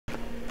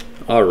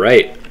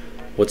Alright,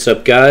 what's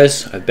up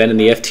guys? I've been in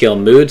the FTL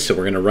mood, so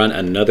we're going to run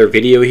another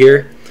video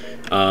here.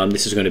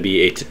 This is going to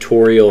be a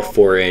tutorial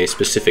for a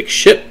specific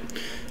ship,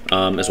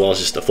 as well as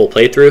just a full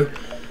playthrough.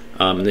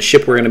 The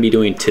ship we're going to be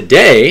doing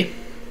today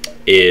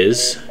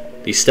is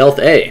the Stealth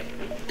A.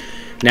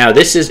 Now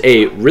this is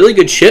a really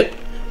good ship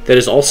that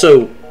is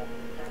also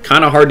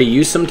kind of hard to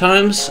use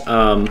sometimes,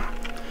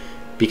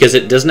 because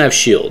it doesn't have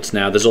shields.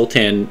 Now the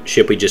Zoltan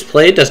ship we just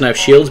played doesn't have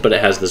shields, but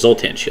it has the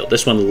Zoltan shield.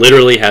 This one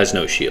literally has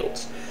no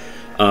shields.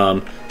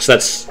 So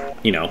that's,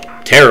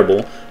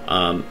 terrible.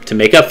 To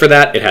make up for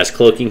that, it has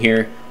cloaking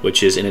here,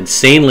 which is an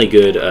insanely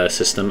good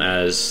system.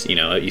 As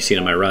you see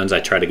in my runs, I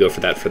try to go for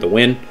that for the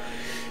win.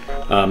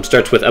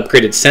 Starts with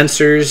upgraded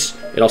sensors.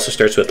 It also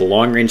starts with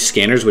long-range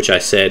scanners, which I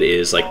said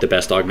is like the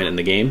best augment in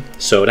the game.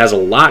 So it has a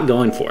lot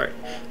going for it.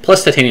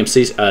 Plus titanium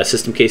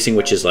system casing,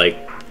 which is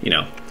like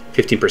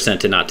 15%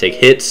 to not take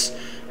hits,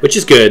 which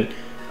is good.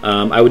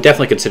 I would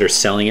definitely consider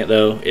selling it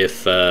though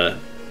if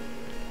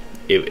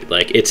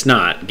it's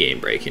not game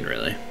breaking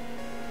really.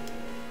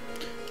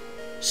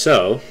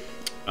 So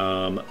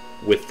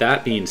with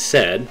that being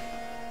said,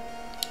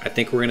 I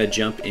think we're gonna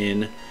jump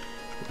in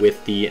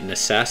with the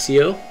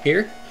Nasasio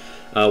here.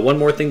 One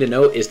more thing to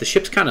note is the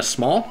ship's kind of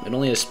small. It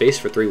only has space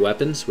for 3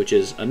 weapons, which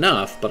is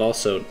enough, but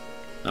also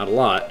not a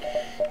lot.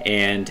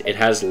 And it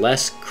has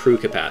less crew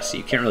capacity.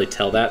 You can't really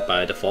tell that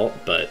by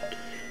default, but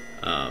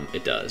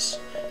it does.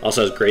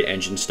 Also has great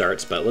engine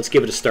starts, but let's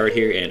give it a start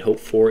here and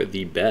hope for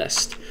the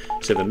best.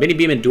 So we have a mini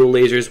beam and dual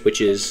lasers, which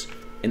is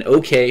an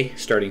okay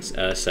starting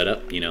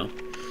setup,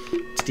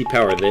 Let's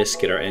depower this,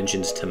 get our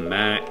engines to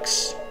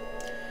max.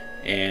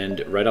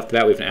 And right off the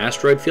bat we have an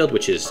asteroid field,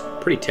 which is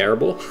pretty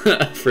terrible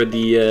for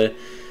the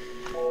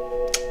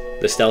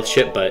stealth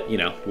ship, but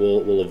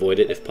we'll avoid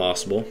it if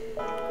possible.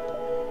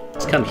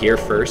 Let's come here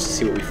first,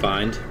 see what we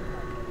find.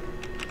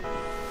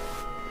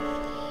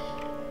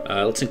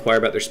 Let's inquire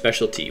about their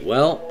specialty.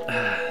 Well,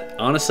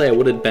 honestly, I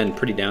would have been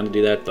pretty down to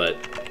do that, but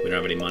we don't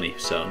have any money,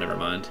 so never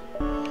mind.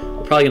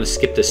 We're probably going to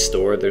skip this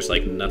store. There's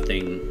like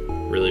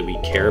nothing really we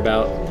care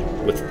about.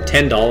 With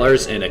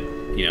 $10 and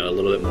a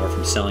little bit more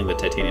from selling the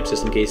titanium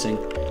system casing,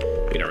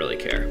 we don't really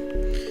care.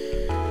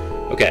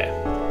 Okay.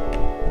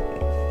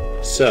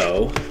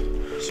 So,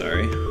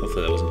 sorry,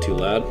 hopefully that wasn't too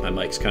loud. My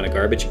mic's kind of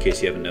garbage in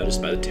case you haven't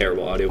noticed by the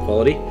terrible audio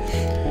quality.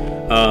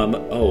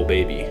 Oh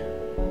baby.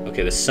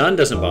 Okay, the sun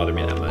doesn't bother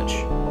me that much.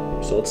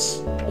 So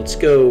let's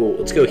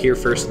go here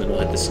first, and then we'll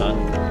hit the sun.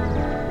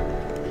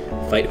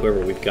 Fight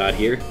whoever we've got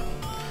here.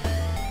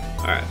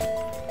 All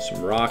right,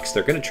 some rocks.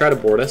 They're gonna try to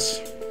board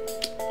us.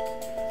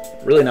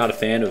 Really not a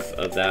fan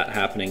of that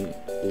happening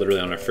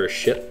literally on our first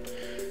ship,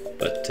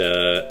 but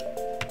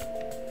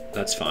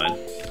that's fine.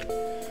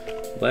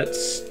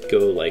 Let's go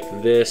like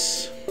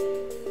this.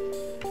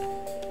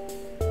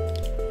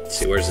 Let's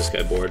see, where's this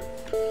guy board?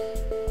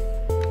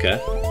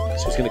 Okay,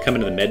 so he's gonna come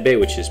into the med bay,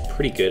 which is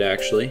pretty good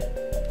actually.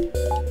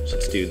 So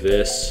let's do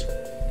this.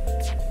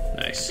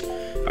 Nice.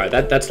 All right,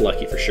 that's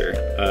lucky for sure.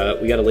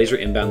 We got a laser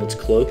inbound. Let's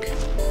cloak.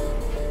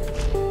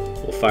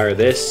 We'll fire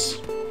this.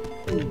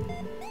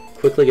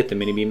 Quickly get the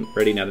mini beam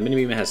ready. Now the mini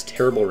beam has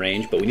terrible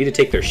range, but we need to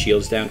take their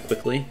shields down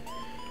quickly.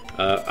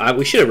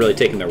 We should have really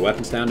taken their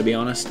weapons down, to be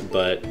honest,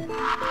 but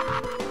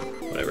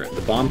whatever.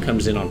 The bomb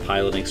comes in on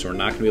piloting, so we're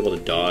not going to be able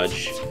to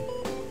dodge.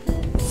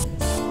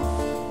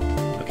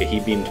 Okay, he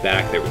beamed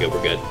back. There we go.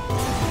 We're good.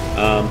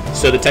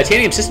 So the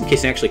titanium system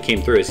casing actually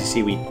came through. As you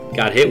see, we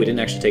got hit. We didn't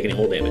actually take any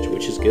hull damage,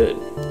 which is good.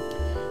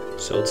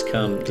 So let's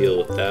come deal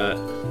with that.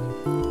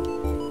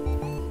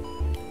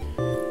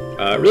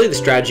 Really the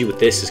strategy with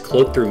this is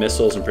cloak through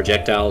missiles and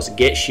projectiles,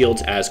 get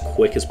shields as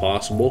quick as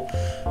possible.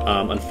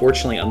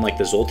 Unfortunately, unlike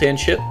the Zoltan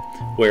ship,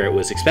 where it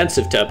was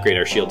expensive to upgrade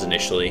our shields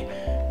initially,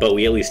 but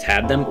we at least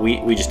had them,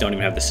 we just don't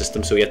even have the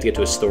system, so we have to get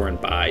to a store and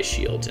buy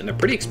shields, and they're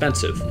pretty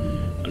expensive,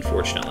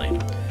 unfortunately.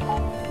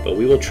 But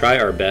we will try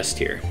our best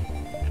here.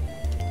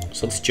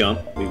 So let's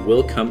jump. We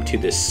will come to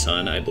this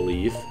sun, I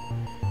believe.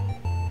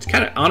 It's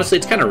kind of, honestly,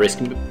 it's kind of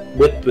risky.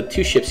 With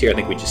 2 ships here, I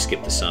think we just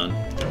skip the sun.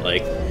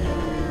 Like,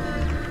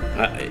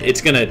 it's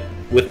gonna,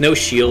 with no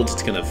shields,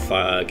 it's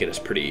gonna get us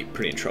pretty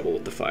in trouble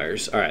with the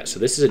fires. All right, so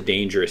this is a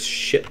dangerous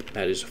ship,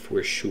 that is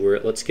for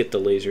sure. Let's get the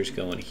lasers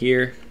going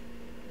here.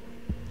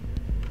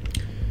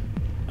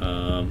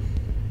 I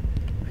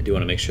do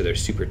want to make sure they're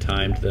super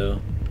timed though.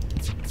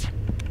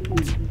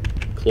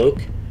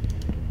 Cloak,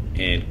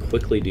 and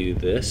quickly do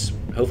this.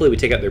 Hopefully we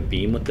take out their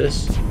beam with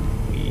this.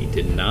 We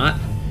did not.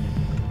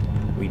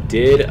 We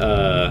did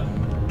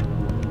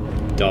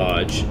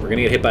dodge. We're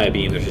gonna get hit by a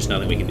beam. There's just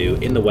nothing we can do.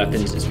 In the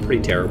weapons is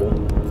pretty terrible,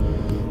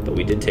 but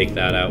we did take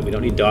that out. We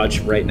don't need dodge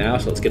right now,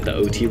 so let's get the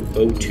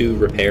O2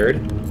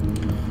 repaired.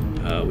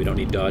 We don't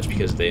need dodge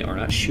because they are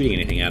not shooting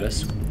anything at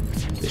us.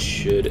 This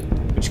should,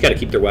 we just got to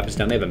keep their weapons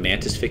down. They have a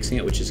mantis fixing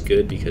it, which is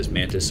good because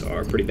mantis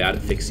are pretty bad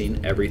at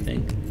fixing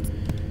everything.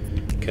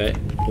 Okay,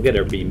 we'll get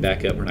our beam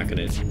back up. We're not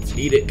gonna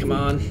need it. Come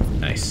on.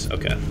 Nice.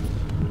 Okay.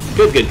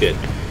 Good.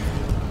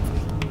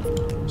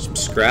 Some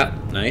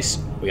scrap. Nice.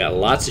 We got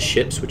lots of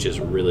ships, which is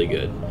really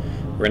good.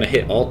 We're going to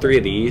hit all 3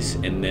 of these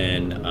and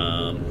then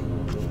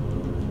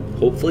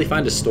hopefully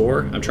find a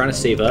store. I'm trying to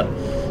save up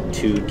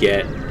to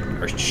get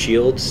our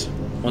shields.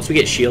 Once we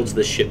get shields,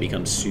 this ship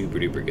becomes super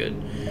duper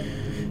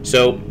good.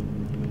 So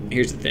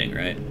here's the thing,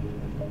 right?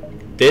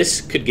 This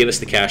could give us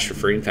the cash for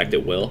free. In fact,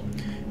 it will.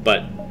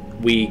 But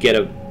we get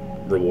a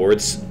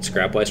rewards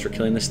scrap-wise for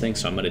killing this thing,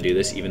 so I'm going to do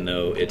this even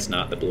though it's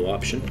not the blue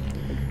option.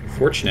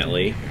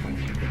 Fortunately,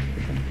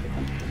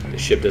 the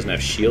ship doesn't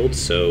have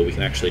shields, so we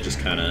can actually just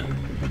kind of...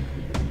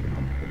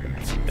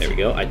 There we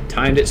go. I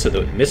timed it so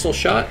the missile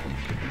shot,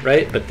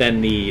 right? But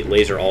then the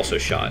laser also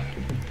shot,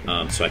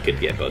 so I could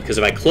get both. Because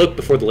if I cloaked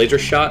before the laser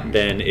shot,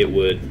 then it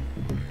would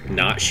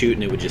not shoot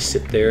and it would just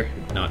sit there,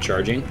 not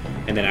charging.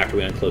 And then after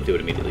we uncloaked, it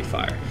would immediately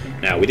fire.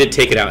 Now, we did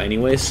take it out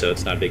anyways, so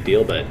it's not a big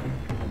deal, but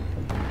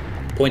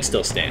point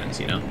still stands,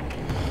 you know?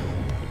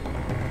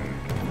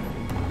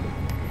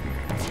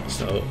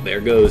 So there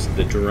goes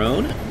the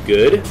drone.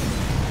 Good.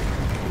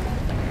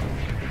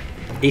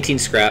 18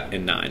 scrap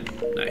and 9.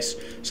 Nice.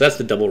 So that's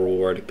the double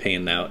reward,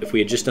 paying out. If we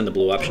had just done the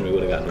blue option, we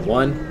would have gotten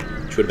 1,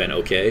 which would have been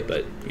okay,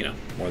 but, you know,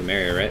 more the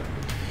merrier, right?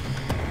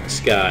 This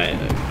guy,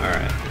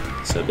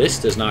 alright. So this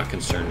does not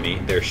concern me.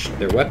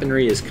 Their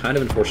weaponry is kind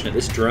of unfortunate.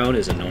 This drone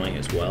is annoying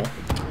as well.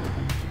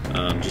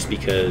 Just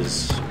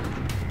because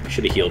I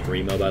should have healed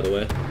Remo, by the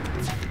way.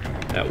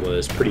 That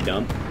was pretty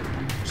dumb.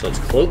 So let's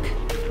cloak.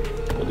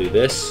 We'll do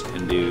this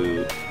and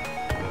do,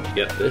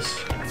 yep,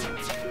 this.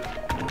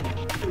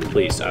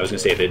 Please, I was going to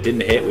say, if it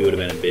didn't hit, we would have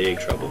been in big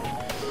trouble.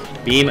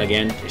 Beam,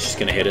 again, it's just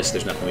going to hit us.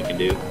 There's nothing we can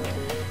do.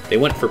 They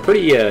went for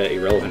pretty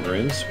irrelevant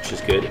rooms, which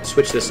is good.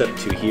 Switch this up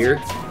to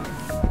here.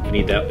 We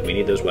need that. We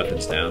need those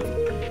weapons down.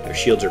 Their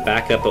shields are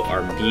back up, but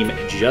our beam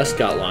just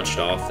got launched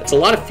off. That's a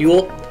lot of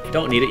fuel.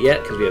 Don't need it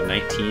yet because we have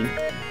 19.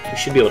 We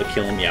should be able to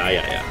kill him.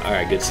 Yeah. All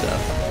right, good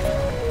stuff.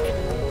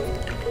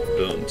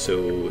 Boom.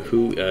 So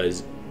who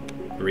is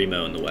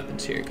Remo in the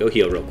weapons here? Go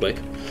heal real quick.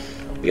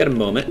 We got a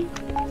moment.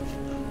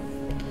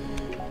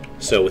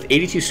 So with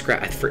 82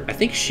 scrap, I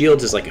think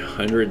shields is like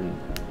 100 and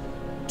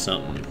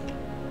something.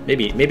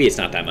 Maybe it's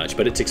not that much,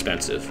 but it's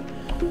expensive.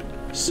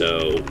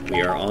 So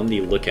we are on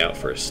the lookout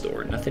for a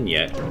store. Nothing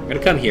yet. We're gonna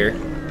come here.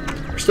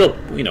 We're still,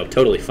 you know,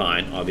 totally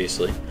fine,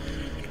 obviously.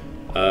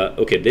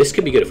 Okay, this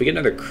could be good. If we get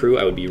another crew,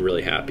 I would be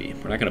really happy.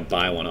 We're not gonna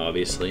buy one,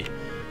 obviously,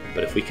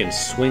 but if we can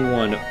swing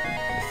one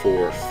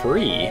for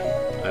free,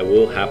 I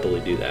will happily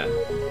do that.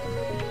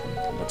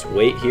 Let's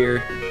wait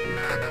here.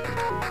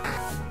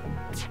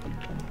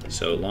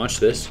 So launch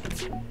this.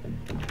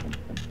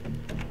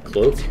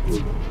 Cloak.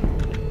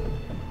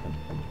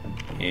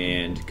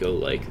 And go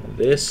like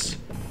this.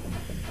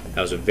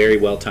 That was a very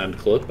well-timed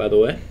cloak, by the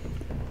way.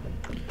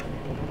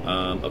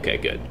 Okay,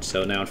 good.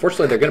 So now,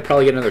 unfortunately, they're going to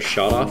probably get another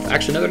shot off.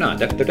 Actually, no, they're not.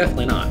 They're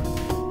definitely not.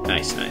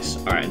 Nice.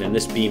 All right, and then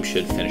this beam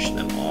should finish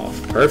them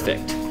off.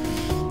 Perfect.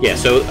 Yeah,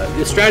 so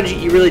the strategy,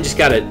 you really just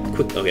got to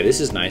quick... Okay,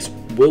 this is nice.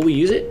 Will we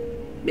use it?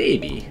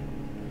 Maybe.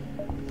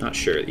 Not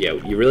sure. Yeah,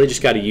 you really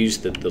just got to use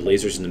the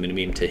lasers and the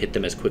mini-beam to hit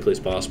them as quickly as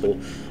possible.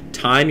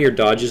 Time your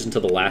dodges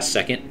until the last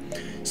second.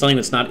 Something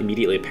that's not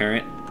immediately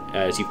apparent,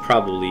 as you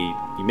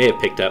may have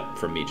picked up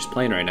from me just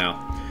playing right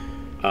now.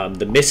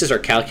 The misses are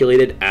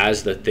calculated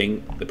as the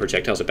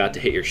projectile is about to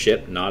hit your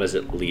ship, not as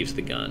it leaves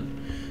the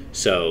gun.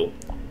 So,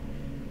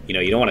 you know,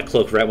 you don't want to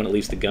cloak right when it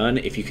leaves the gun.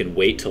 If you can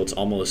wait till it's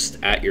almost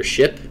at your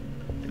ship,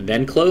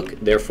 then cloak.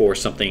 Therefore,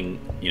 something,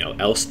 you know,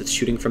 else that's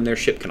shooting from their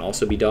ship can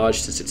also be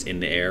dodged, since it's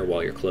in the air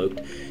while you're cloaked,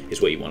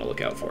 is what you want to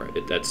look out for.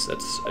 That's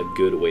a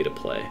good way to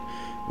play.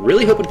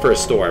 Really hoping for a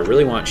store. I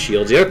really want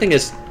shields. The other thing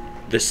is,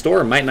 the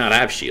store might not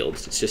have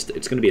shields. It's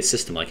going to be a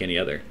system like any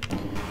other.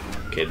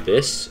 Okay,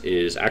 this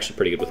is actually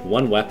pretty good with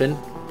one weapon.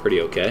 Pretty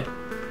okay.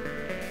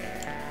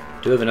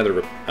 Do have another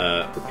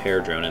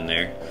repair drone in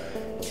there.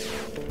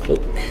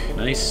 Cloak,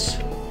 nice.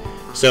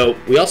 So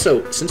we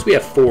also, since we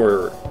have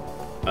 4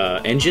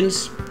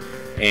 engines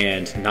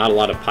and not a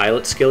lot of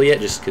pilot skill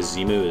yet, just because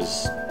Zimu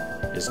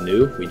is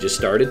new, we just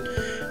started.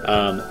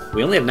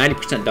 We only have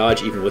 90%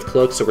 dodge even with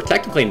cloaked, so we're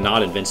technically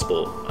not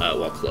invincible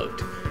while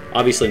cloaked.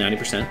 Obviously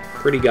 90%,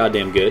 pretty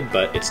goddamn good,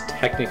 but it's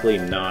technically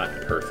not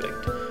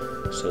perfect.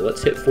 So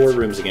let's hit 4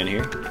 rooms again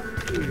here.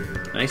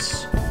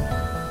 Nice.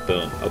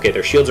 Boom. Okay,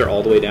 their shields are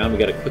all the way down. We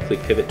got to quickly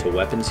pivot to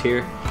weapons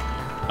here.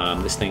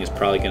 This thing is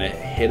probably going to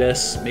hit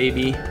us,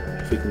 maybe,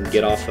 if we can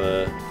get off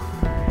a...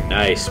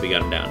 Nice, we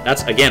got him down.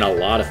 That's, again, a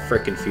lot of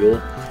frickin'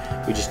 fuel.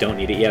 We just don't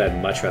need it yet.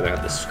 I'd much rather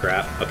have the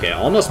scrap. Okay, I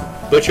almost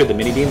butchered the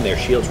mini-beam. Their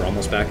shields were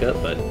almost back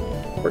up, but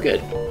we're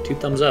good. 2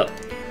 thumbs up.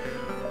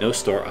 No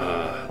store.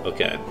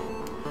 Okay.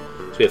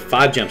 So we have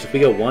 5 jumps. If we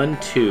go 1,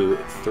 2,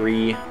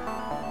 3,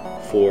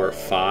 4,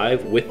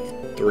 5 with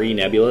 3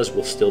 nebulas,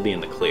 we'll still be in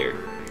the clear.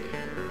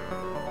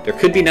 There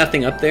could be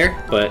nothing up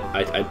there, but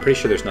I'm pretty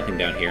sure there's nothing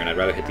down here, and I'd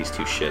rather hit these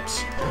 2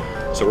 ships.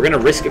 So we're going to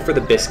risk it for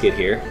the biscuit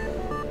here.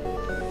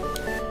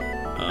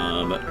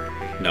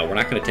 No, we're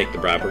not going to take the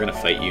bribe. We're going to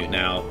fight you.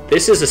 Now,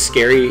 this is a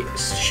scary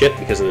ship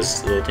because of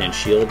this Liltan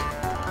shield.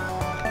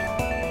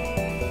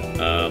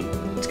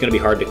 It's going to be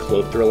hard to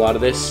cloak through a lot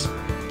of this.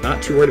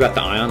 Not too worried about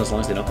the ion as long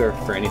as they don't go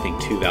for anything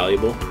too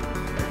valuable.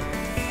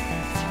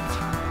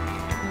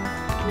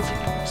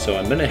 So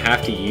I'm gonna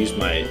have to use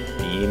my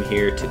beam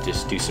here to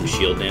just do some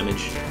shield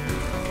damage.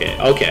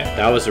 Okay,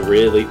 that was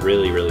really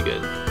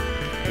good.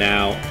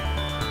 Now,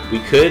 we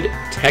could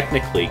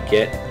technically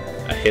get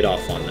a hit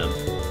off on them.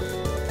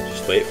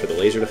 Just wait for the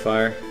laser to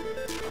fire.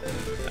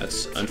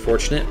 That's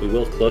unfortunate. We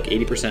will cloak,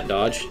 80%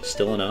 dodge,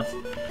 still enough.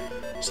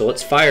 So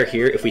let's fire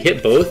here. If we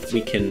hit both,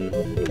 we can...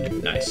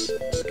 Nice.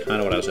 That's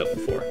kind of what I was hoping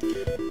for.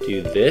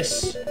 Do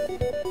this.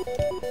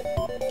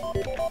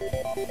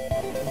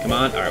 Come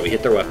on. Alright, we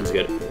hit their weapons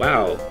good.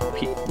 Wow.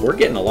 We're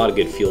getting a lot of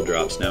good field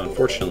drops now.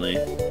 Unfortunately,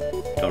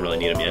 don't really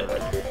need them yet.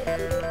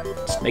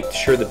 Let's make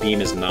sure the beam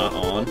is not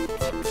on.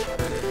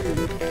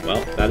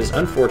 Well, that is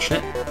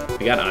unfortunate.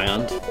 We got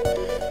ioned.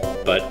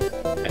 But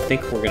I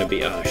think we're going to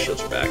be... Oh, our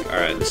shields are back.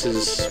 Alright, this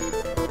is...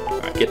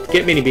 Alright,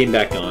 get mini beam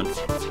back on.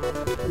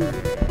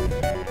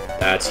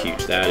 That's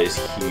huge. That is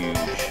huge.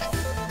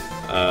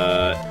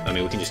 I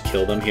mean, we can just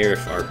kill them here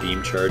if our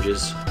beam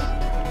charges.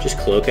 Just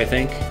cloak, I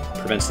think.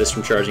 Prevents this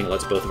from charging. It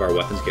lets both of our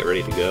weapons get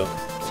ready to go.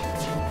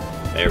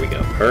 There we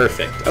go.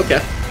 Perfect. Okay.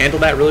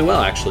 Handled that really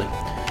well, actually.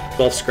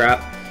 12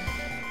 scrap.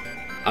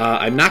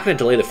 I'm not going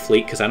to delay the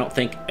fleet because I don't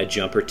think a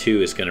jump or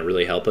two is going to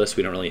really help us.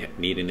 We don't really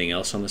need anything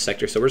else on the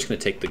sector, so we're just going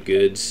to take the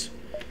goods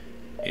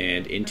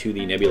and into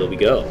the nebula we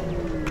go.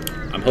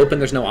 I'm hoping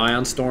there's no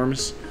ion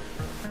storms,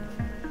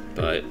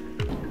 but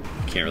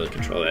can't really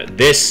control that.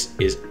 This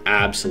is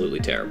absolutely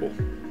terrible.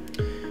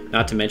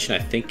 Not to mention, I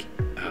think...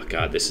 Oh,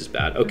 God, this is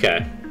bad.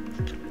 Okay.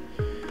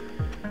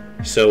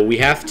 So we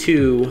have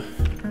to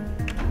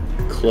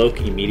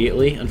cloak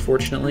immediately,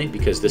 unfortunately,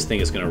 because this thing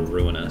is going to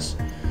ruin us.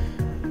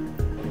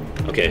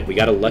 Okay, we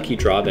got a lucky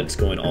draw that it's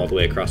going all the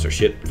way across our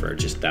ship for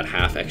just that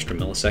half extra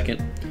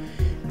millisecond.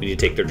 We need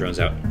to take their drones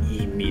out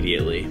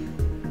immediately.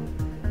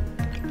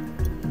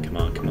 Come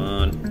on, come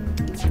on.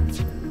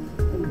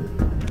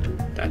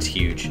 That's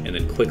huge. And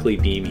then quickly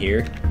beam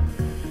here.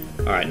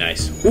 Alright,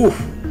 nice. Whew.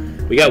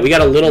 We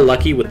got a little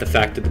lucky with the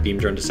fact that the beam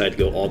drone decided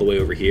to go all the way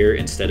over here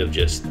instead of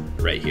just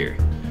right here.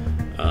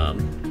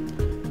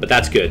 But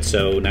that's good.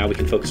 So now we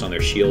can focus on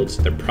their shields.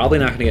 They're probably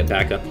not going to get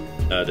back up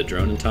the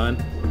drone in time.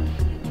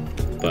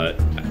 But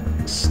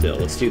still,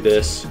 let's do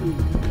this.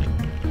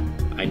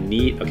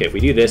 Okay, if we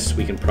do this,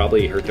 we can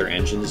probably hurt their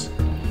engines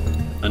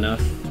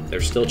enough. They're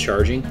still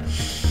charging.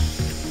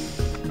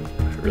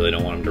 I really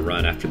don't want them to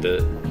run after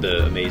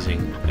the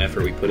amazing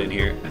effort we put in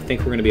here. I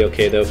think we're going to be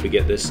okay, though, if we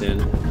get this in.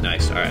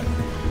 Nice, all right.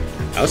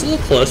 That was a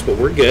little close, but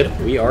we're good.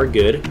 We are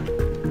good.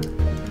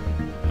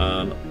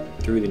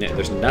 Through the net.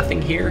 There's nothing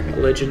here,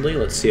 allegedly.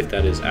 Let's see if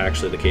that is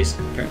actually the case.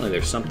 Apparently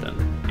there's something.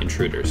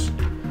 Intruders.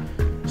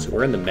 So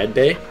we're in the med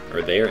bay,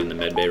 or they're in the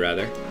med bay,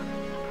 rather.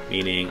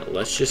 Meaning,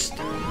 let's just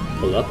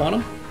pull up on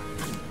them.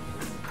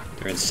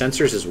 They're in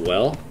sensors as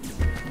well,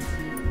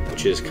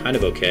 which is kind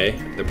of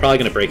okay. They're probably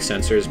going to break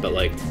sensors, but,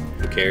 like,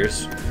 who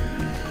cares?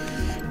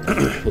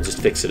 We'll just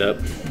fix it up.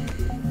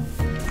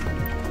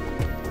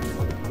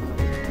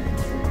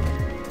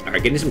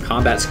 Alright, getting some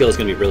combat skill is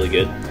going to be really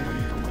good.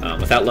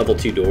 Without level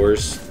 2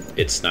 doors,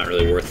 it's not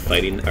really worth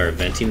fighting or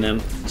venting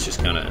them. It's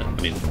just kind of,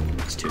 I mean,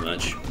 it's too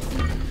much.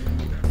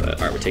 But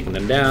alright, we're taking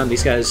them down.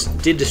 These guys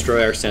did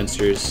destroy our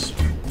sensors.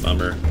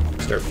 Bummer.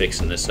 Start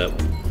fixing this up.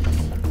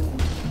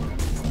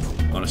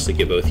 Honestly,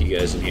 get both of you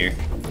guys in here.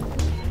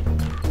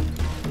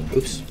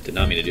 Oops, did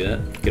not mean to do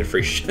that. Get a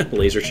free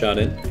laser shot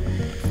in.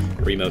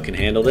 Remo can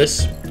handle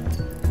this.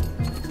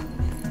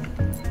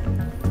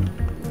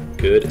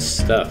 Good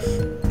stuff.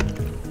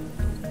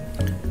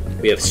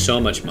 We have so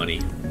much money.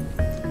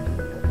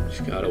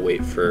 Just gotta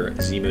wait for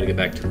Zemo to get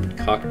back to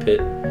the cockpit.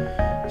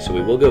 So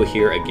we will go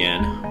here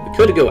again. We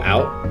could go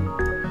out.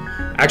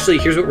 Actually,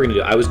 here's what we're gonna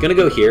do. I was gonna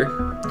go here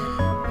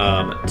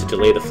to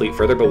delay the fleet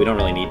further, but we don't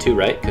really need to,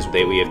 right? Because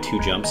we have 2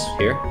 jumps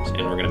here,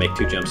 and we're gonna make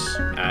 2 jumps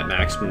at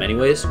maximum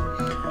anyways.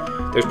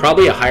 There's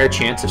probably a higher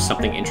chance of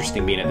something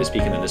interesting being at this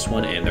beacon than this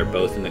one, and they're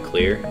both in the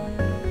clear.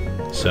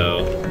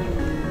 So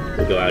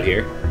we'll go out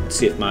here. Let's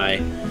see if my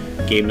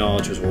game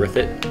knowledge was worth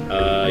it.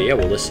 Yeah,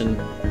 we'll listen.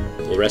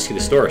 We'll rescue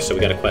the store. So we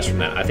got a quest from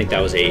that. I think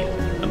that was a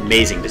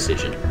amazing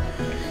decision.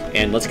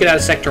 And let's get out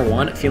of Sector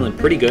 1. Feeling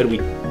pretty good.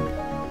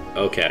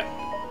 Okay.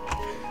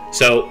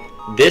 So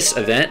this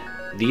event,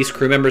 these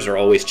crew members are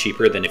always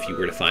cheaper than if you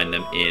were to find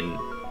them in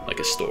like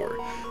a store.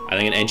 I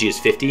think an NG is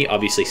 50.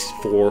 Obviously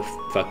 4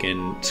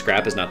 fucking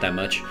scrap is not that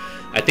much.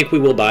 I think we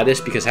will buy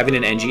this because having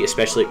an NG,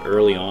 especially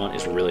early on,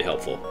 is really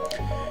helpful.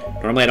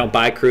 Normally I don't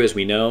buy crew, as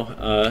we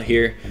know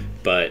here,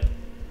 but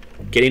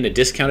getting a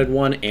discounted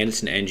one and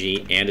it's an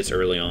NG and it's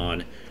early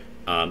on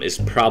is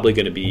probably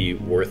going to be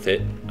worth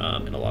it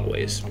in a lot of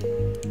ways.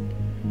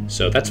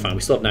 So that's fine.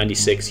 We still have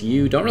 96.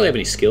 You don't really have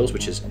any skills,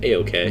 which is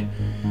a-okay.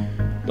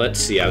 Let's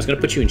see. I was going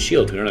to put you in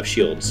shields. We don't have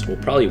shields. We'll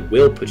probably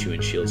will put you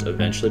in shields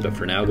eventually, but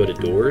for now, go to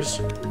doors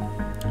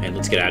and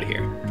let's get out of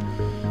here.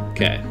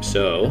 Okay,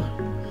 so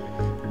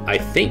I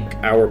think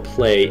our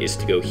play is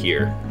to go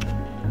here.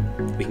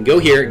 We can go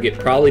here and get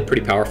probably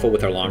pretty powerful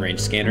with our long-range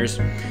scanners.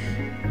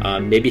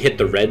 Maybe hit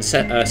the red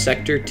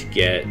sector to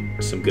get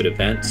some good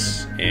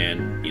events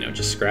and, you know,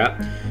 just scrap.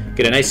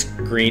 Get a nice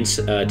green,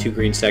 2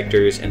 green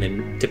sectors, and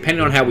then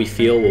depending on how we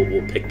feel,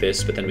 we'll pick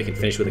this, but then we can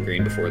finish with a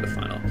green before the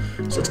final.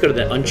 So let's go to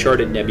the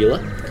Uncharted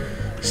Nebula,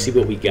 see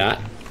what we got.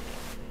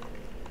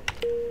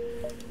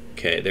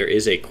 Okay, there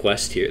is a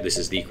quest here. This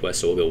is the quest,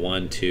 so we'll go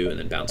 1, 2, and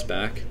then bounce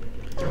back.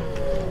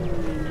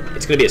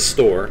 It's going to be a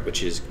store,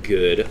 which is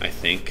good, I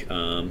think.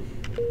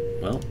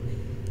 Well,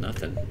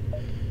 nothing.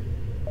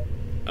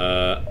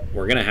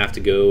 We're going to have to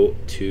go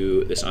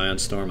to this Ion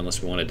Storm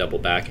unless we want to double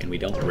back, and we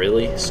don't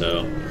really,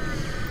 so...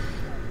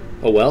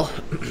 Oh well.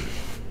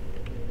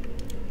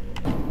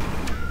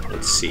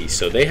 Let's see.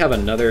 So they have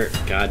another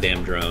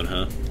goddamn drone,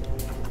 huh?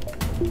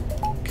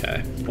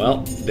 Okay.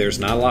 Well, there's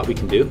not a lot we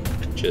can do.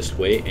 Just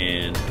wait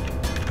and...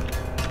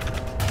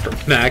 For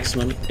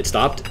maximum... It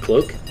stopped.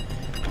 Cloak.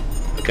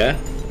 Okay.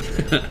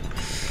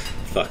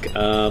 Fuck.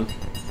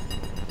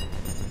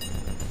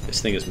 This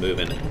thing is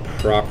moving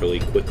properly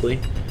quickly.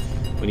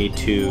 We need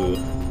to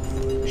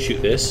shoot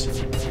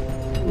this.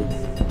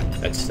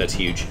 That's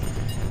huge.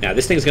 Now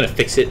this thing is going to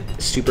fix it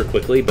super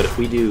quickly, but if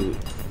we do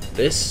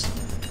this...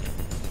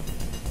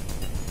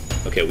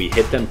 Okay, we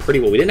hit them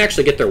pretty well. We didn't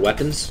actually get their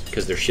weapons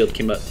because their shield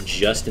came up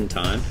just in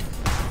time.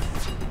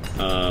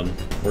 We're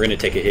going to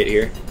take a hit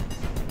here.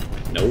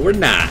 No, we're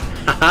not.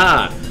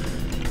 Haha!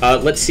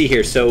 Let's see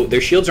here. So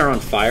their shields are on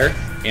fire,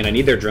 and I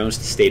need their drones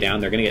to stay down.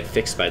 They're going to get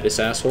fixed by this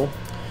asshole.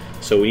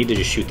 So we need to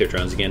just shoot their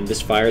drones again.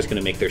 This fire is going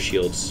to make their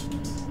shields...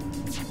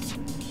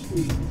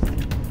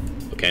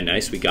 Okay,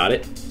 nice. We got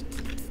it.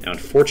 Now,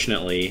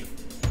 unfortunately,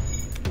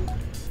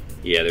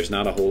 yeah, there's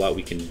not a whole lot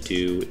we can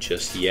do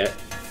just yet.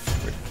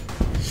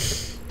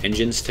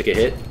 Engines took a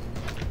hit.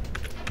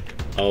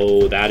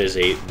 Oh, that is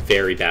a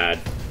very bad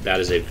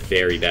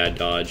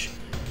dodge.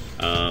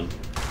 All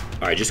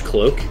right, just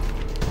cloak.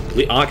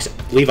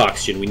 Leave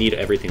oxygen. We need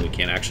everything we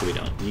can. Actually, we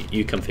don't.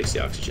 You come fix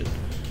the oxygen.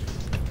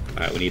 All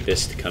right, we need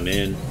this to come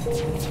in.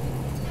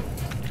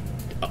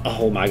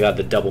 Oh my God,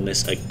 the double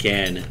miss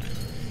again.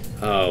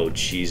 Oh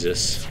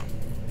Jesus.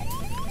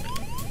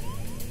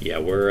 Yeah,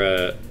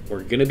 we're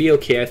gonna be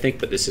okay, I think,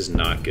 but this is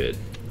not good.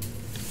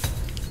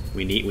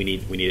 We need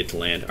it to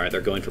land. All right,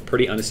 they're going for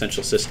pretty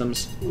unessential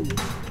systems.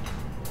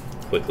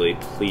 Quickly,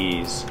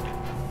 please.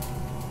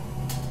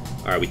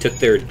 All right, we took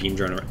their beam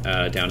drone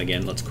down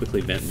again. Let's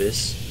quickly vent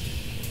this.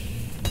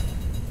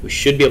 We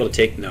should be able to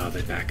take. No,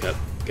 they back up.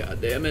 God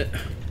damn it.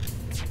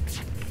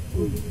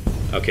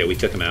 Okay, we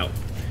took them out.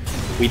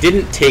 We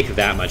didn't take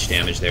that much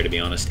damage there, to be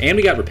honest, and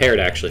we got repaired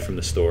actually from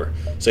the store.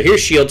 So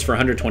here's shields for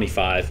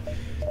 125.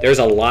 There's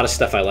a lot of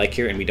stuff I like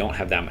here, and we don't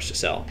have that much to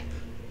sell.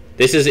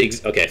 This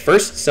is... okay,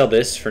 first sell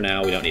this for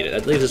now. We don't need it.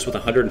 That leaves us with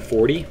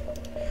 140.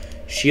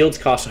 Shields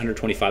cost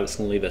 125. That's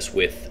going to leave us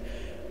with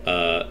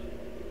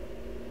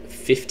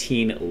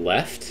 15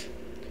 left.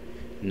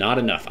 Not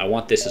enough. I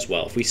want this as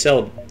well. If we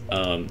sell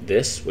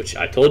this, which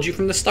I told you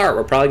from the start,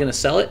 we're probably going to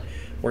sell it,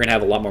 we're going to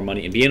have a lot more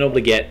money. And being able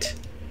to get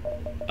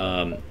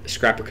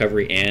scrap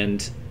recovery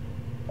and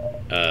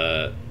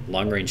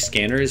long-range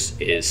scanners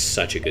is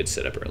such a good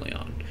setup early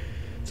on.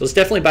 So let's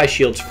definitely buy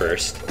shields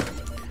first.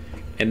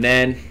 And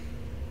then,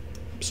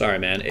 sorry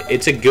man,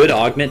 it's a good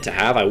augment to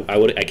have.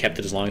 I kept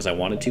it as long as I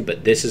wanted to,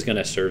 but this is going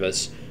to serve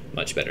us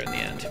much better in the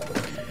end.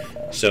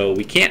 So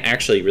we can't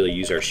actually really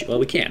use our shield. Well,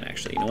 we can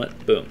actually. You know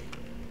what? Boom.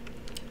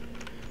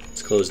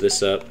 Let's close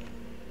this up.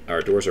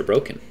 Our doors are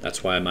broken.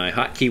 That's why my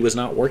hotkey was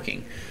not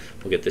working.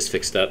 We'll get this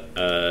fixed up.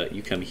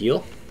 You come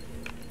heal.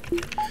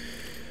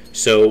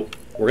 So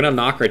we're going to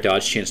knock our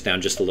dodge chance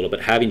down just a little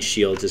bit. Having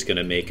shields is going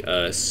to make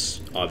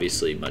us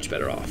obviously much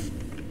better off.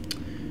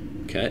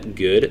 Okay,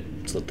 good.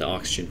 Let's let the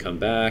oxygen come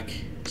back.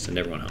 Send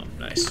everyone home.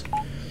 Nice.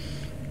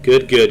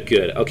 Good, good,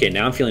 good. Okay,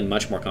 now I'm feeling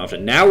much more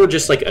confident. Now we're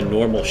just like a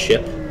normal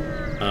ship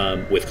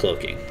with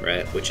cloaking,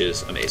 right? Which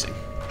is amazing.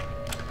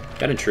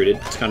 Got intruded.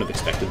 It's kind of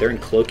expected. They're in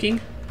cloaking.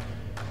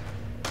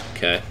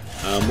 Okay.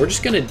 We're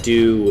just going to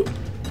do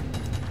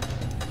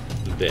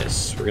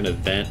this. We're going to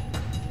vent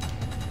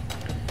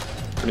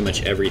pretty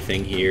much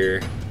everything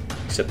here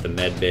except the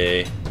med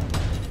bay.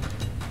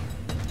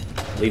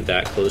 Leave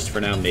that closed for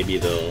now. Maybe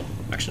they'll...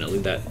 Actually, no,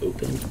 leave that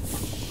open.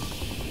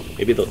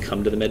 Maybe they'll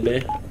come to the med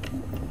bay.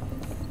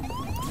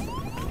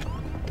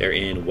 They're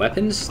in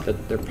weapons.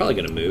 They're probably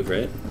going to move,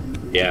 right?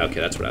 Yeah, okay,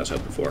 that's what I was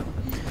hoping for.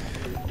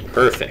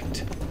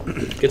 Perfect.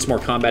 Get some more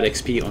combat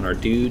XP on our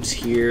dudes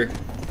here.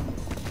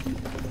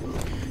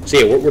 So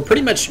yeah, we're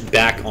pretty much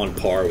back on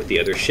par with the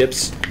other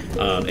ships,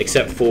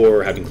 except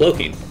for having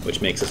cloaking,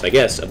 which makes us, I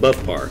guess,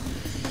 above par.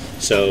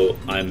 So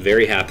I'm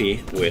very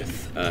happy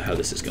with how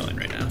this is going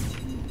right now.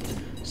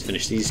 Let's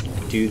finish these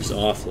dudes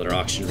off, let our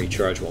oxygen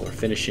recharge while we're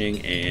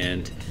finishing,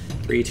 and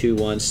 3, 2,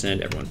 1,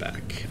 send everyone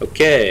back.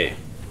 Okay.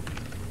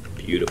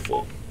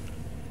 Beautiful.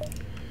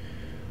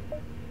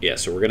 Yeah,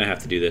 so we're going to have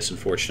to do this,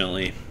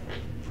 unfortunately.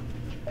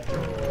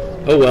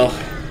 Oh well.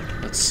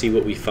 Let's see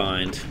what we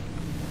find.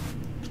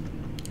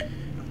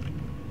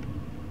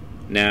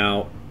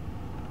 Now,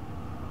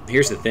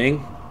 here's the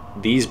thing.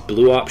 These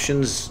blue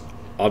options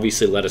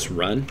obviously let us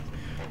run,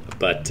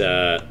 but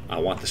I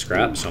want the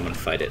scrap, so I'm going to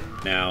fight it.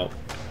 Now,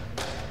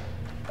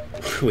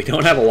 we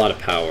don't have a lot of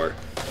power.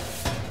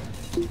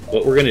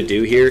 What we're gonna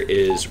do here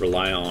is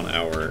rely on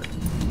our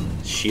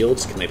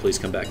shields. Can they please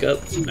come back up?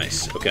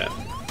 Nice. Okay.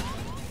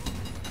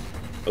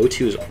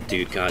 O2 is...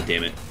 Dude, god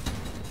damn it.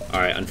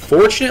 Alright,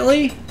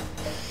 unfortunately...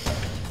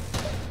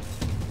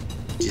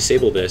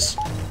 Disable this.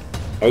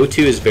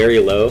 O2 is very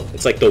low.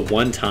 It's like the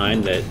one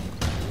time that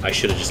I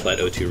should have just let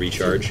O2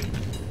 recharge.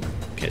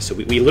 Okay, so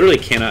we literally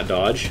cannot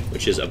dodge,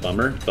 which is a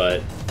bummer,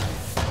 but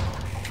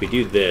if we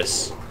do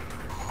this...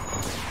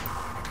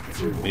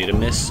 We need a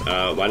miss.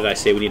 Why did I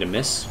say we need a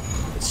miss?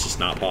 It's just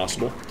not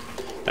possible.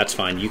 That's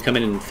fine. You come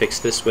in and fix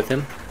this with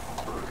him.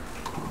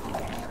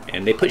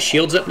 And they put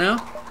shields up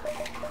now.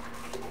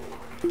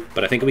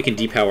 But I think we can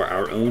depower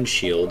our own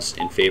shields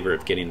in favor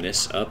of getting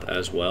this up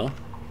as well.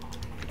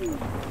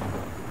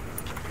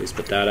 Please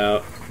put that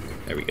out.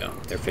 There we go.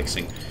 They're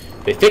fixing.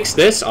 If they fix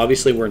this,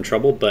 obviously we're in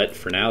trouble, but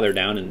for now they're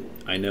down, and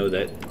I know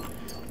that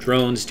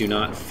drones do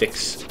not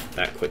fix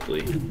that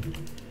quickly. So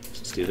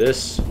let's do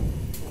this.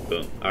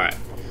 Boom. Alright.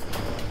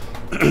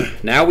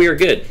 Now we are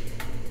good.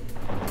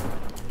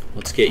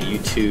 Let's get you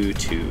two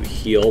to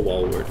heal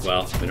while we're...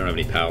 Well, we don't have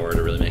any power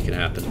to really make it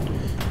happen.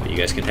 But you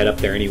guys can head up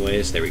there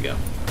anyways. There we go.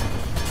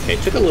 Okay,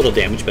 took a little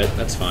damage, but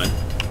that's fine.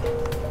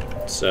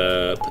 Let's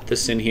put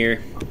this in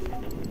here.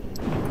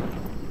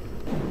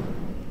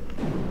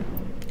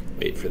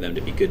 Wait for them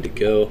to be good to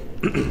go.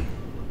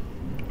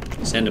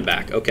 Send them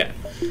back. Okay.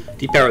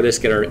 Depower this,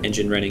 get our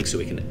engine running so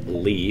we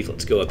can leave.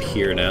 Let's go up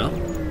here now.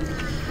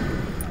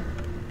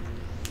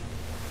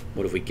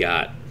 What have we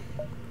got?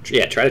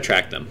 Yeah, try to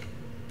track them.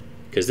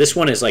 Because this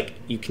one is like,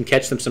 you can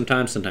catch them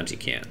sometimes, sometimes you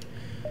can't.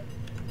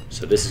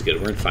 So this is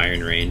good. We're in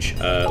firing range.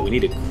 We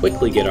need to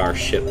quickly get our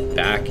ship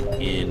back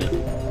in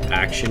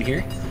action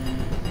here.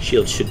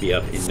 Shield should be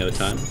up in no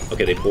time.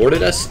 Okay, they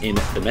boarded us in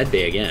the med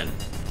bay again.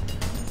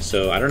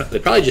 So I don't know. They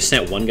probably just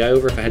sent one guy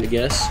over, if I had to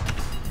guess.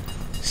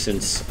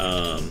 Since,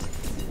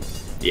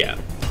 yeah,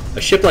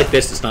 a ship like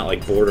this that's not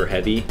like border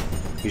heavy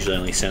usually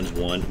only sends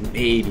one,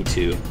 maybe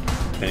two,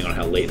 depending on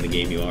how late in the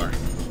game you are.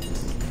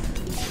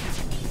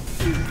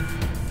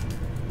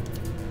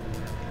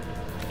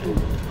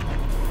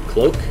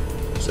 Cloak,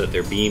 so that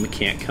their beam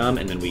can't come,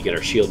 and then we get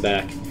our shield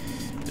back,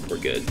 and we're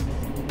good.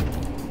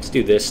 Let's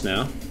do this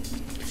now.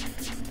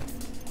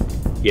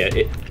 Yeah,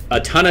 a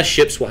ton of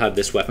ships will have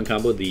this weapon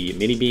combo, the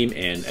mini beam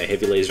and a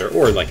heavy laser,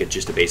 or like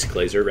just a basic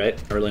laser,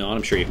 right? Early on,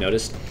 I'm sure you've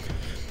noticed.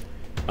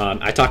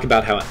 I talk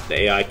about how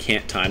the AI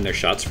can't time their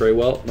shots very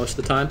well most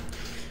of the time.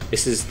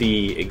 This is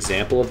the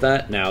example of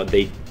that. Now,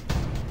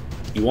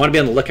 you want to be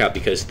on the lookout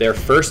because their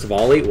first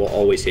volley will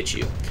always hit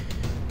you.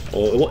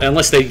 Well,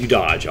 unless you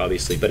dodge,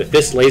 obviously. But if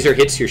this laser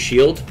hits your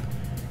shield,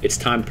 it's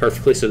timed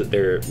perfectly so that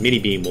their mini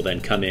beam will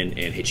then come in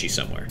and hit you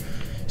somewhere.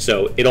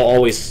 So it'll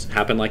always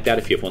happen like that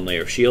if you have one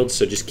layer of shields.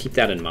 So just keep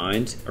that in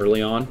mind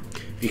early on.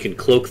 If you can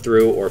cloak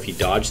through or if you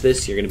dodge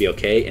this, you're going to be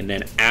okay. And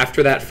then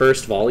after that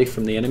first volley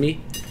from the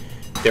enemy,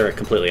 they're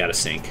completely out of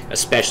sync,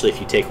 especially if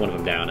you take one of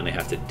them down and they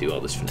have to do all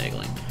this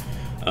finagling.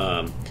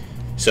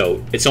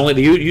 So it's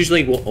only, you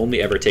usually will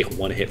only ever take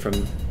one hit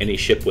from any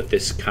ship with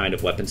this kind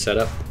of weapon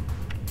setup.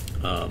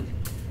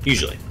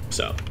 Usually.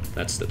 So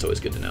that's always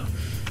good to know.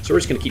 So we're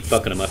just going to keep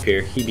fucking him up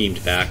here. He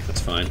beamed back.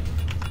 That's fine.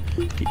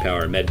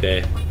 Depower med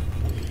bay.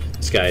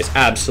 This guy is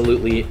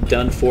absolutely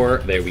done for.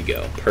 There we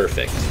go.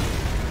 Perfect.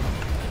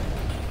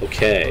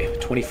 Okay.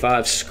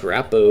 25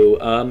 Scrappo.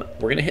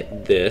 We're going to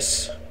hit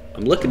this.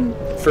 I'm looking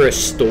for a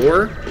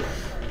store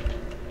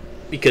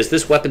because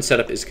this weapon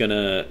setup is going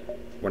to...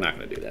 We're not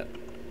going to do that.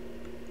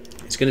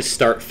 It's going to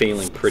start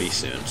failing pretty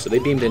soon. So they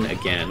beamed in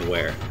again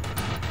where?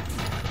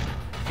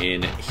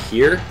 In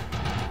here.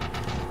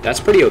 That's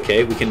pretty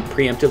okay. We can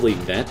preemptively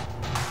vent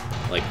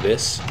like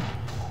this.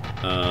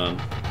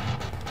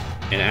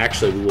 And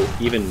actually, we will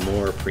even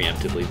more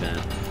preemptively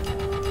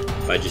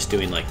vent by just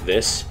doing like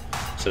this.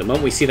 So the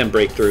moment we see them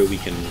break through, we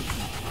can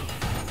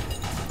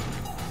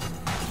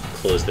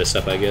close this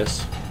up, I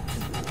guess.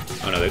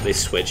 Oh no, they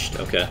switched.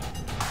 Okay.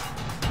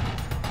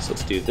 So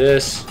let's do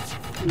this.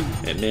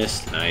 It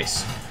missed.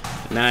 Nice.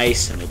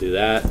 Nice. And we'll do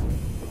that.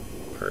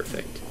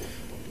 Perfect.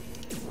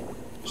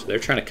 So they're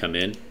trying to come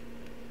in.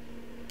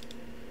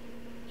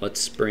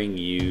 Let's bring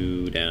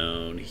you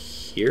down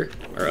here,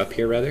 or up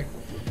here rather.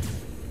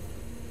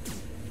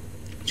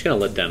 Just gonna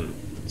let them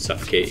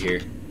suffocate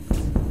here.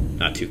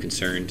 Not too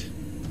concerned.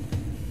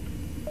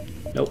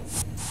 Nope.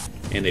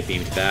 And they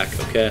beamed back.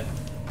 Okay.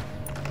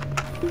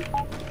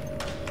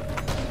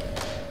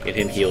 Get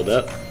him healed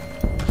up.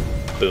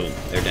 Boom.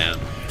 They're down.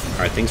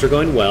 Alright, things are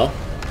going well.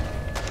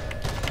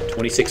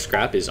 26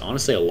 scrap is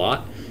honestly a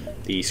lot.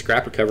 The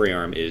scrap recovery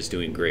arm is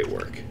doing great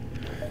work.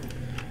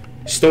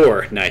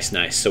 Store. Nice,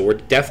 nice. So we're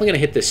definitely going to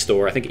hit this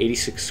store. I think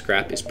 86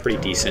 scrap is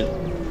pretty decent.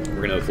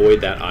 We're going to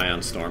avoid that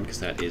ion storm because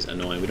that is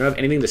annoying. We don't have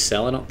anything to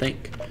sell, I don't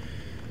think.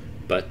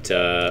 But,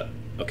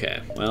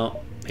 okay.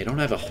 Well, they don't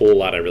have a whole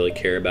lot I really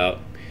care about.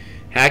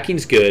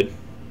 Hacking's good.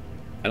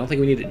 I don't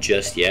think we need it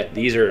just yet.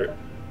 These are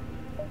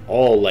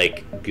all,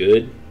 like,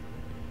 good.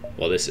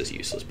 Well, this is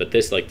useless. But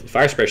this, like,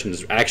 fire suppression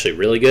is actually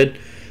really good.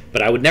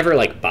 But I would never,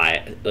 like, buy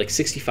it. Like,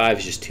 65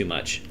 is just too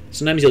much.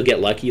 Sometimes you'll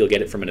get lucky. You'll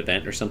get it from an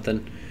event or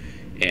something.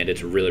 and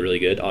it's really, really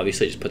good.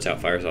 Obviously, it just puts out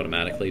fires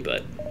automatically,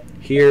 but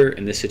here,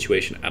 in this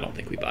situation, I don't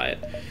think we buy it.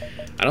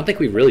 I don't think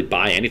we really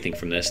buy anything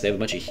from this. They have a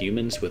bunch of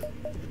humans with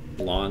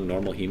long,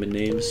 normal human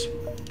names.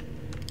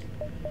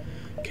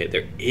 Okay,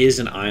 there is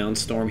an ion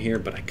storm here,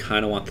 but I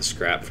kind of want the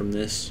scrap from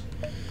this.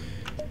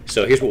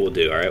 So here's what we'll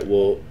do, all right?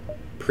 We'll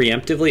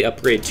preemptively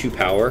upgrade 2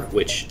 power,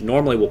 which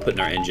normally we'll put in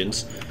our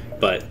engines,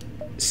 but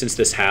since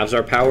this halves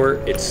our power,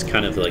 it's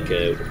kind of like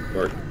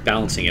we're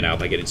balancing it out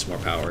by getting some more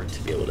power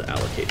to be able to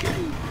allocate here.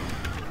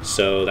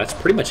 So that's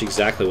pretty much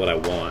exactly what I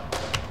want.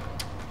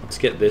 Let's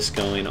get this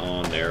going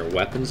on their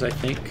weapons, I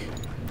think.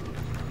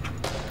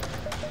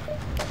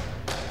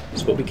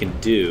 So what we can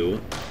do,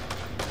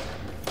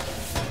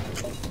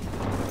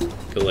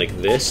 go like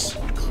this,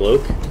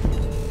 cloak,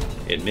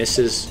 it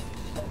misses,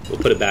 we'll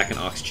put it back in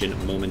oxygen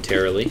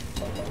momentarily.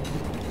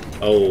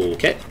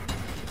 Okay,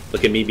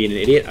 look at me being an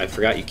idiot, I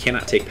forgot you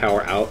cannot take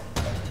power out.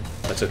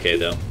 That's okay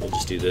though, we'll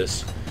just do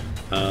this.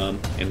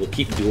 And we'll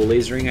keep dual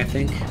lasering, I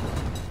think.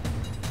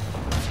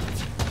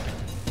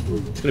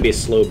 It's going to be a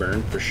slow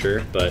burn for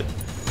sure, but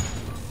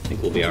I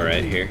think we'll be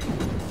alright here.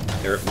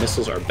 Their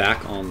missiles are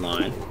back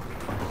online.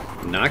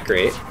 Not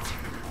great.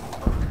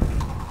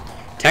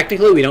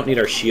 Technically, we don't need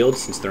our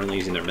shields since they're only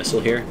using their missile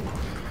here.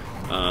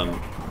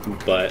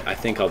 But I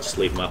think I'll just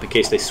leave them up in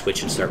case they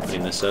switch and start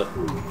putting this up.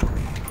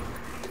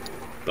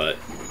 But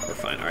we're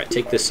fine. Alright,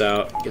 take this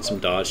out. Get some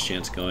dodge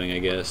chance going, I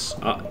guess.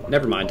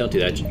 Never mind, don't do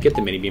that. Just get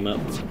the mini beam up.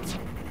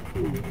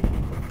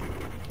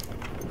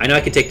 I know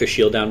I can take their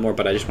shield down more,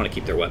 but I just want to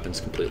keep their weapons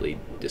completely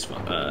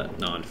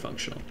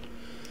non-functional.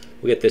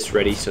 We'll get this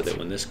ready so that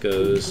when this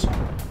goes,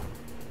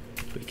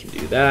 we can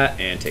do that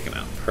and take them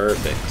out.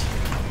 Perfect.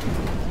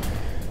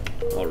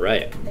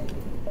 Alright.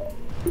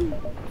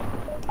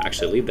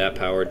 Actually, leave that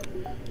powered.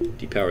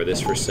 Depower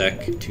this for a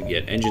sec to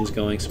get engines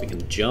going so we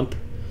can jump.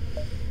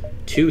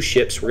 2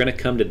 ships. We're going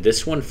to come to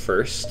this one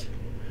first.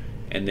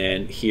 And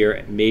then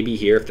here, maybe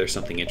here if there's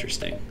something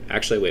interesting.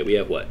 Actually, wait, we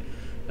have what?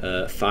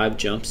 5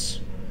 jumps.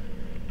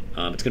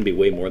 It's going to be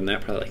way more than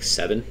that, probably like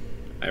 7,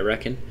 I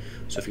reckon.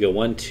 So if you go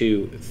 1,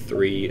 2,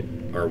 3,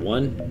 or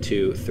 1,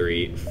 2,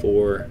 3,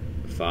 4,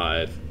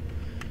 5.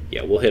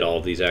 Yeah, we'll hit all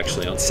of these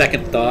actually. On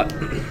second thought,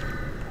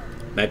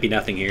 might be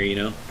nothing here, you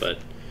know, but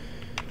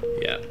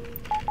yeah.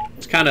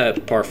 It's kind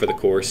of par for the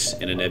course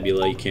in a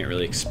nebula. You can't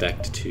really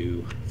expect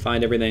to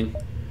find everything.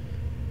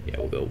 Yeah,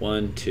 we'll go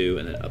 1, 2,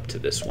 and then up to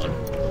this one.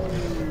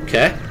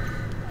 Okay.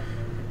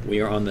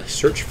 We are on the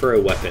search for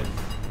a weapon.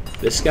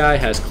 This guy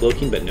has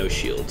cloaking but no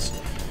shields,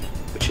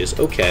 which is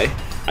okay.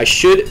 I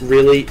should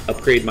really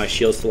upgrade my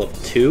shields to level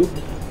 2,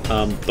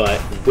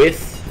 but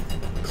with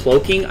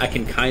cloaking, I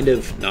can kind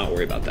of not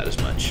worry about that as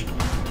much.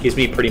 Gives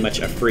me pretty much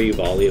a free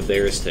volley of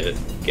theirs to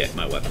get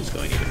my weapons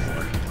going even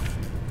more.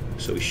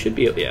 So we should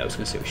be able, yeah, I was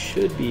going to say we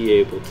should be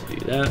able to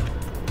do that.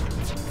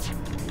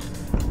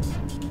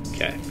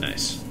 Okay,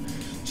 nice.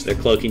 So their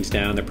cloaking's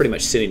down. They're pretty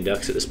much sitting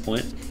ducks at this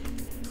point.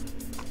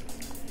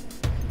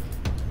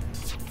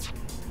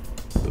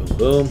 Boom,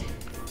 boom.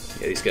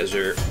 Yeah, these guys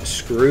are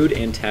screwed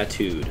and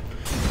tattooed.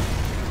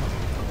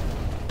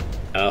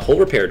 Hull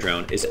repair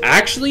drone is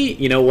actually,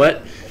 you know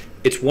what?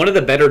 It's one of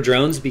the better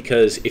drones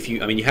because if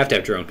you, I mean, you have to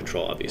have drone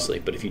control, obviously,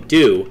 but if you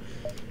do,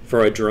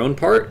 for a drone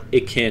part,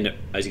 it can,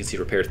 as you can see,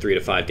 repair 3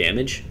 to 5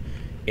 damage,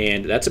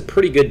 and that's a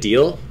pretty good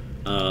deal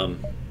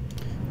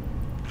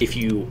if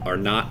you are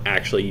not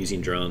actually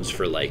using drones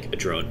for like a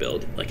drone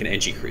build, like an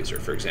NG cruiser,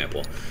 for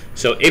example.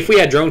 So if we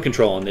had drone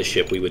control on this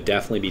ship, we would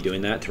definitely be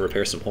doing that to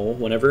repair some hull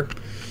whenever.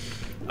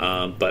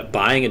 But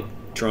buying a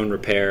drone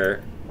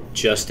repair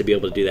just to be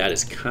able to do that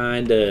is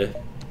kind of,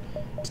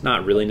 it's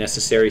not really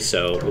necessary,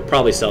 so we'll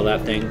probably sell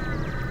that thing.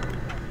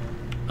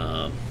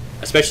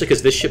 Especially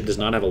because this ship does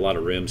not have a lot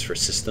of rooms for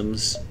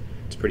systems.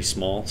 It's pretty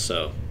small,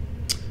 so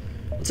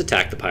let's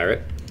attack the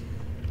pirate.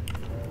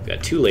 We've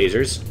got 2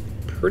 lasers.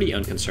 Pretty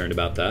unconcerned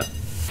about that.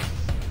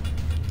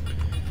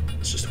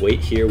 Let's just wait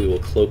here. We will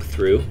cloak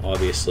through,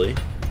 obviously.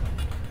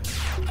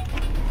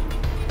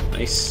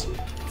 Nice.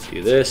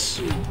 Do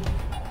this.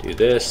 Do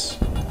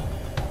this.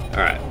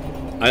 Alright.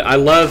 I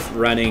love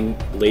running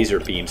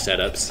laser beam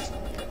setups.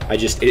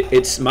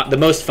 It's the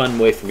most fun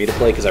way for me to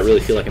play because I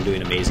really feel like I'm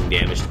doing amazing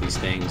damage to these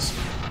things,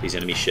 these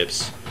enemy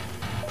ships.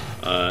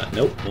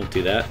 Nope, won't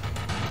do that.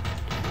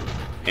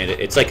 And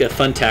it's like a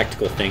fun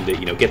tactical thing to,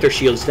 you know, get their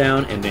shields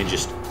down and then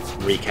just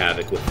wreak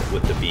havoc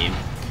with the beam.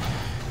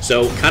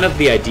 So kind of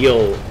the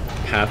ideal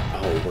path,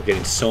 oh, we're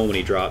getting so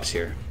many drops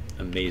here.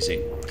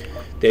 Amazing.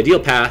 The ideal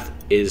path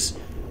is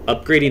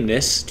upgrading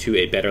this to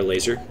a better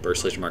laser,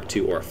 Burst Laser Mark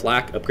II or a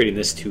flak, upgrading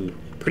this to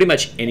pretty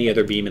much any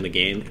other beam in the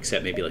game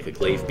except maybe like a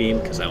glaive beam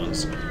because that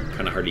one's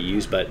kind of hard to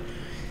use, but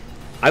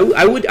I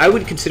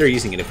would consider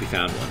using it if we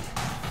found one.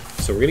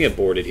 So we're gonna get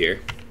boarded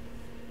here,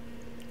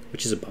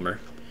 which is a bummer.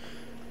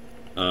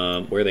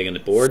 Where are they gonna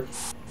board?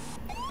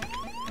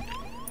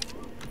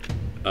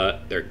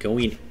 They're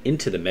going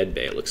into the med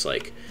bay, it looks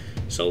like.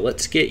 So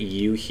let's get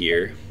you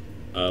here.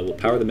 We'll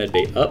power the med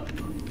bay up.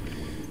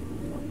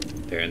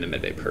 They're in the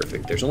med bay,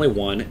 perfect. There's only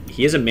one.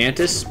 He is a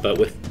mantis, but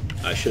with,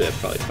 I should have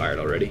probably fired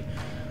already.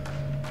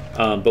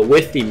 But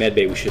with the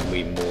medbay, we should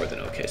be more than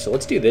okay. So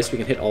let's do this. We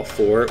can hit all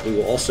 4. We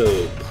will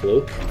also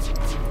cloak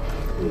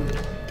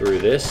through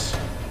this.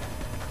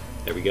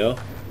 There we go.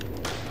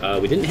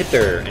 We didn't hit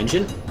their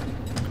engine.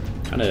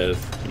 Kind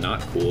of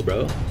not cool,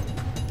 bro.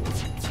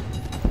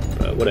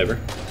 But whatever.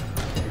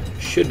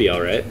 Should be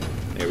alright.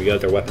 There we go.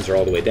 Their weapons are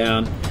all the way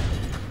down.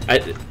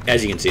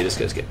 As you can see, this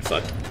guy's getting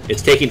fucked.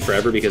 It's taking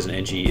forever because an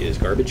NG is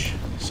garbage.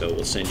 So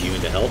we'll send you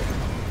in to help.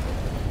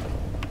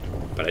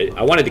 But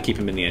I wanted to keep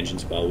him in the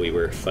engines while we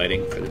were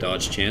fighting for the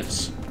dodge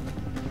chance.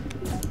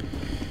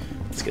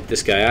 Let's get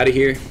this guy out of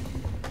here.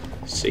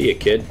 See ya,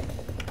 kid.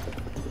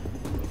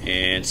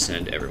 And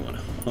send everyone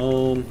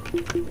home.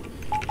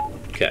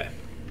 Okay.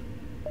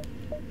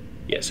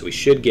 Yeah, so we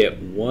should get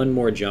one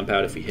more jump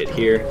out if we hit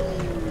here.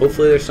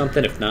 Hopefully there's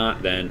something. If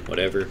not, then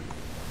whatever.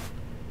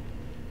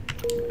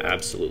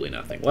 Absolutely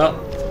nothing. Well,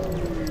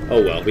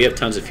 oh well. We have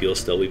tons of fuel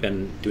still. We've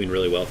been doing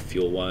really well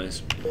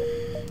fuel-wise.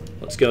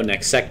 Let's go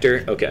next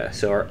sector. Okay,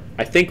 so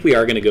I think we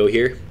are going to go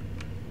here.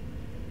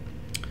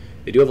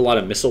 They do have a lot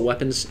of missile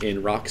weapons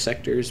in rock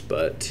sectors,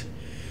 but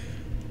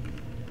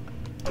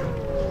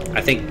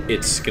I think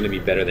it's going to be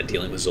better than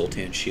dealing with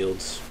Zoltan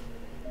shields.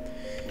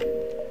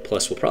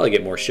 Plus, we'll probably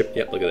get more ship.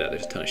 Yep, look at that.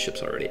 There's a ton of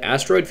ships already.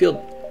 Asteroid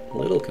field, a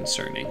little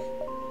concerning.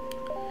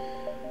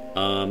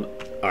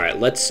 All right,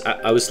 let's.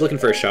 I was looking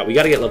for a shot. We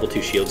got to get level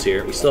 2 shields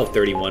here. We still have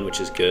 31, which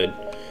is good.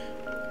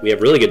 We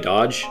have really good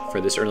dodge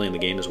for this early in the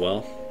game as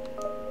well.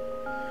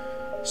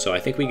 So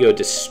I think we go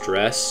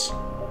distress.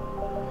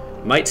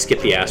 Might skip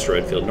the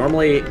asteroid field.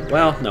 Normally,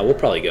 well, no, we'll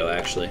probably go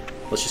actually.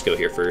 Let's just go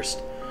here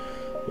first.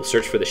 We'll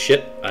search for the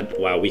ship.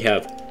 Wow, we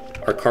have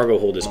our cargo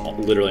hold is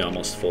literally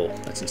almost full.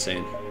 That's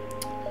insane.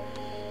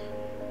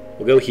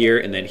 We'll go here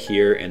and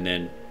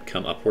then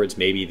come upwards.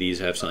 Maybe these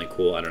have something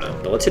cool. I don't know.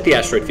 But let's hit the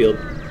asteroid field.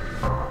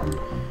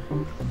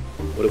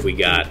 What have we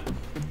got?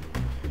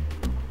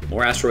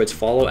 More asteroids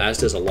follow, as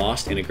does a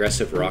lost and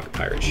aggressive rock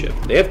pirate ship.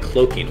 They have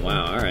cloaking.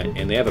 Wow, alright.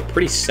 And they have a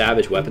pretty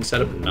savage weapon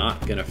setup.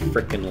 Not gonna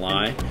frickin'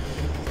 lie.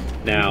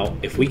 Now,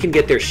 if we can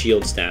get their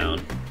shields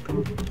down.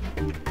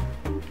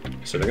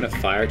 So they're gonna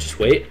fire. Just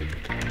wait.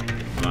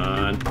 Come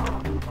on.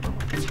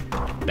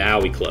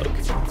 Now we cloak.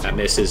 That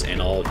misses, and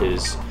all of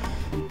his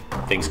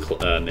things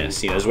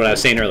miss. You know, this is what I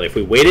was saying earlier. If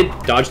we waited,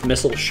 dodged the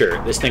missile,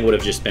 sure. This thing would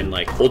have just been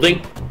like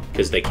holding,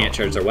 because they can't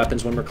charge their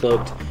weapons when we're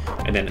cloaked.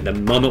 And then the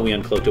moment we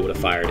uncloaked, it would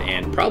have fired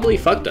and probably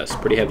fucked us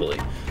pretty heavily.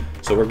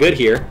 So we're good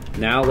here.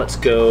 Now let's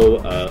go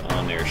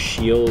on their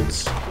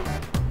shields.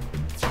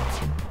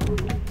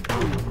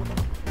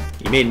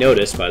 You may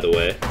notice, by the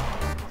way,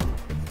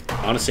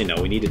 honestly, no,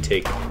 we need to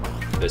take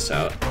this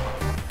out.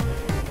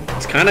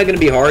 It's kind of going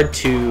to be hard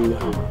to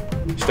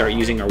start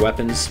using our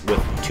weapons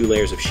with 2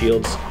 layers of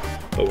shields,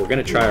 but we're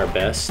going to try our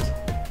best.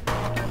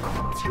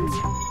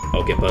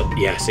 Oh, get both.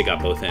 Yes, it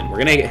got both in. We're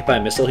going to get hit by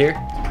a missile here.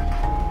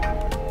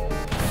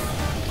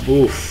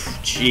 Oof,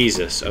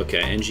 Jesus. Okay,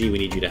 NG, we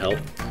need you to help.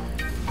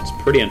 It's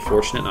pretty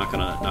unfortunate, not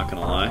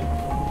gonna lie.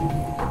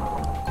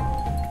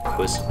 I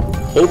was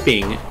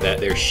hoping that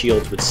their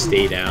shields would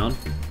stay down.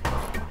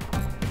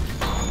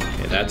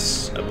 Okay,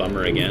 that's a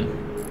bummer again.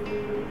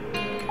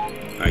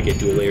 Alright, get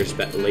dual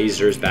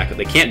lasers back up.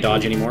 They can't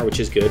dodge anymore,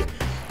 which is good.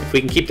 If we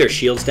can keep their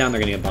shields down,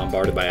 they're gonna get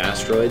bombarded by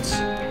asteroids.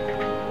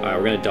 Alright,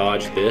 we're gonna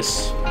dodge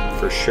this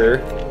for sure.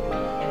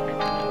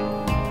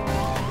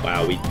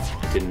 Wow, we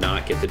did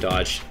not get the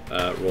dodge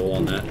roll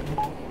on that.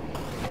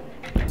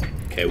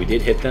 Okay, we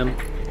did hit them.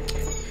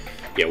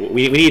 Yeah,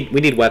 we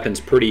need weapons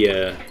pretty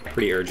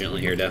urgently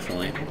here,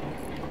 definitely.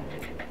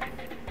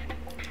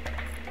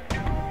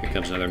 Here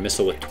comes another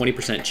missile with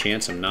 20%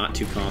 chance. I'm not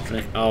too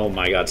confident. Oh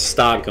my god,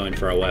 stop going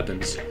for our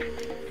weapons.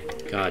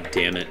 God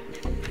damn it.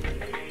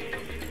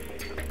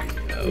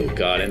 Oh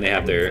god, and they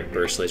have their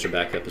burst laser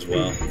back up as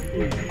well.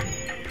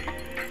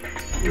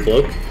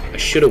 Cloak? I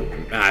should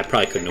have. I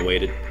probably couldn't have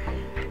waited.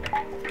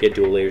 Get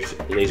dual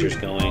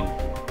lasers going.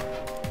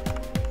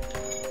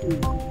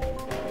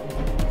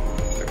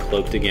 They're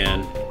cloaked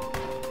again.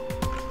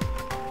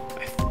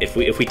 If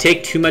we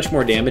take too much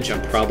more damage,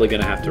 I'm probably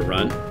gonna have to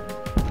run.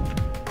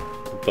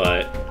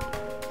 But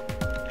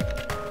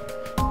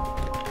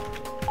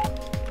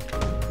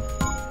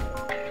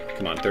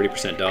come on,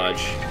 30%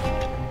 dodge.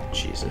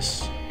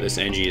 Jesus, this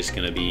NG is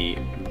gonna be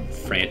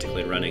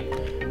frantically running.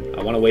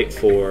 I want to wait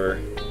for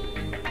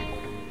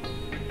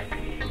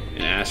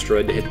an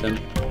asteroid to hit them.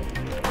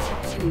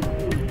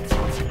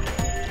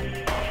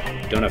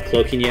 Don't have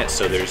cloaking yet,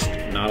 so there's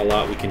not a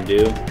lot we can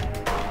do.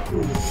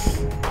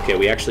 Okay,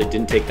 we actually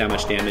didn't take that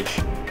much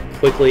damage.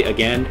 Quickly,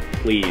 again,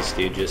 please,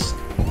 dude, just...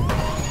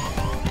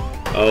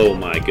 Oh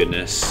my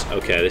goodness.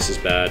 Okay, this is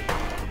bad.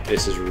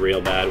 This is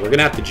real bad. We're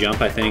gonna have to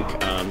jump, I think.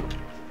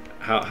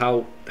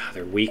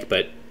 They're weak,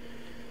 but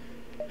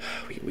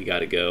we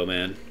gotta go,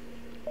 man.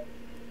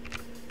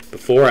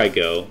 Before I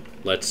go,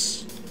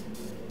 let's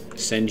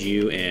send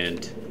you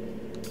and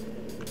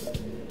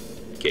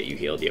get you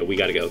healed. Yeah, we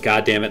gotta go.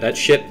 God damn it, that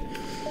ship.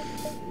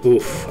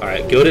 Oof. All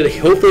right, go to the.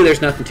 Hopefully,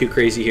 there's nothing too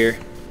crazy here.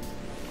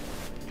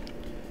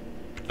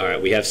 All right,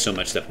 we have so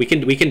much stuff. We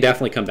can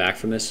definitely come back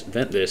from this.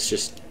 Vent this.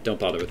 Just don't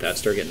bother with that.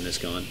 Start getting this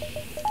going.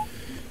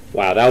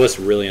 Wow, that was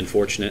really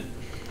unfortunate.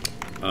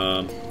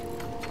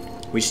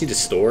 We just need to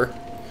store,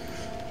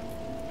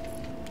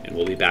 and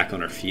we'll be back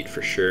on our feet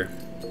for sure.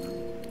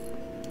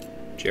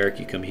 Jarek,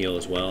 you come heal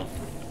as well.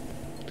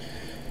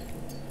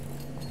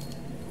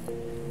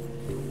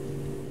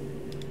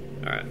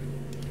 All right,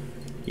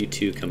 you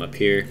two come up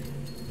here.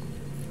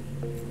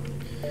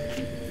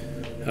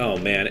 Oh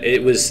man,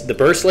 it was the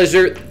burst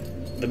laser,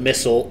 the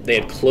missile. They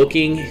had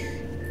cloaking.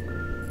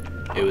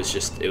 It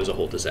was a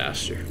whole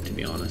disaster, to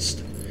be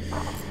honest.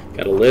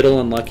 Got a little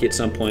unlucky at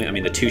some point. I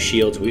mean, the 2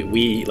 shields. We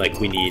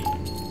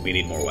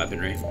need more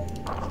weaponry.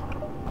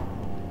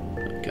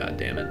 Oh, God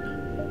damn it.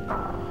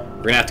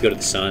 We're gonna have to go to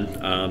the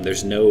sun.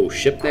 There's no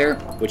ship there,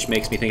 which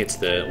makes me think it's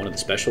one of the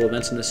special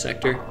events in this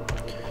sector.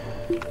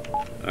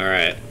 All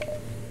right.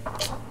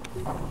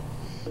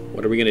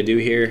 What are we gonna do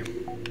here?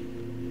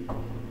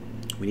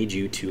 We need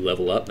you to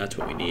level up. That's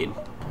what we need.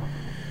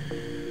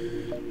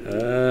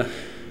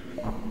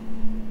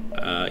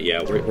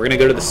 Yeah, we're gonna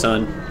go to the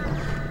sun.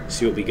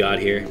 See what we got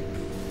here.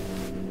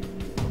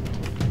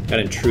 Got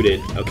intruded.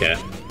 Okay.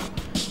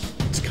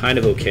 It's kind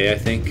of okay, I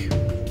think.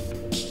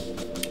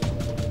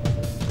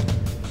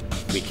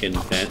 We can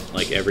vent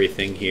like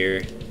everything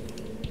here.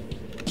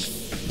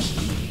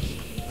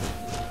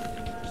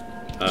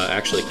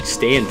 Actually,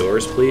 stay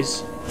indoors,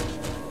 please.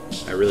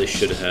 I really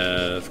should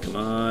have. Come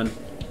on.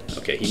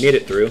 Okay, he made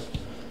it through.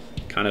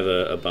 Kind of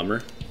a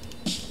bummer.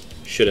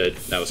 Should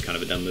have. That was kind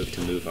of a dumb move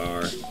to move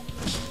our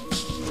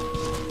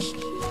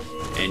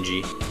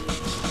NG.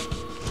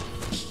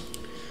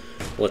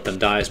 Let them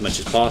die as much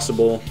as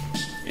possible,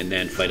 and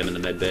then fight them in the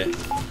med bay.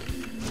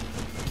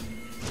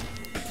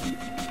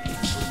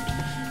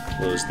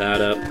 Close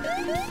that up.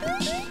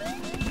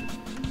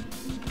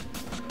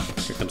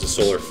 Here comes a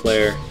solar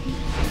flare.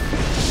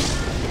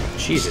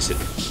 Jesus, it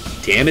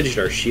damaged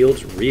our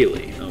shields?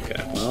 Really?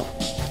 Okay, well,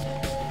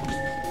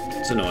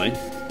 it's annoying.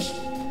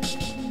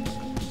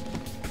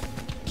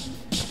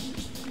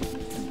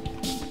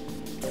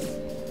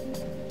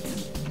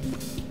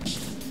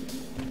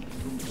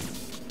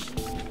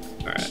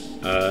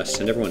 Alright,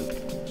 send everyone...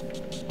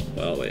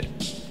 Well, wait.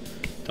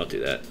 Don't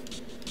do that.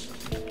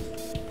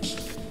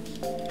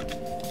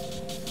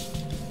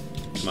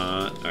 Come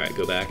on. Alright,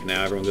 go back.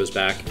 Now everyone goes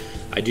back.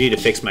 I do need to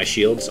fix my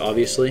shields,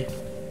 obviously.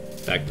 In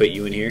fact, put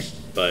you in here,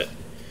 but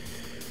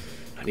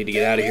I need to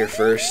get out of here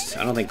first.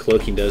 I don't think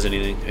cloaking does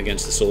anything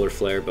against the solar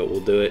flare, but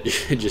we'll do it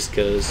just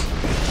because.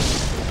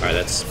 Alright,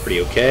 that's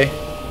pretty okay.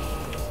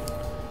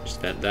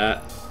 Just vent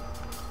that.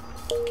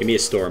 Give me a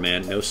store,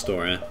 man. No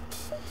store, eh?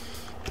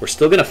 We're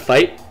still gonna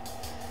fight.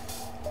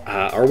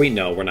 Are we?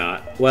 No, we're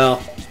not.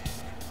 Well,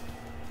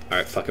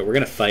 alright, fuck it. We're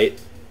gonna fight.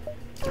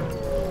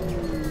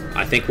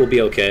 I think we'll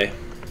be okay.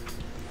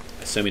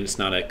 Assuming it's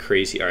not a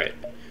crazy... Alright.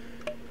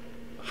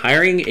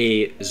 Hiring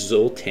a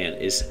Zoltan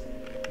is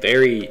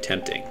very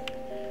tempting,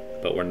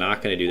 but we're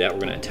not going to do that. We're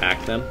going to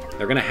attack them.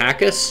 They're going to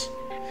hack us.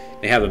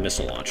 They have a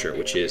missile launcher,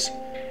 which is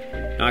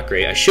not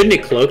great. I shouldn't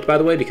have cloaked, by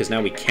the way, because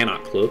now we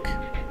cannot cloak.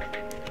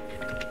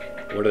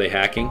 What are they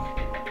hacking?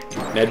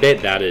 Medbay?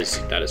 That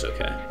is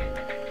okay.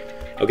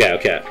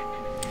 Okay.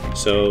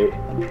 So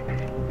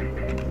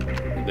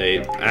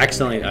they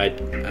accidentally...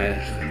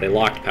 they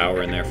locked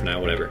power in there for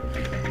now, whatever.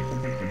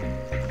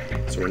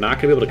 So we're not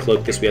going to be able to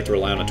cloak this. We have to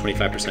rely on a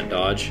 25%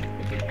 dodge.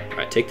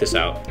 Alright, take this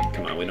out.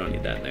 Come on, we don't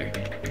need that in there.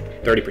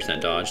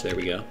 30% dodge. There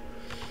we go.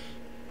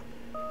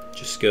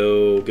 Just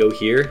go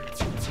here.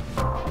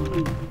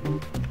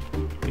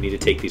 We need to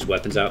take these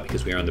weapons out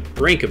because we are on the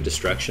brink of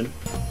destruction.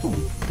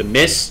 The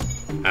miss,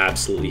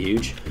 absolutely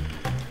huge.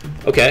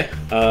 Okay,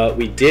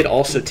 we did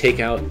also take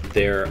out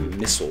their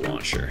missile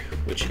launcher,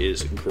 which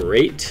is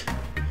great.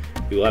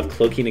 We will have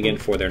cloaking again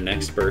for their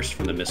next burst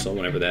from the missile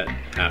whenever that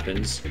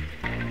happens.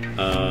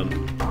 We're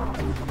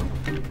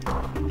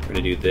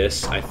gonna do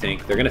this. I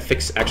think they're gonna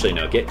fix. Actually,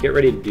 no. Get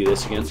ready to do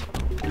this again.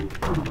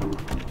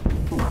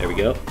 There we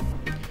go.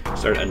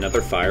 Start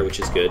another fire, which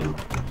is good.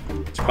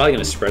 It's probably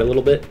gonna spread a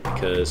little bit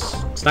because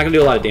it's not gonna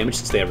do a lot of damage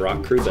since they have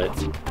rock crew. But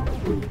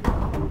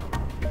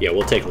yeah,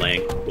 we'll take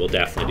Lang. We'll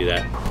definitely do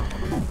that.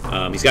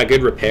 He's got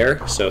good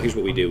repair, so here's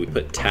what we do: we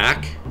put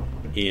tack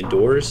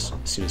indoors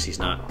as soon as he's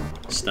not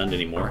stunned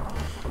anymore,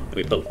 and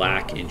we put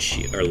lack in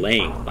shield or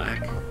laying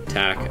lack.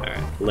 Attack.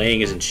 Alright,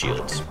 laying is in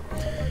shields.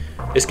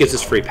 This gives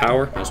us free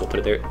power. Might as well put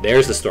it there.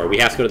 There's the store. We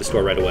have to go to the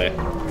store right away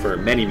for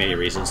many, many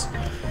reasons.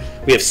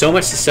 We have so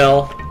much to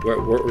sell. We're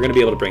going to be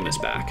able to bring this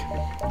back.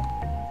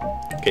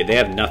 Okay, they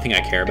have nothing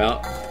I care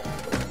about,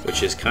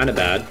 which is kind of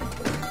bad.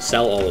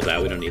 Sell all of that.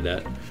 We don't need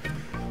that.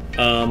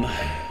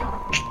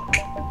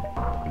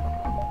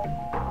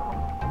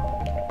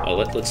 Oh,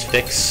 let's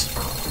fix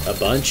a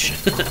bunch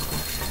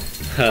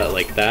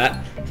like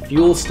that.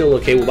 Fuel's still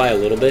okay. We'll buy a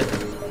little bit.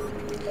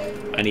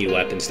 I need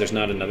weapons. There's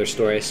not another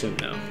store, I assume?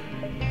 No.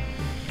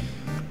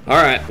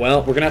 Alright,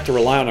 well, we're gonna have to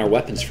rely on our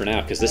weapons for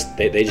now, because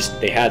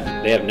they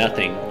have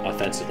nothing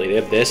offensively. They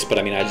have this, but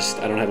I mean I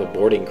don't have a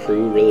boarding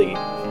crew really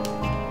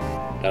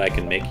that I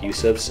can make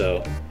use of,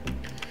 so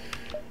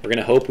We're going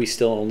to hope we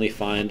still only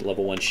find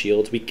level 1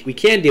 shields. We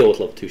can deal with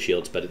level 2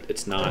 shields, but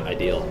it's not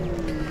ideal.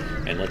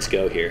 And let's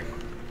go here.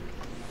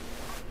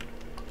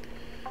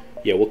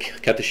 Yeah, we'll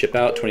cut the ship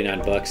out.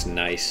 29 bucks.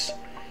 Nice.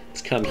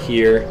 Let's come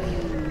here.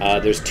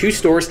 There's 2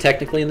 stores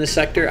technically in this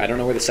sector. I don't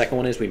know where the second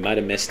one is. We might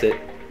have missed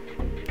it.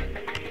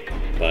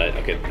 But,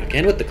 okay,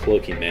 again with the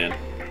cloaking, man.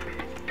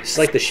 It's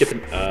like the ship,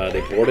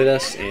 they boarded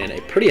us in a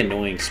pretty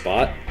annoying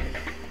spot.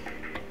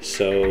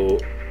 So,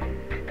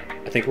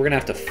 I think we're going to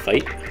have to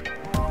fight.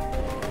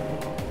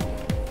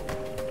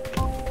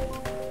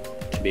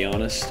 To be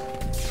honest.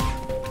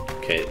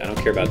 Okay, I don't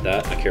care about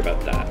that. I care about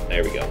that.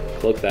 There we go.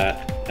 Cloak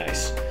that.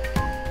 Nice.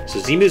 So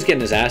Zemu's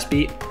getting his ass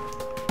beat,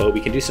 but we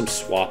can do some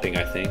swapping,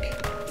 I think.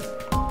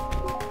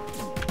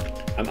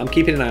 I'm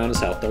keeping an eye on his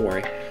health, don't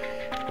worry.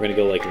 We're going to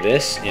go like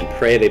this and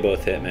pray they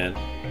both hit, man.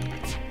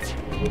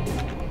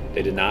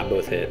 They did not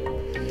both hit.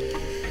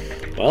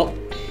 Well,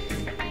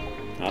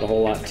 not a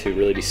whole lot to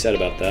really be said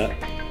about that.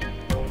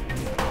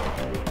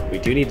 We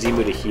do need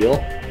Zemu to heal.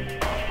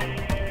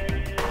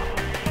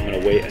 I'm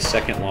going to wait a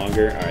second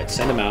longer. All right,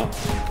 send him out.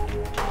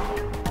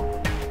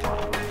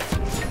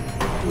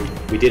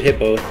 We did hit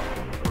both.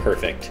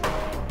 Perfect.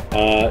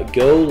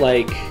 Go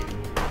like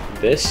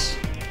this.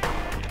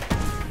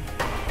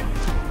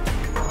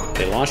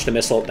 They launched a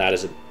missile. That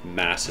is a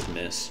massive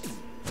miss.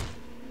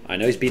 I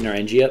know he's beating our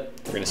NG up.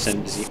 We're going to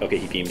send Z. Okay,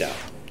 he beamed out.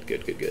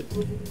 Good, good, good.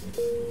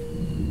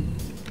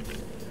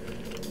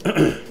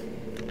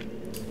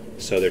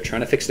 So they're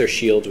trying to fix their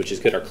shields, which is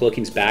good. Our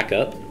cloaking's back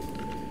up.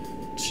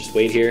 Let's just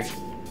wait here.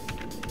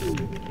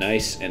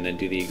 Nice, and then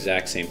do the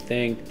exact same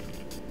thing.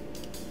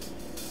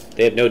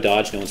 They have no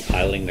dodge. No one's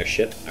piloting their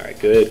ship. All right,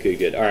 good, good,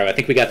 good. All right, I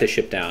think we got this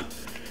ship down.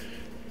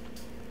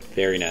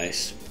 Very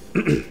nice.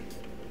 All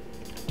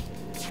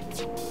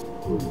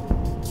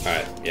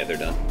right, yeah, they're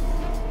done.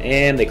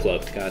 And they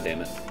cloaked. God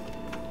damn it.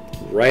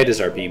 Right as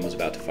our beam was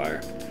about to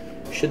fire.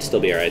 Should still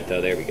be all right,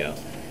 though. There we go.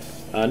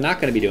 Not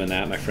going to be doing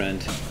that, my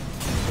friend.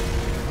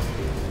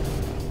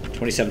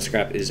 27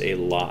 scrap is a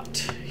lot.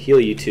 Heal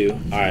you two.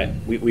 All right,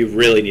 we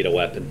really need a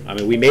weapon. I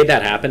mean, we made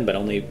that happen, but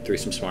only through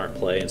some smart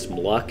play and some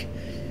luck,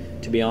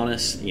 to be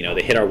honest. You know,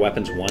 they hit our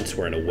weapons once.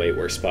 We're in a way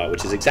worse spot,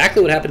 which is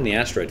exactly what happened in the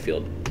asteroid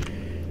field.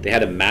 They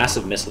had a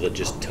massive missile that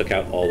just took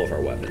out all of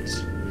our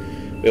weapons.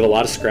 We have a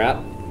lot of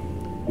scrap.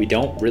 We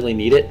don't really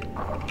need it.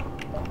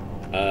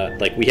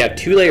 Like, we have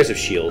 2 layers of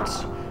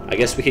shields. I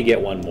guess we could get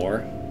one more.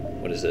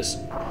 What is this?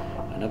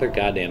 Another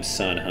goddamn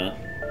sun, huh?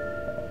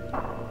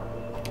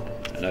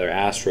 Another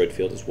asteroid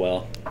field as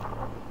well.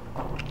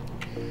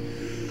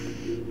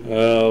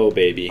 Oh,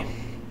 baby.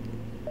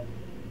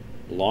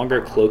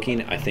 Longer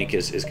cloaking, I think,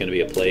 is going to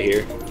be a play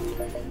here.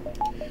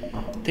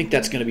 I think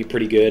that's going to be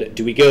pretty good.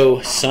 Do we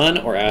go sun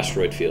or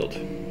asteroid field?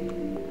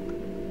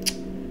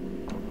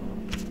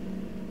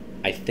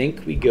 I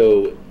think we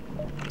go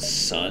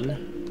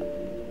sun.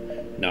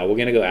 No, we're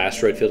going to go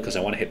asteroid field because I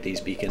want to hit these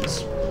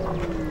beacons.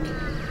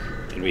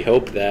 And we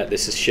hope that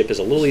this ship is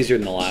a little easier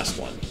than the last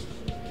one.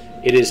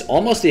 It is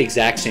almost the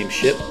exact same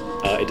ship.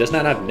 It does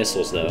not have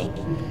missiles, though.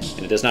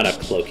 And it does not have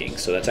cloaking.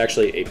 So that's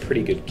actually a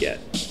pretty good get.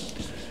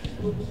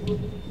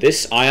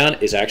 This ion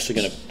is actually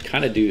going to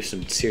kind of do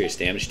some serious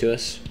damage to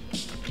us.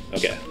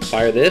 Okay,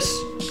 fire this.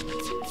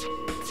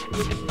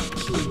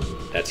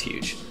 That's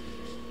huge.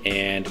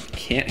 And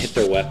can't hit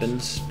their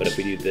weapons, but if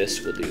we do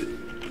this, we'll do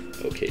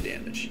okay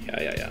damage.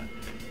 Yeah.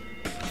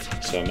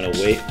 So I'm going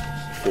to wait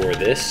for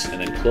this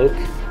and then cloak.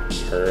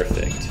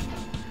 Perfect.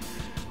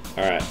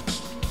 Alright.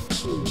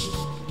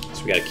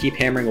 So we got to keep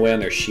hammering away on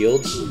their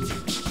shields.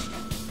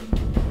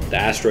 The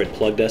asteroid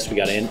plugged us. We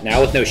got in.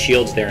 Now with no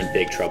shields, they're in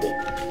big trouble.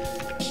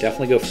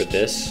 Definitely go for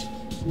this,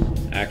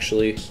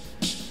 actually.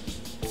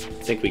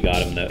 I think we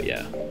got him, though.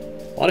 Yeah.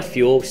 A lot of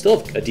fuel. We still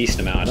have a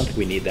decent amount. I don't think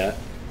we need that.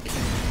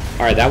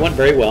 Alright, that went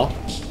very well.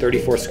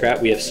 34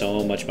 scrap. We have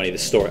so much money.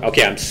 This store.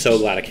 Okay, I'm so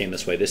glad I came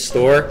this way. This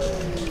store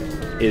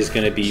is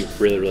going to be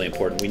really, really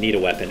important. We need a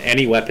weapon.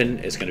 Any weapon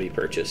is going to be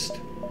purchased.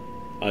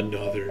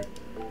 Another.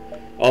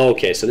 Oh,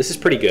 okay, so this is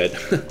pretty good.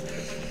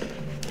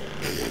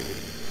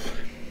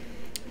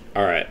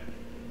 Alright.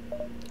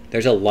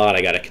 There's a lot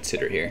I got to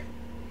consider here.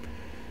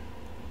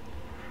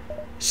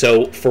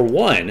 So, for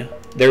one,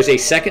 there's a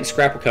second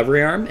scrap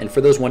recovery arm, and for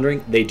those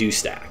wondering, they do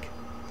stack.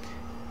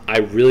 I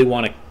really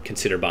want to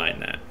consider buying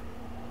that.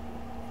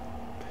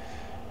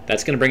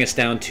 That's going to bring us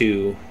down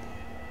to,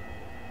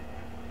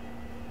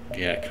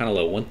 yeah, kind of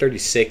low,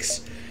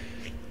 136.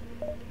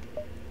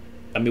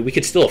 I mean, we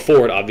could still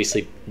afford,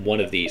 obviously, one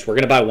of these. We're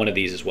going to buy one of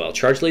these as well.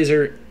 Charge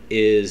laser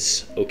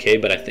is okay,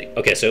 but I think,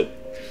 okay, so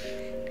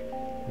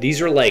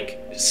these are like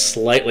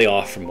slightly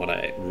off from what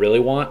I really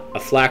want. A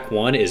flak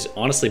 1 is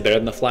honestly better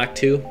than the flak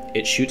 2.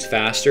 It shoots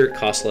faster,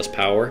 costs less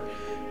power,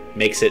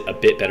 makes it a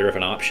bit better of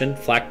an option.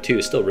 Flak 2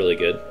 is still really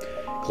good.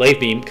 Glaive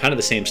beam, kind of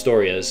the same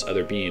story as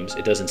other beams.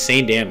 It does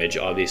insane damage,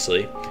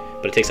 obviously,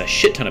 but it takes a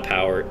shit ton of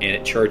power, and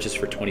it charges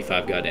for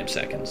 25 goddamn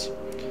seconds.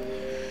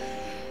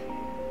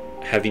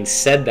 Having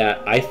said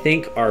that, I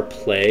think our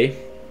play...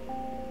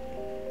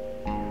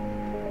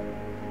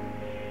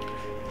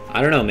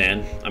 I don't know,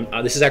 man.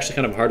 This is actually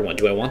kind of a hard one.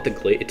 Do I want the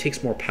glaze? It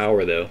takes more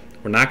power, though.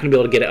 We're not going to be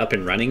able to get it up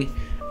and running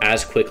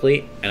as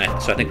quickly,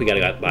 and so I think we got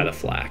to buy the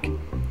flak.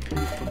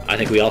 I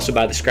think we also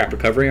buy the scrap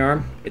recovery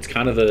arm. It's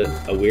kind of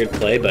a weird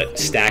play, but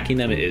stacking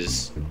them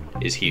is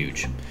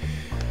huge.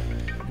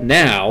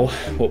 Now,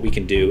 what we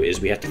can do is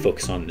we have to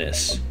focus on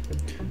this.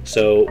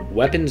 So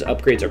weapons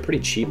upgrades are pretty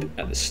cheap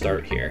at the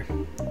start here.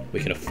 We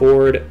can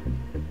afford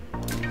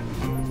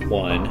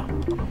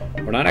one.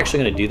 We're not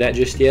actually going to do that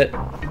just yet.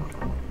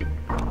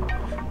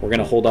 We're going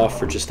to hold off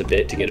for just a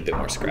bit to get a bit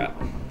more scrap.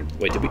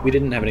 Wait, we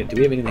didn't have any? Do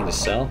we have anything to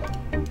sell?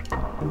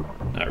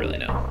 Not really,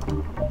 no.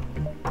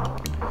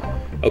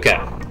 Okay,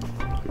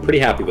 I'm pretty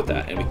happy with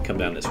that, and we can come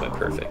down this way.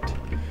 Perfect.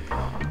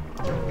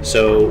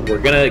 So we're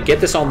gonna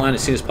get this online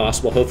as soon as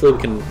possible. Hopefully we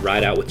can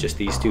ride out with just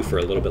these two for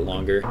a little bit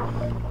longer.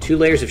 2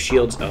 layers of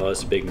shields. Oh,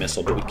 that's a big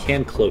missile, but we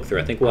can cloak through.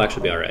 I think we'll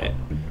actually be all right.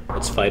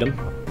 Let's fight them.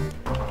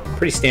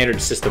 Pretty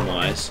standard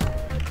system-wise.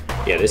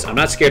 Yeah, this. I'm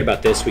not scared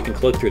about this. We can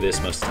cloak through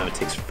this most of the time. It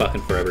takes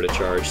fucking forever to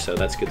charge, so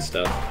that's good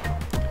stuff.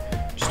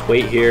 Just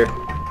wait here.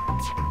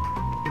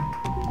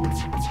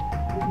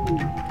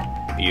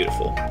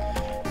 Beautiful.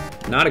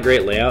 Not a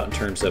great layout in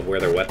terms of where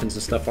their weapons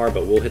and stuff are,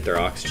 but we'll hit their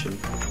oxygen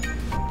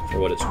for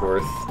what it's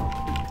worth.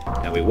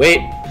 Now we wait.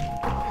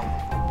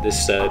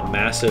 This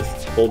massive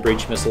hull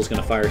breach missile is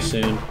going to fire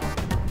soon.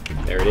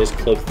 There it is.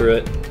 Cloak through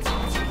it.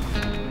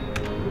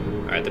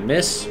 Alright, the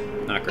miss.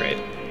 Not great.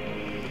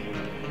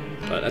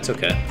 But that's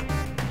okay.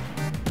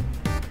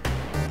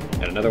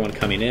 Got another one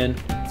coming in.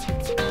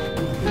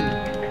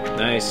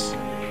 Nice.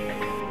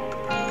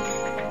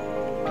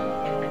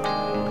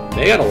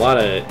 They got a lot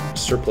of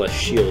surplus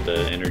shield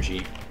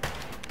energy,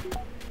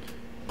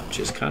 which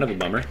is kind of a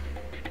bummer.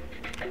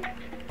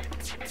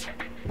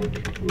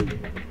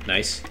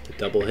 Nice, the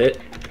double hit.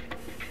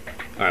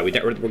 All right, we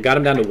got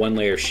him down to 1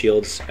 layer of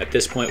shields. At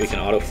this point, we can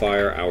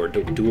auto-fire our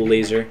dual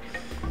laser.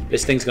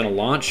 This thing's gonna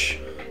launch.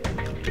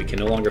 We can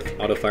no longer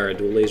auto-fire a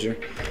dual laser,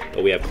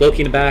 but we have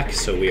cloaking back,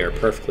 so we are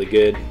perfectly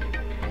good.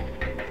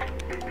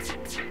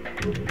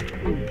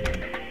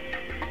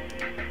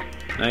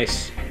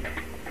 Nice.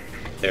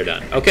 They're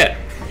done. Okay,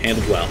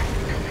 handled well.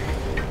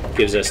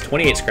 Gives us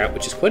 28 scrap,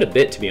 which is quite a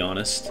bit, to be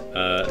honest.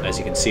 As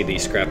you can see, the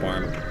scrap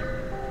arm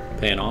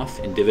paying off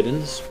in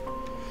dividends.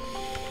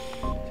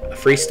 A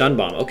free stun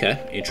bomb.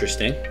 Okay,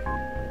 interesting.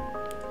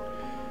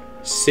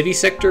 City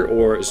sector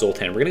or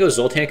Zoltan? We're going to go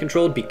Zoltan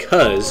controlled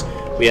because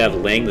we have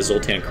Lang, the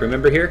Zoltan crew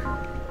member here.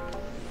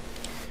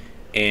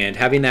 And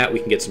having that, we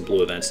can get some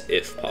blue events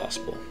if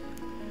possible.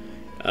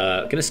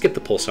 Going to skip the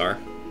pulsar.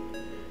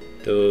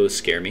 Those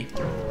scare me.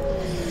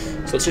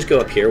 So let's just go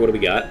up here. What do we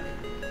got?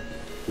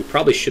 We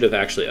probably should have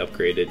actually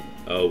upgraded.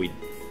 Oh, we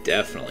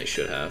definitely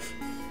should have.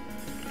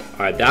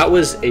 Alright, that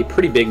was a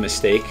pretty big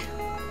mistake.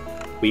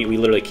 We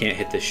literally can't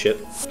hit this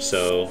ship,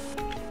 so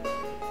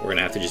we're going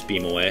to have to just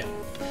beam away.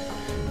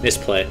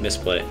 Misplay,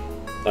 misplay.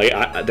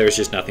 Like, there's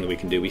just nothing we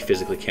can do. We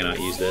physically cannot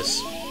use this.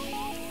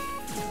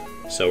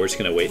 So we're just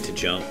going to wait to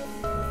jump.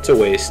 It's a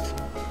waste.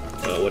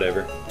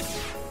 Whatever.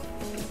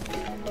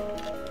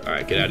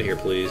 Alright, get out of here,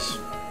 please.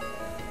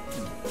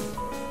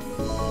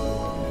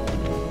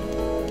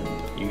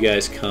 You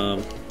guys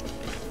come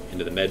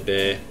into the med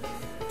bay.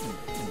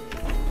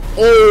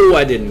 Oh,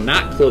 I did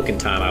not cloak in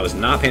time. I was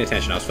not paying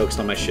attention. I was focused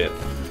on my ship.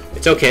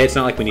 It's okay. It's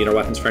not like we need our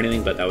weapons for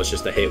anything, but that was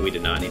just a hit we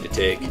did not need to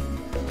take.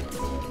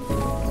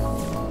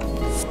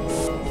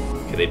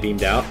 Okay, they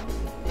beamed out.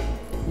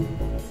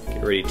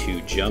 Get ready to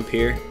jump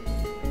here.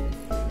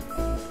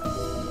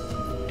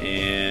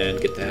 And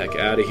get the heck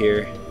out of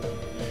here.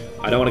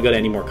 I don't want to go to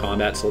any more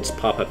combat, so let's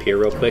pop up here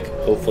real quick.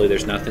 Hopefully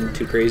there's nothing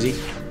too crazy.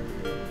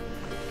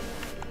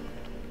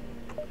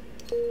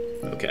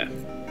 Okay,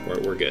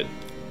 we're good.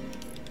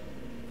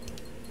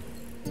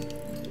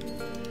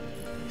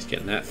 He's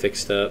getting that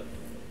fixed up.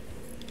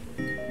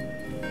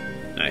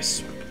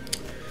 Nice.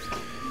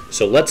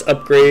 So let's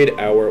upgrade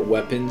our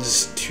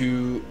weapons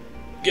to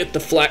get the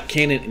flak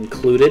cannon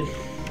included.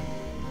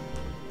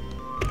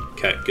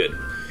 Okay, good.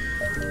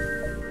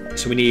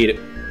 So we need...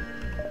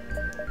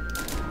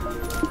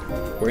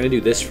 We're going to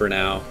do this for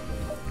now.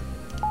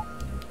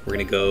 We're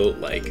going to go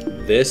like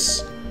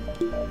this.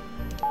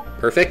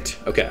 Perfect.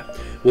 Okay.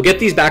 We'll get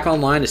these back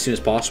online as soon as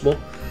possible.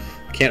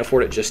 Can't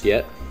afford it just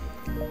yet.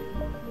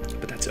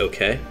 But that's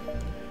okay.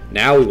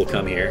 Now we will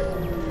come here.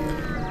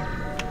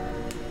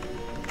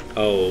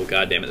 Oh,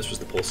 god damn it. This was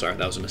the pulsar.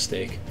 That was a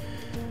mistake.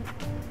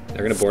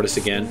 They're going to board us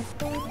again.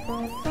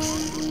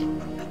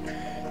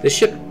 This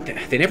ship,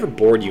 they never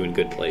board you in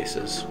good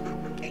places.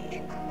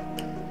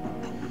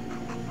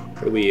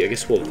 What do we, I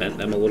guess we'll vent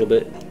them a little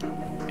bit.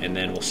 And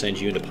then we'll send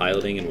you into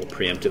piloting and we'll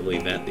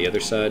preemptively vent the other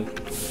side.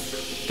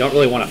 Don't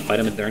really want to fight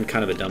them if they're in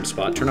kind of a dumb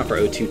spot. Turn off our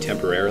O2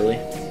 temporarily.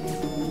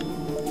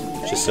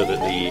 Just so that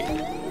the...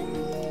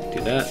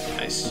 Do that.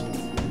 Nice.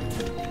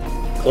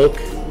 Cloak.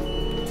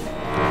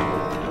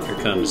 Here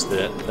comes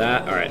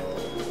that. Alright.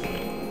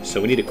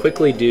 So we need to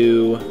quickly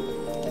do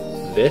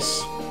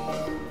this.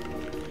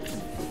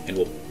 And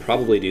we'll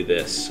probably do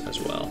this as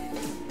well.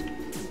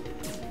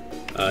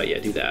 Yeah,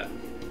 do that.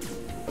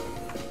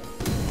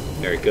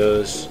 There it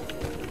goes.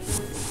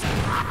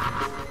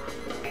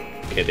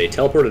 Okay, they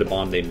teleported a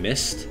bomb. They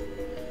missed,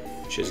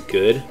 which is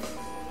good.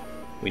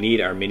 We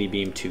need our mini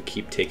beam to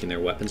keep taking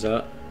their weapons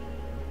out.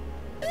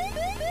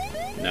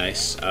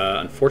 Nice.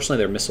 Unfortunately,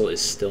 their missile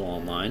is still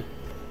online,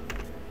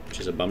 which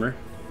is a bummer.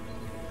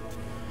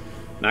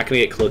 Not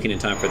going to get cloaking in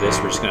time for this.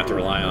 We're just going to have to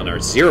rely on our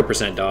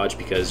 0% dodge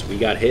because we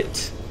got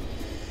hit.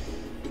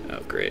 Oh,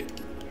 great.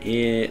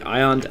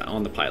 Ion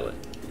on the pilot.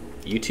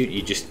 You two,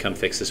 you just come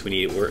fix this.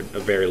 We're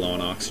very low on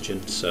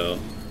oxygen, so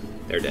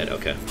they're dead.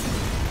 Okay.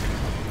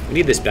 We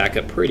need this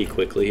backup pretty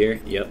quickly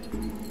here. Yep.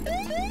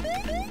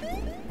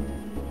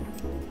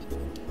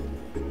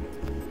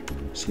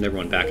 Send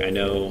everyone back. I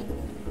know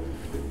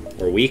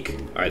we're weak.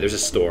 All right, there's a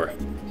store.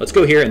 Let's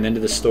go here and then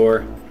to the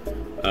store.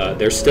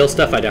 There's still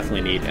stuff I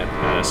definitely need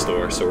at a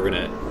store, so we're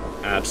going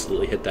to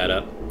absolutely hit that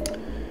up.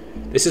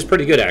 This is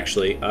pretty good,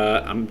 actually.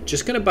 I'm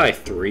just going to buy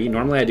 3.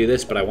 Normally I do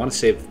this, but I want to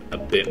save a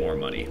bit more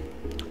money.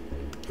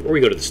 Before we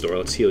go to the store,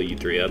 let's heal you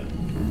 3 up.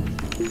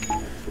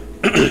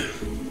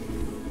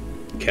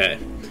 Okay,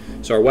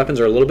 so our weapons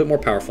are a little bit more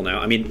powerful now.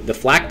 I mean, the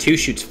Flak 2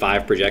 shoots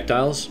 5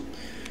 projectiles,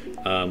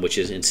 which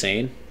is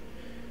insane.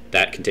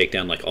 That can take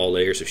down like all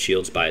layers of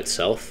shields by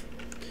itself,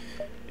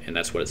 and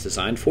that's what it's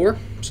designed for,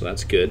 so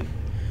that's good.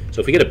 So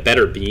if we get a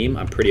better beam,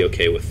 I'm pretty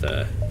okay with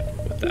that,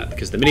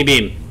 because the mini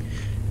beam,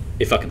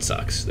 it fucking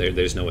sucks.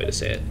 There's no way to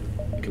say it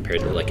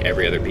compared to like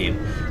every other beam.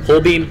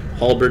 Whole beam,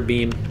 halberd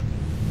beam,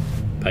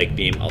 pike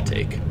beam, I'll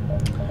take.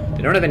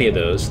 They don't have any of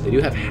those. They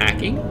do have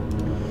hacking.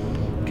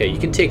 Okay, you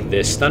can take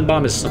this. Stun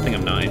bomb is something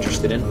I'm not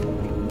interested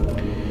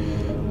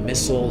in.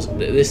 Missiles,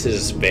 this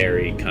is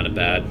very kind of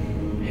bad.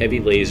 Heavy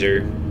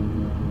laser.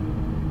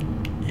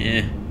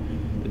 The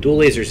dual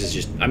lasers is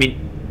just, I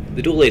mean,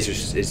 the dual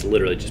lasers is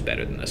literally just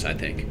better than this, I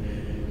think.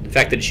 The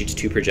fact that it shoots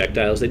 2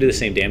 projectiles, they do the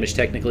same damage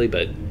technically,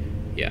 but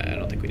yeah, I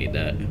don't think we need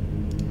that.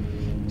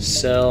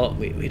 Sell,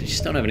 we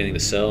just don't have anything to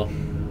sell.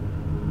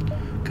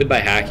 Could buy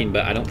hacking,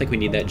 but I don't think we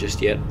need that just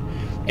yet.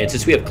 And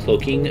since we have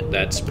cloaking,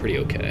 that's pretty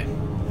okay.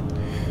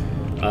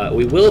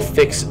 We will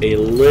fix a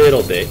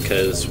little bit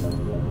because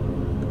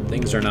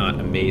things are not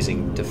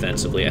amazing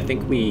defensively. I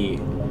think we...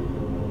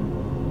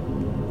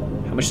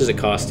 How much does it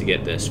cost to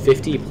get this?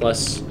 50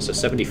 plus, so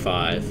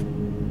 75.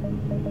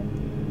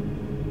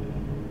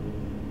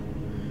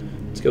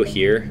 Let's go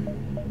here.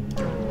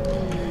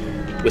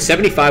 With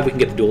 75, we can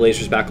get the dual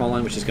lasers back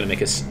online, which is going to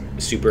make us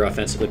super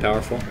offensively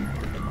powerful.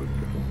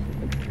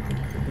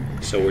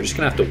 So we're just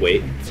going to have to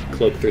wait,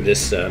 cloak through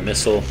this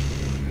missile.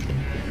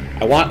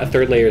 I want a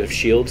 3rd layer of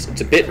shields.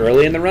 It's a bit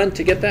early in the run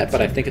to get that,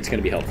 but I think it's going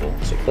to be helpful.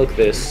 So cloak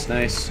this,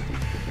 nice.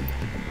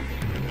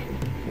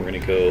 We're going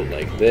to go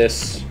like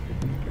this.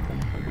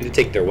 We need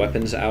to take their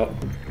weapons out,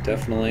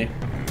 definitely.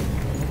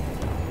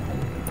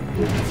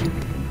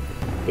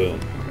 Boom.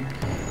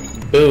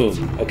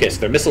 Boom. Okay, so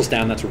their missile's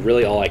down. That's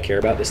really all I care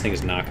about. This thing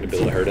is not going to be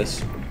able to hurt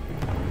us,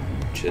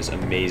 which is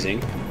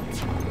amazing.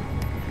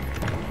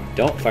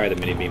 Don't fire the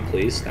mini beam,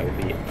 please. That would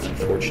be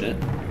unfortunate.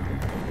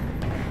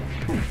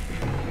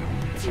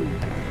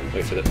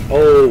 Wait for the...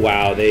 Oh,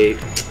 wow.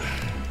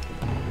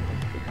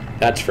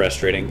 That's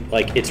frustrating.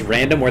 Like, it's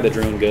random where the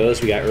drone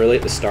goes. We got early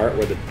at the start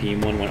where the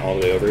beam one went all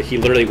the way over. He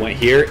literally went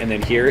here and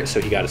then here, so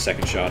he got a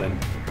 2nd shot in.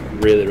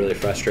 Really, really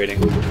frustrating.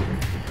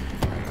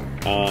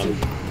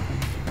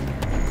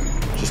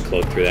 Just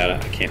cloak through that. I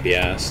can't be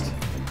asked.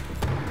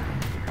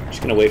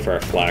 Just gonna wait for our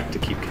flak to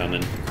keep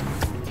coming.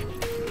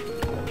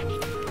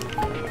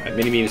 Alright,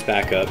 mini beam's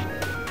back up.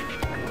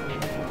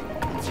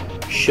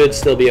 Should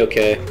still be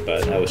okay,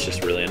 but that was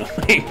just really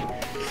annoying.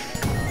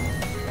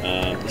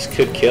 This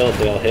could kill if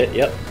they all hit.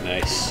 Yep,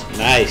 nice.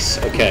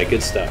 Nice. Okay,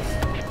 good stuff.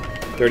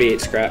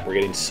 38 scrap. We're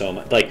getting so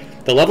much.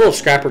 Like, the level of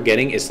scrap we're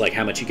getting is like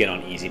how much you get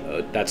on easy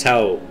mode. That's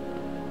how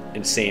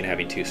insane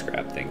having 2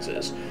 scrap things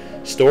is.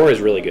 Store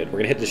is really good. We're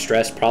going to hit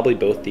distress, probably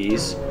both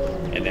these,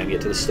 and then get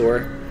to the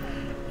store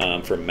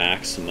for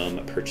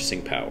maximum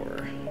purchasing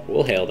power.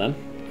 We'll hail them.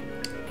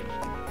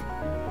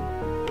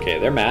 Okay,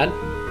 they're mad.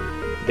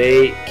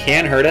 They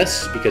can hurt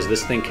us because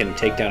this thing can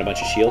take down a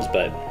bunch of shields,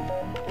 but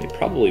they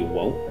probably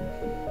won't,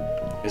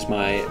 is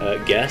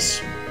my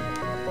guess.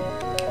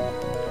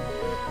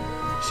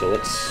 So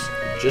let's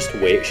just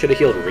wait. Should have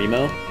healed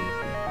Remo,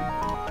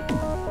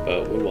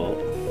 but we won't.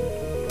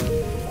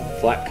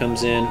 Flak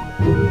comes in.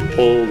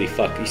 Holy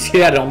fuck. You see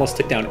that? It almost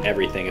took down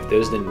everything. If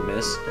those didn't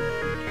miss.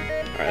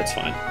 Alright, that's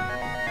fine.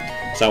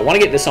 So I want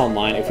to get this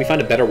online. If we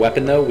find a better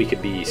weapon, though, we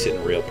could be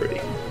sitting real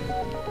pretty.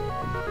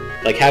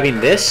 Like, having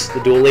this, the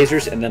dual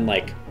lasers, and then,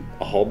 like,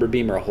 a halberd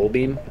beam or a whole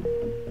beam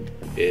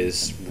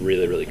is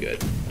really, really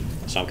good.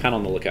 So I'm kind of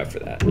on the lookout for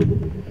that.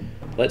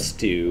 Let's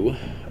do...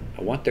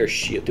 I want their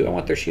shield... Do I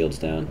want their shields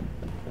down?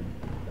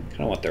 I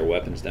kind of want their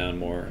weapons down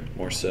more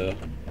so.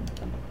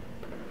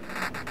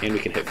 And we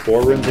can hit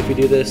 4 rooms if we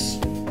do this.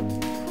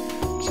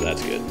 So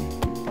that's good.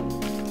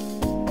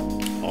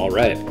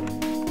 Alright.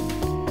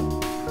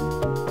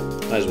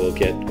 Might as well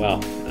get...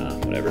 Well,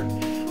 whatever.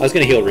 I was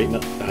going to heal Remo.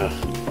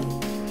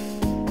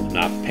 I'm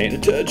not paying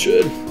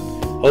attention.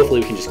 Hopefully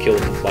we can just kill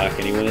with the flak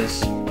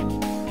anyways.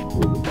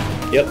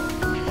 Yep.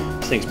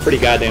 So thing's pretty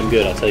goddamn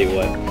good, I'll tell you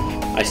what.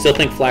 I still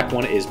think Flak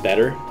 1 is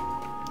better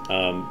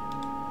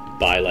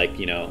by, like,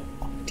 you know,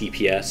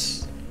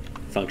 DPS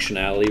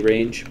functionality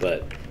range,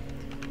 but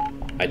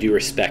I do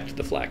respect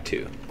the Flak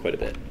 2 quite a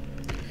bit.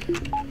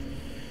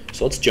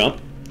 So let's jump.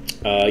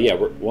 Yeah,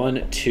 we're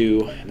 1,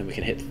 2, and then we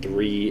can hit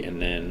 3,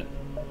 and then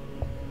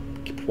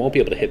we won't be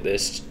able to hit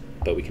this,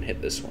 but we can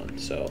hit this one.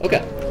 So,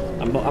 okay.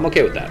 I'm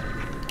okay with that.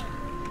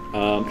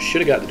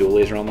 Should have got the dual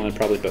laser online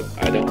probably, but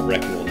I don't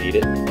reckon we'll need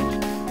it.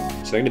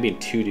 So I'm going to beam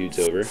 2 dudes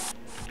over.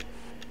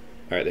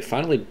 Alright, they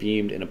finally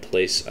beamed in a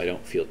place I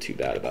don't feel too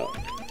bad about.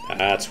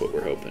 That's what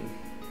we're hoping.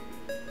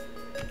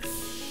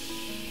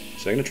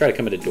 So I'm going to try to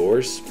come into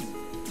doors,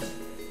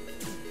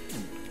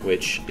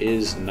 which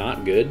is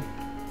not good.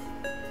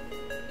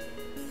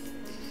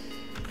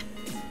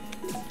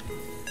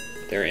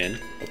 They're in.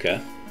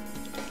 Okay.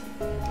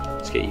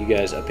 Let's get you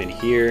guys up in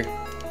here.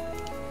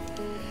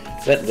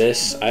 Vet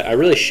this. I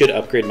really should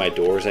upgrade my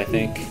doors, I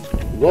think.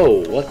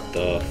 Whoa, what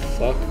the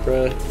fuck,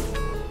 bruh?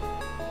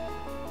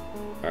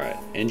 Alright,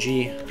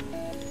 NG,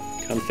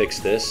 come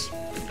fix this.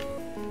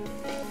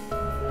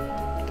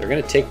 They're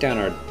gonna take down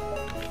our...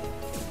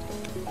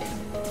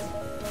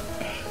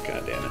 Oh,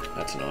 God damn it,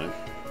 that's annoying.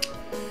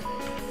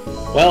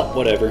 Well,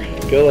 whatever.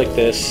 Go like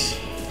this.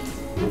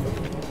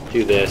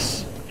 Do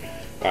this.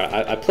 Alright,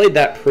 I played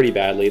that pretty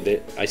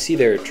badly. I see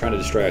they're trying to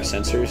destroy our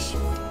sensors.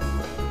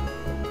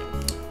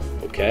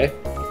 Okay.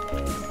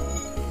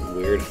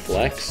 Weird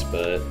flex,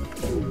 but...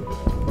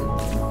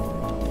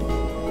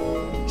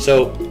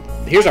 So,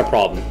 here's our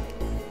problem.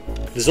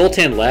 The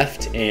Zoltan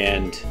left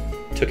and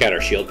took out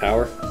our shield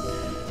power.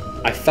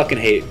 I fucking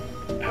hate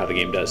how the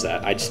game does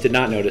that. I just did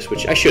not notice,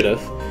 which I should have.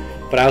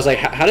 But I was like,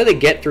 how did they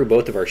get through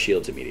both of our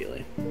shields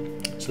immediately?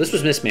 So this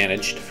was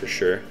mismanaged, for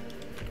sure.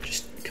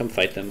 Just come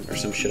fight them or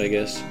some shit, I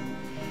guess.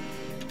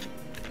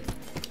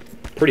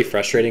 Pretty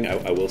frustrating,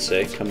 I will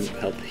say. Come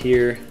help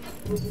here.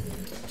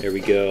 There we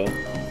go.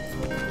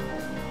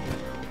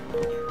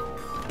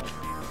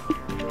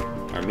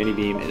 Our mini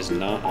beam is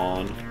not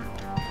on.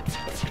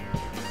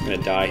 I'm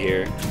gonna die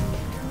here.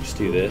 Just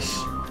do this.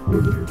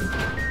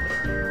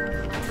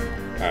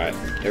 Alright,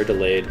 they're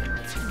delayed.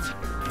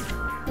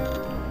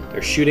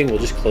 They're shooting, we'll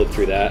just cloak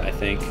through that, I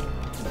think.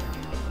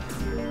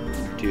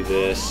 Do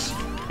this.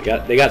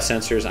 They got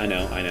sensors, I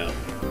know.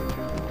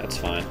 That's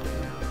fine.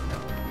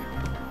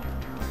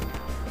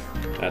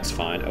 That's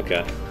fine,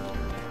 okay.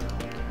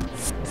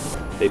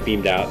 They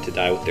beamed out to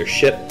die with their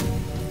ship.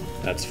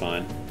 That's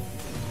fine.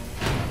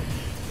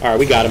 Alright,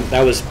 we got him.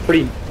 That was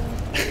pretty...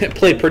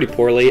 played pretty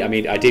poorly. I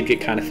mean, I did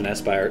get kind of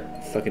finessed by our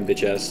fucking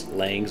bitch-ass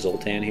Lang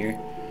Zoltan here.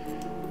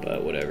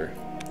 But whatever.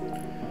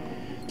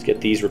 Let's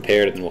get these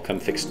repaired and then we'll come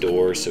fix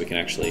doors so we can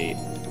actually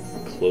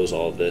close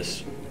all of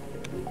this.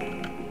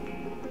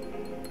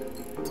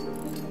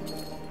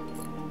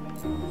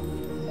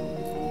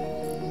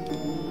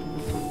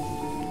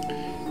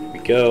 Here we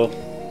go.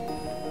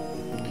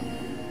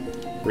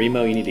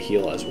 Remo, you need to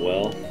heal as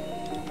well.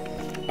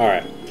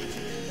 Alright.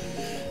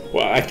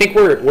 Well, I think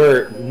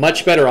we're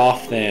much better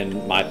off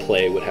than my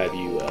play would have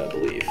you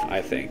believe, I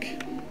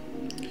think.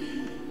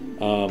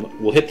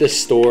 We'll hit this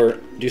store,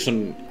 do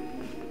some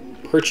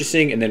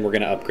purchasing, and then we're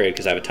going to upgrade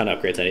because I have a ton of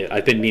upgrades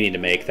I've been meaning to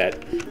make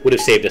that would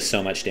have saved us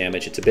so much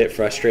damage. It's a bit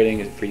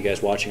frustrating for you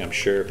guys watching, I'm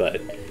sure,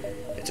 but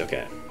it's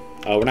okay.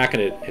 We're not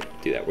going to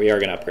do that. We are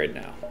going to upgrade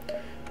now.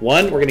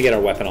 1, we're going to get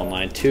our weapon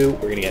online. 2,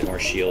 we're going to get more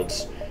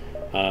shields.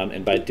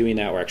 And by doing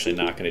that, we're actually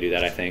not going to do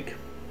that, I think.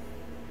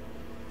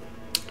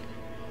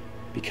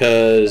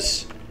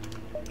 Because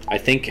I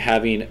think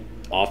having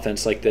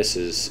offense like this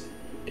is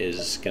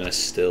going to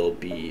still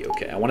be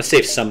okay. I want to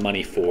save some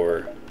money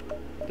for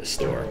the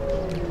store.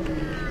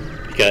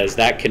 Because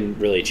that can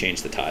really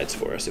change the tides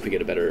for us if we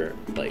get a better,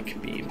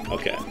 like, beam.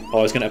 Okay. Oh,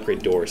 I was going to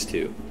upgrade doors,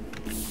 too.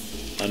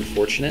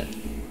 Unfortunate.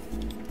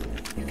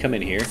 You come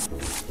in here.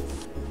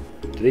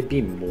 Do they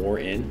beam more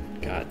in?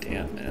 God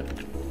damn, man.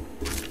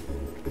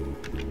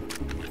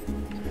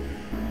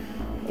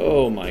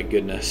 Oh, my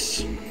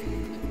goodness.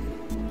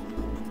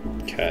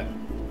 Okay.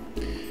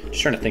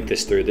 Just trying to think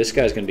this through. This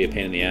guy's going to be a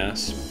pain in the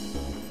ass.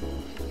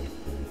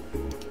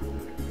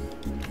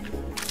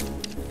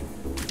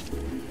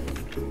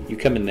 You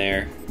come in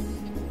there.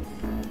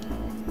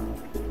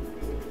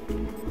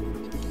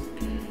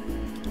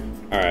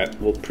 Alright,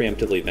 we'll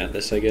preemptively vent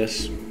this, I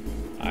guess.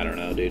 I don't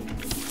know, dude.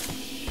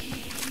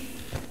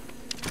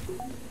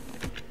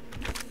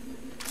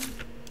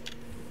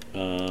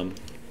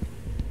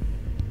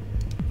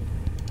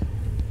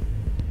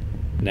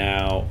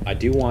 Now, I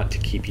do want to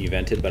keep you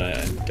vented, but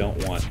I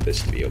don't want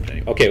this to be open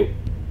anymore. Okay,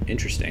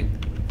 interesting.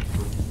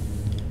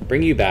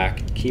 Bring you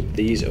back. Keep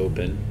these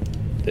open.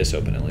 This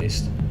open, at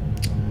least.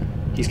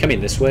 He's coming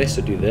this way,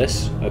 so do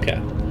this. Okay.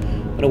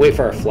 I'm going to wait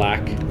for our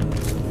flak.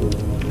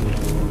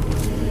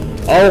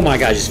 Oh my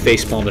god, I just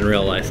facepalmed in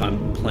real life.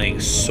 I'm playing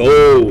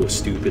so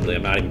stupidly.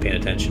 I'm not even paying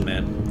attention,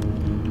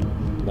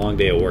 man. Long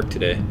day of work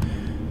today.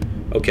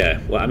 Okay,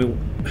 well, I mean,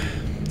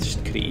 this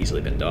could have easily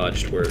been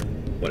dodged. We're...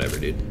 whatever,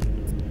 dude.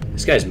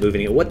 This guy's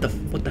moving it. What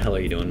the hell are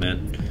you doing,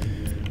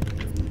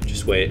 man?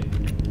 Just wait.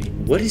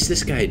 What is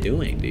this guy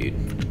doing, dude?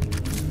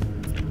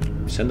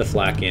 Send the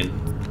flak in.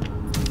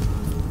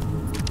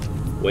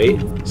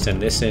 Wait,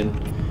 send this in.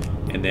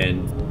 And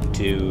then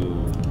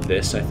do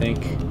this, I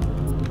think.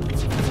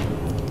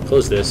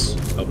 Close this.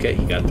 Okay,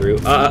 he got through.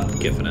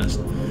 Get finessed.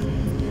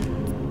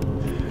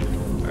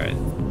 Alright.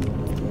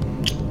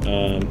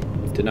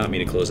 Did not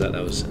mean to close that.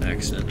 That was an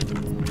accident.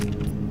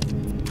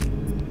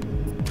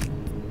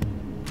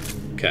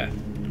 Okay.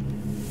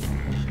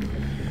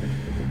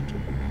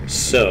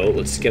 So,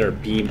 let's get our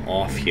beam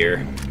off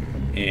here.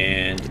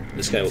 And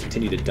this guy will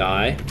continue to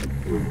die.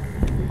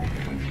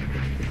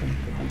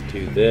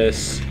 Do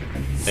this.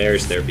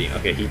 There's their beam.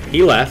 Okay,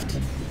 he left.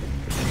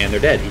 And they're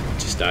dead. He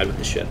just died with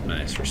the ship.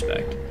 Nice,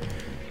 respect.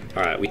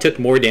 Alright, we took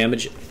more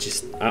damage.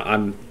 Just,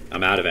 I'm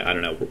out of it. I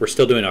don't know. We're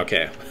still doing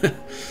okay.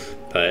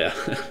 But,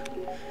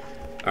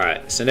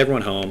 alright, send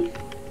everyone home.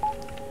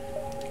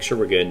 Make sure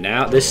we're good.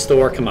 Now, this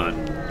store, come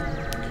on.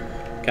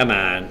 Come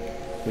on.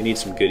 We need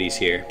some goodies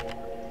here.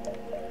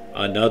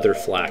 Another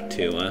flak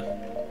too, huh?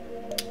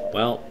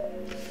 Well,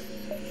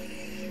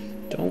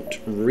 don't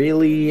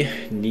really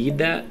need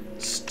that.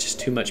 It's just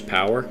too much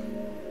power.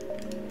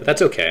 But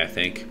that's okay, I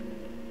think.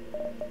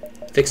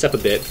 Fixed up a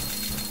bit.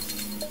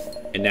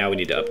 And now we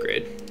need to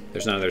upgrade.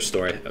 There's not another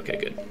store. Okay,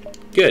 good.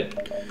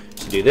 Good.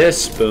 So do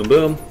this. Boom,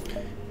 boom.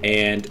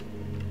 And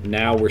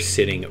now we're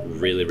sitting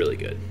really, really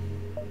good.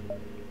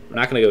 We're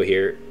not going to go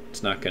here.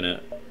 It's not going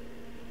to...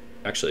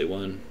 Actually,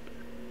 one...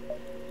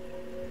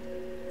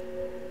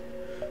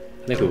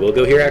 I think we will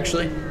go here,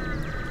 actually.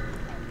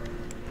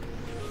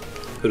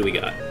 Who do we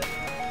got?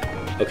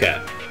 Okay.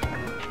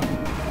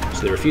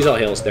 So they refuse all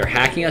hails. They're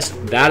hacking us.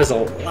 That is a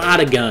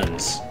lot of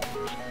guns.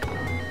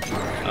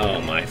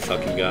 Oh my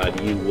fucking god.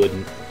 You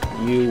wouldn't.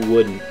 You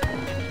wouldn't.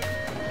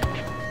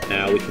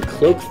 Now we can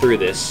cloak through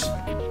this.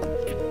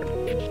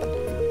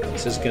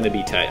 This is going to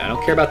be tight. I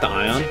don't care about the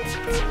ion.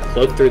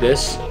 Cloak through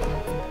this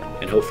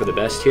and hope for the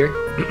best here.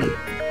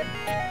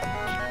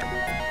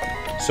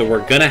 So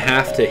we're going to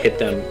have to hit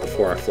them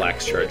before our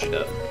flak's charged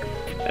up.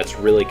 That's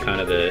really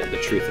kind of the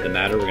truth of the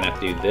matter. We're going to have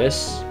to do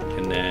this,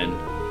 and then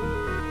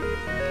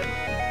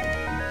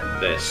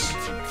this.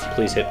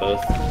 Please hit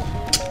both.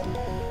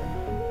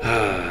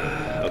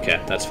 Okay,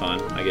 that's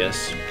fine, I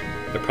guess.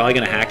 They're probably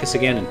going to hack us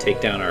again and take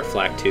down our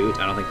flak too.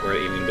 I don't think we're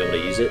even going to be able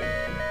to use it.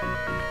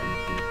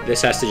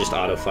 This has to just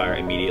auto-fire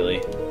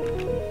immediately.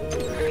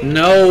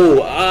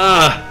 No!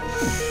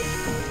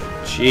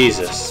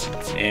 Jesus.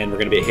 And we're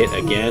going to be hit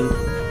again.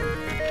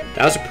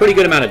 That was a pretty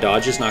good amount of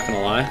dodges, not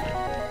gonna lie.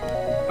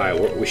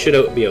 Alright, we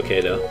should be okay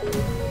though.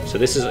 So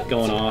this is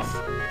going off.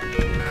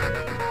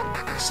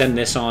 Send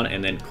this on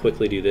and then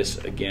quickly do this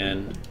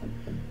again.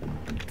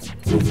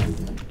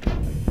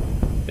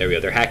 There we go,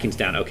 their hacking's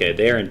down. Okay,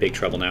 they're in big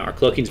trouble now. Our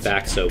cloaking's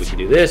back, so we can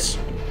do this.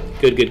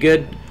 Good, good,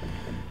 good.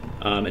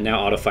 And now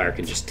auto-fire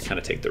can just kind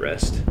of take the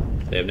rest.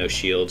 They have no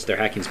shields. Their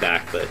hacking's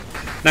back, but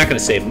not gonna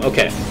save them.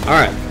 Okay,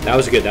 alright, that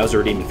was good. That was a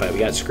redeeming fight. We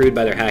got screwed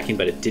by their hacking,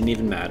 but it didn't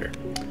even matter.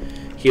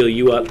 Heal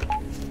you up.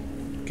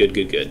 Good,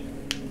 good, good.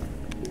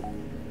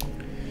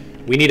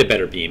 We need a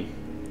better beam.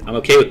 I'm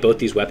okay with both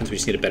these weapons, we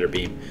just need a better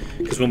beam.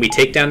 Because when we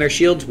take down their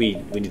shields, we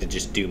need to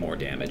just do more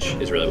damage,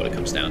 is really what it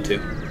comes down to.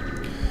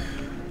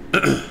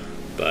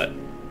 But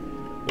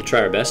we'll try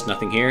our best,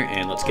 nothing here,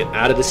 and let's get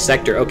out of this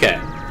sector. Okay.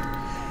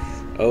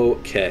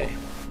 Okay.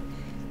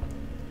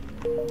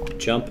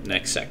 Jump,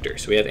 next sector.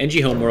 So we have NG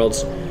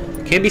Homeworlds.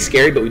 Can be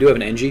scary, but we do have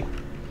an NG.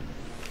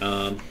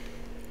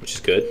 Which is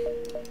good.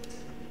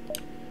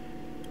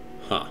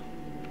 Huh.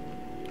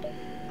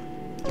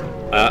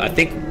 I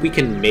think we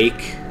can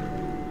make,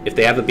 if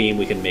they have a beam,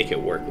 we can make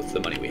it work with the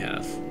money we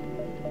have.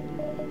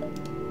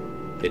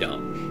 They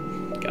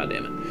don't. God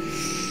damn it.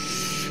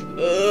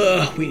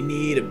 We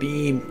need a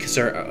beam, because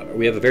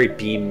we have a very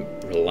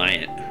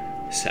beam-reliant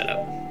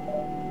setup.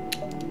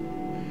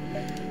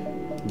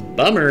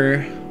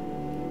 Bummer.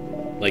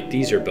 Like,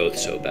 these are both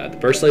so bad. The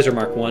Burst Laser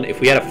Mark 1,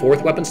 if we had a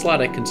fourth weapon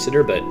slot, I'd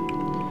consider, but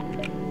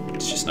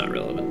it's just not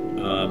relevant.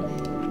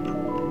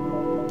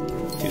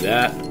 Do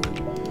that.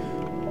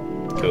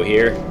 Go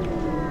here.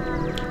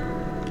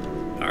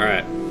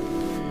 Alright.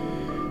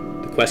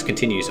 The quest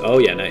continues. Oh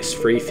yeah, nice.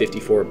 Free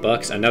 54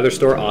 bucks. Another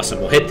store. Awesome.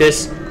 We'll hit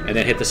this and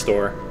then hit the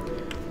store.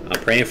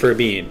 I'm praying for a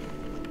beam.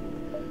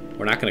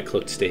 We're not going to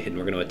cloak to stay hidden.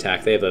 We're going to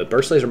attack. They have a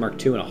Burst Laser Mark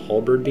 2 and a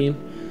Halberd beam,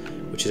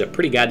 which is a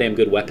pretty goddamn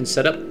good weapon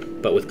setup.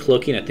 But with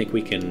cloaking, I think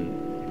we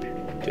can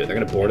do it. They're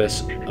going to board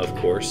us, of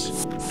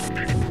course.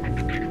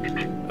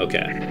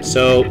 Okay.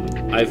 So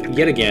I've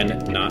yet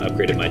again not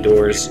upgraded my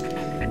doors.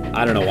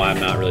 I don't know why I'm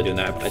not really doing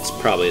that. It's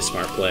probably a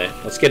smart play.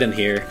 Let's get in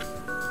here.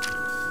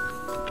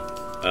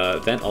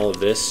 Vent all of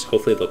this.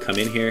 Hopefully they'll come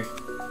in here.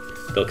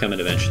 They'll come in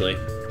eventually.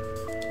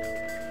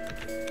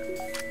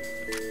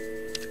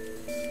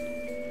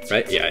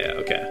 Right? Yeah, yeah,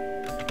 okay.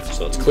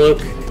 So let's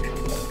cloak.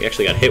 We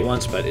actually got hit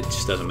once, but it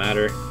just doesn't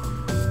matter.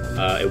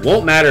 It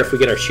won't matter if we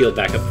get our shield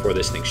back up before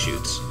this thing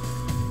shoots.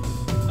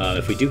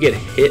 If we do get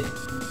hit...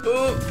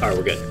 Alright,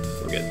 we're good.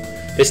 We're good.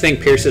 This thing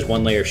pierces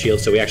one layer of shield,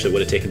 so we actually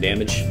would have taken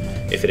damage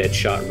if it had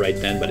shot right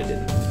then, but it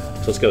didn't.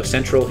 So let's go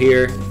central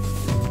here.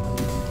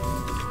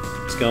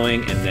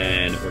 going, and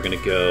then we're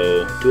gonna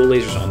go dual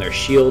lasers on their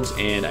shields,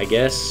 and I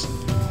guess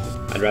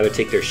I'd rather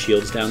take their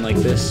shields down like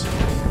this.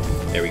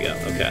 There we go,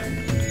 okay.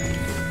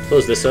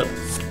 Close this up.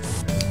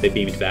 They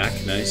beamed back,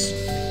 nice.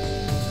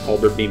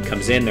 Halberd beam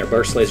comes in, their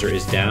burst laser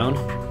is down.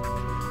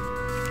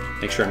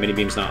 Make sure our mini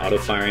beam's not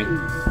auto-firing.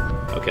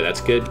 Okay,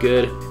 that's good,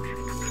 good.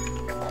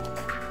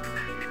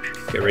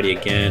 Get ready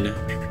again.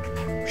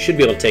 Should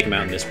be able to take them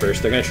out in this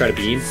burst. They're gonna try to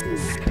beam.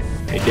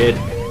 They did.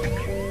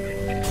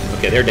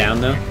 Okay, they're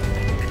down though,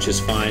 which is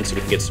fine, so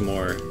we can get some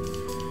more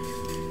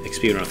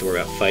XP. We don't have to worry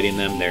about fighting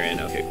them. They're in.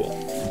 Okay, cool.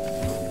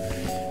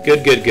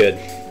 Good, good, good.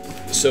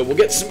 So we'll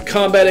get some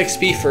combat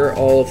XP for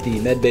all of the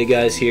medbay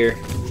guys here.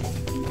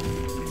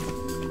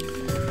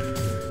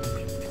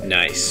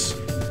 Nice.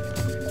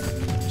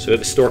 So we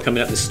have a store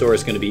coming up. This store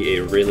is going to be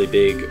a really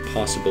big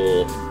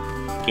possible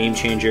game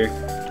changer.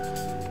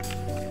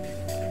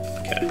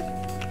 Okay.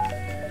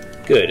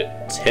 Good.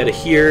 Let's head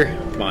here.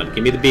 Come on,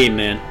 give me the beam,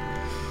 man.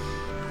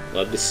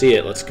 Love to see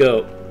it. Let's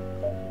go.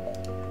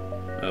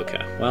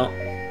 Okay, well,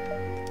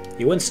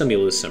 you win some, you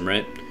lose some,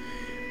 right?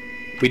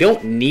 We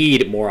don't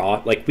need more,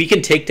 like, we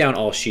can take down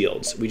all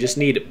shields. We just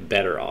need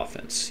better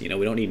offense. You know,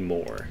 we don't need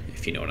more,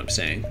 if you know what I'm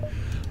saying.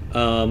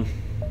 Not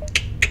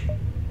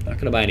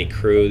gonna buy any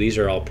crew. These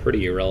are all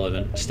pretty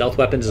irrelevant. Stealth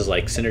weapons is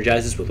like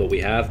synergizes with what we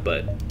have,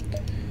 but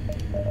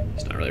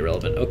it's not really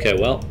relevant. Okay,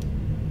 well,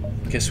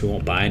 I guess we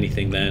won't buy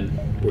anything then.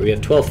 We have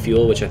 12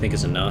 fuel, which I think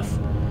is enough.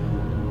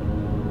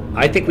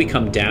 I think we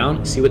come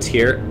down, see what's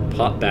here,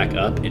 pop back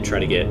up, and try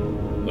to get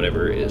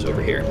whatever is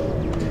over here.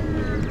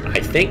 I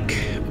think.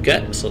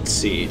 Okay, so let's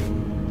see.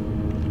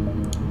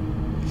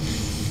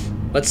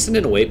 Let's send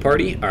an away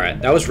party.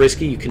 Alright, that was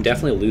risky. You can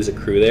definitely lose a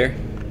crew there.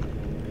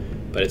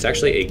 But it's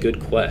actually a good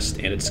quest,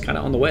 and it's kind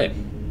of on the way.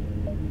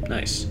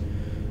 Nice.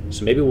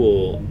 So maybe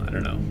we'll, I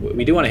don't know.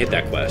 We do want to hit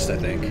that quest, I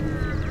think.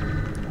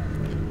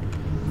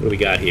 What do we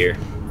got here?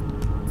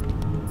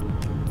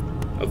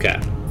 Okay,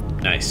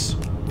 nice.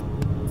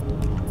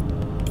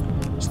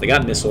 So they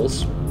got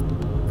missiles.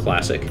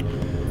 Classic.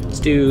 Let's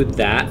do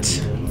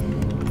that.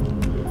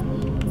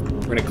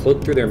 We're going to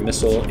cloak through their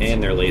missile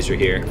and their laser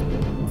here.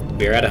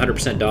 We are at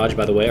 100% dodge,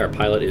 by the way. Our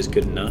pilot is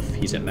good enough.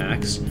 He's at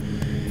max.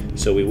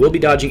 So we will be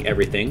dodging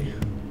everything,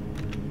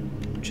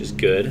 which is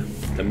good.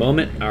 The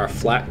moment our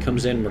flak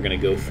comes in, we're going to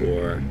go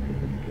for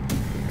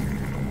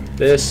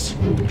this,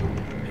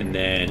 and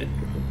then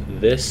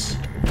this.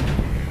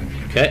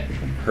 Okay,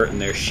 hurting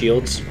their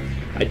shields.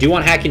 I do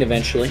want hacking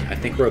eventually. I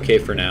think we're okay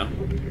for now.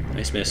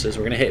 Nice misses.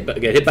 We're going to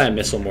get hit by a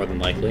missile more than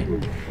likely.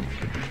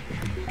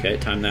 Okay,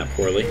 timed that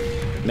poorly.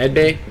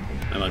 Medbay,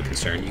 I'm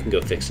unconcerned. You can go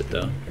fix it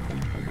though.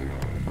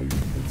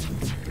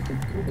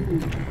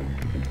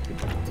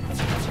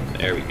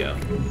 There we go.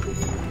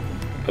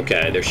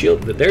 Okay, their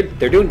shield.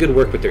 They're doing good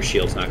work with their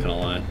shields. Not gonna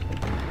lie.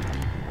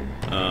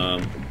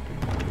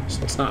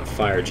 So let's not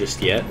fire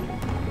just yet.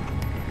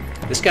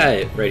 This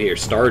guy right here,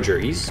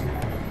 Starger. He's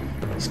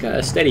got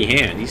a steady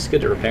hand. He's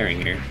good at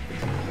repairing here.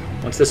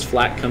 Once this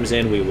flak comes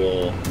in, we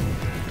will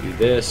do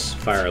this.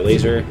 Fire a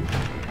laser.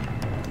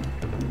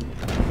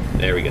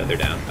 There we go. They're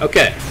down.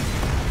 Okay.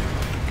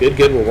 Good.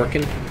 Good. We're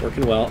working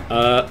well.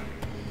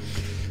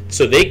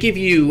 So they give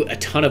you a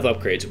ton of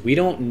upgrades. We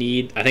don't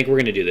need, I think we're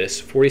going to do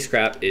this. 40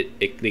 scrap, they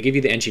give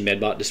you the NG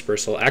Medbot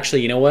dispersal.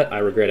 Actually, you know what? I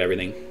regret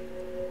everything.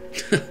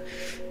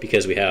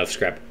 Because we have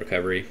scrap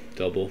recovery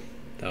double.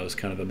 That was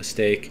kind of a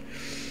mistake.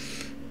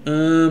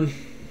 Do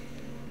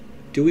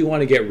we want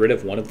to get rid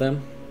of one of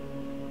them?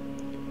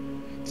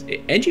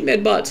 NG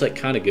Medbot's like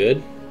kind of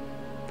good.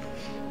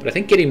 But I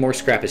think getting more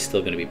scrap is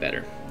still going to be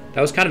better. That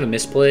was kind of a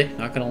misplay,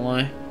 not going to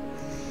lie.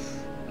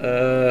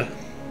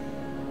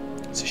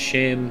 It's a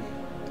shame.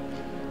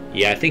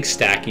 Yeah, I think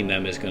stacking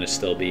them is going to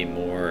still be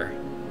more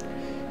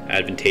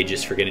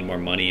advantageous for getting more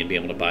money and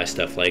being able to buy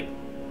stuff like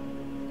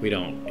we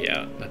don't.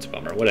 Yeah, that's a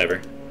bummer.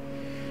 Whatever.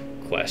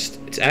 Quest.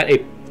 It's at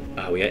a.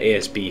 Oh, we got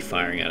ASB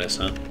firing at us,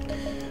 huh?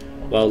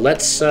 Well,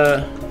 let's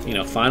you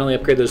know, finally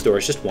upgrade those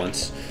doors just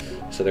once,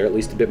 so they're at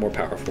least a bit more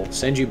powerful.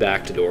 Send you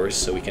back to doors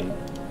so we can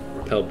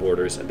repel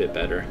borders a bit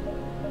better.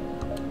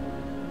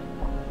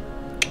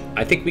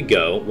 I think we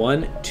go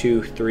 1,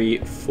 2, 3,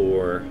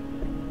 4.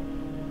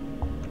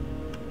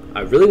 I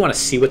really want to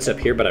see what's up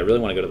here, but I really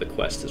want to go to the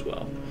quest as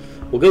well.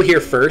 We'll go here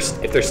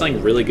first. If there's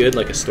something really good,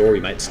 like a store, we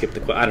might skip the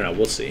quest. I don't know.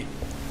 We'll see.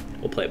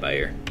 We'll play it by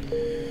ear.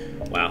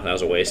 Wow, that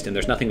was a waste, and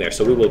there's nothing there,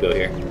 so we will go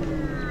here.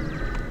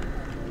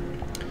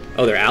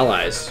 Oh, they're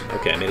allies.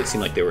 Okay, I made it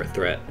seem like they were a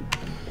threat.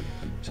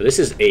 So this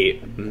is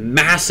a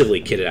massively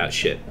kitted out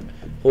ship.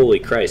 Holy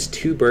Christ.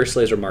 2 burst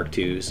laser Mark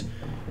IIs,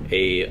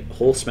 a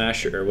hole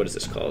smasher, or what is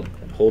this called?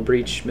 Hole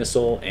breach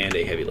missile, and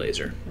a heavy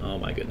laser. Oh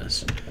my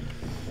goodness.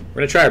 We're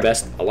going to try our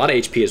best. A lot of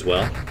HP as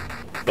well.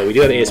 But we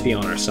do have ASB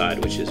on our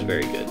side, which is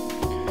very good.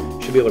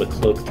 Should be able to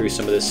cloak through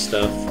some of this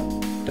stuff.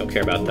 Don't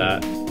care about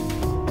that.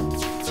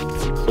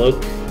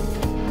 Cloak.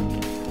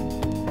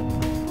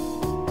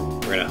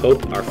 We're going to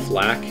hope our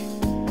flak.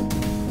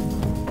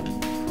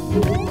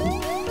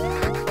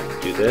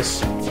 Do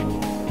this.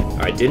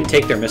 Alright, didn't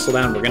take their missile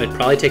down. We're going to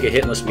probably take a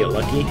hit unless we get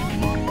lucky.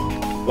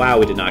 Wow,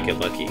 we did not get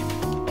lucky.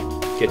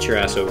 Get your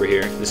ass over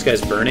here. This guy's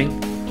burning,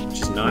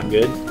 which is not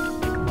good.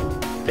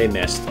 They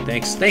missed.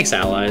 Thanks,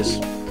 allies.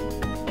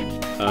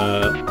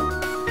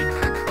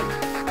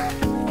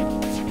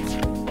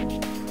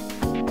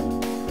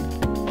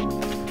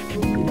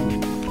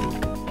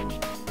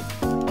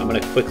 I'm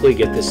gonna quickly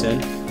get this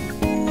in.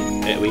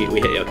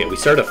 Okay, we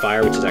started a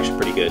fire, which is actually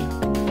pretty good.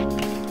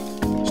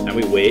 So now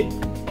we wait.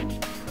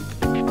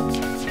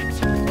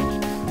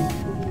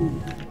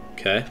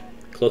 Okay,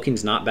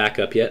 cloaking's not back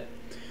up yet,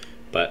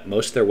 but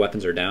most of their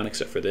weapons are down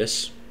except for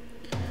this.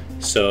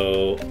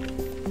 So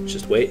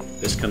just wait.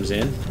 This comes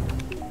in.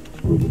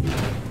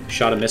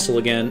 Shot a missile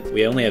again.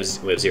 We have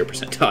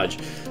 0% dodge,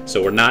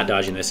 so we're not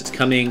dodging this. It's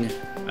coming,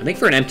 I think,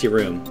 for an empty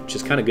room, which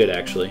is kind of good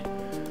actually.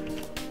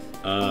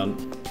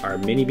 Our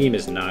mini beam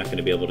is not going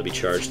to be able to be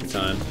charged in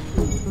time.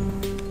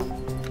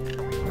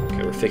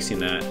 Okay, we're fixing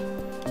that.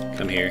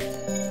 Come here.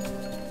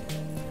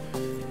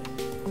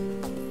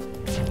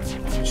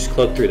 Just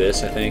cloak through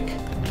this, I think.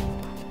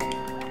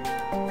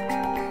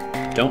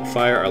 Don't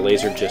fire our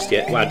laser just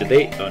yet. Wow, did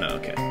they? Oh no,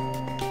 okay.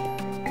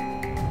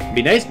 It'd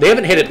be nice. They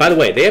haven't hit it, by the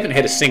way, they haven't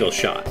hit a single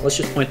shot. Let's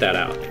just point that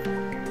out.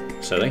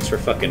 So thanks for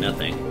fucking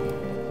nothing.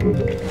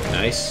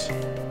 Nice.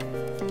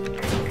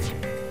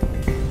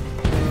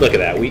 Look at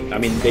that. I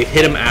mean, they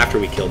hit him after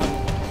we killed him.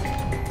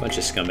 Bunch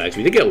of scumbags.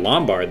 We did get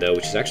Lombard, though,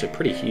 which is actually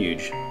pretty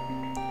huge.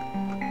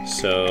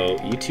 So,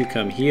 you two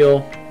come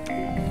heal.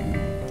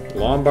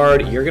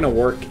 Lombard, you're going to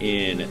work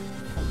in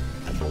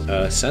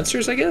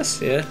sensors, I guess?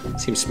 Yeah,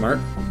 seems smart.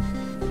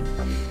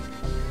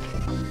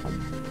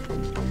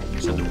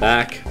 Send them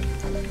back.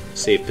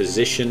 Save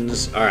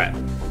positions. Alright.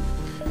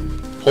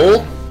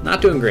 Hull,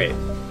 not doing great.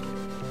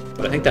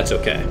 But I think that's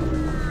okay.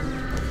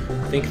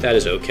 I think that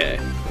is okay.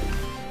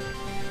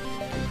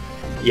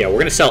 Yeah, we're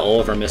gonna sell all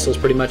of our missiles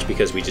pretty much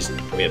because we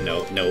have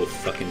no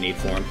fucking need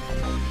for them.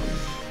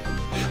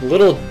 A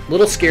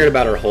little scared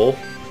about our hull.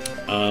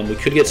 We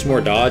could get some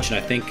more dodge, and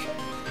I think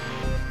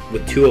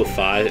with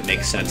 205 it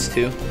makes sense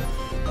too.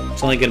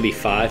 It's only gonna be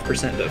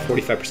 5%, but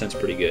 45% is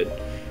pretty good.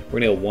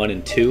 We're gonna go 1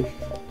 and 2.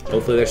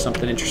 Hopefully there's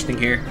something interesting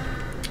here.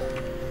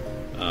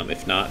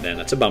 If not, then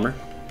that's a bummer.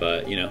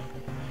 But you know,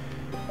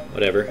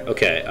 whatever.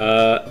 Okay.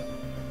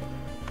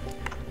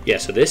 Yeah,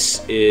 so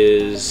this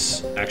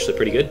is actually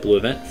pretty good. Blue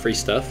event, free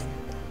stuff.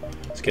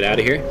 Let's get out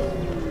of here.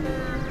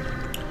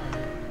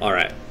 All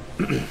right,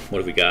 what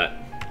have we got?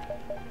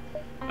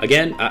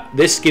 Again,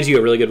 this gives you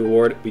a really good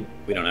reward.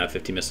 We don't have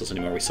 50 missiles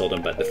anymore. We sold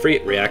them, but the free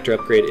reactor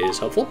upgrade is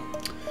helpful.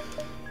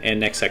 And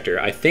next sector,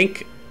 I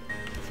think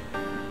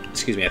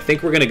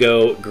we're gonna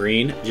go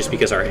green just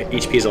because our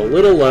HP is a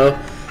little low,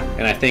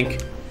 and I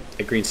think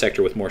a green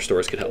sector with more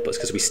stores could help us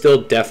because we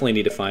still definitely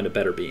need to find a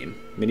better beam.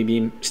 Mini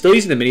beam, still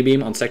using the mini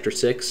beam on sector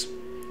 6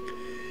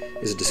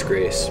 is a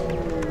disgrace.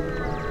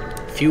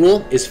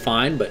 Fuel is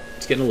fine, but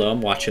it's getting low.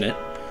 I'm watching it.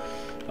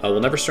 We'll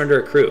never surrender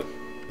a crew.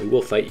 We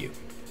will fight you.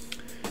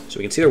 So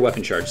we can see their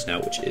weapon charges now,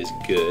 which is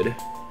good.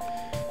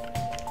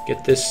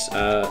 Get this. They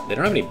don't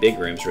have any big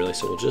rooms really,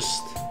 so we'll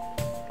just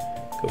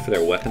go for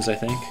their weapons, I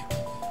think.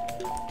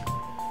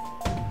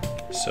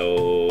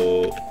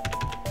 So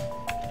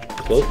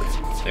cloak.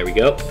 There we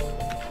go.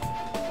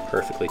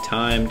 Perfectly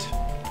timed.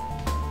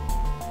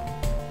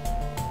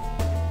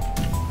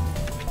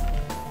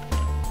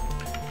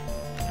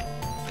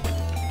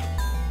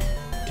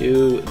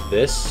 Do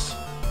this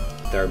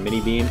with our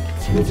mini beam.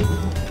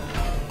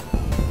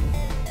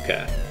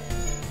 Okay.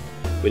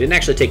 We didn't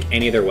actually take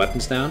any of their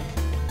weapons down,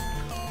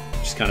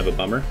 which is kind of a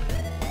bummer.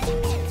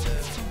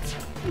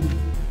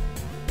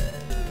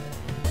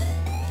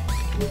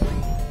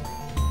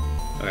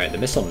 Alright, the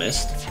missile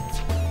missed.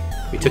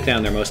 We took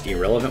down their most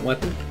irrelevant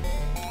weapon.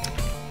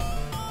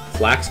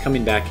 Flak's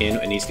coming back in.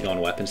 It needs to go on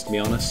weapons, to be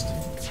honest.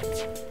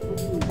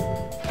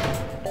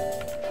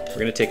 We're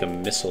going to take a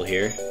missile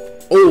here.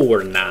 Oh,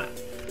 we're not.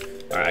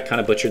 Alright, I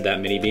kind of butchered that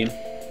mini beam.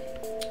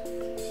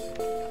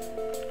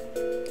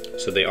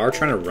 So they are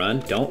trying to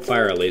run. Don't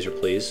fire a laser,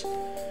 please.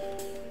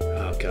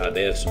 Oh, God,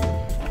 they have some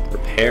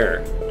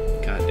repair.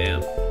 God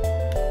damn.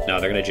 No,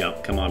 they're going to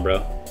jump. Come on,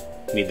 bro.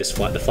 We need this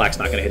flak. The flak's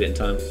not going to hit it in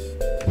time.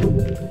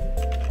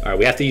 Alright,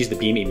 we have to use the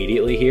beam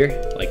immediately here,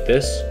 like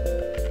this.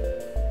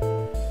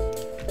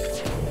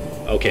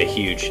 Okay,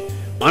 huge.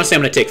 Honestly,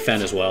 I'm going to take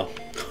Fen as well.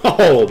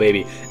 Oh,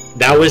 baby.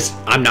 That was,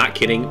 I'm not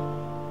kidding,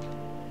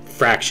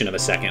 fraction of a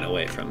second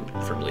away from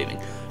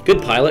leaving.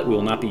 Good pilot. We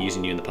will not be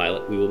using you in the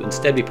pilot. We will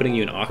instead be putting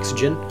you in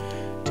oxygen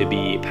to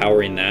be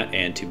powering that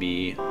and to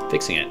be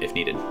fixing it if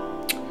needed.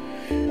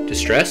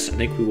 Distress. I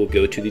think we will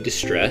go to the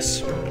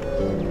distress.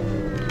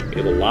 We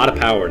have a lot of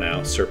power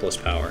now, surplus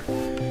power.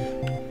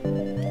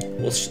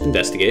 We'll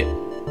investigate.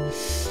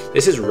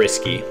 This is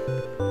risky.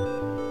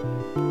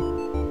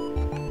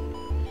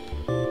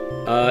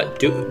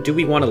 Do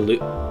we want to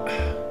loot?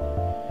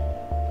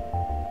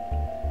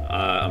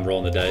 I'm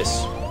rolling the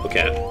dice.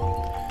 Okay.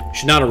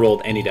 Should not have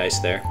rolled any dice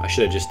there. I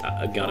should have just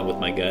gone it with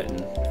my gut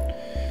and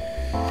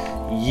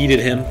yeeted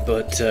him,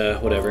 but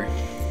whatever.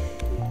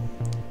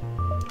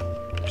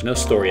 There's no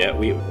store yet.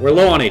 We're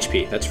low on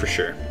HP, that's for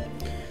sure.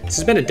 This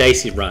has been a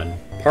dicey run,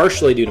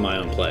 partially due to my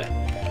own play.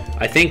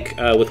 I think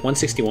with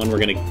 161 we're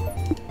gonna...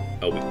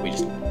 Oh, we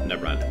just...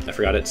 Never mind. I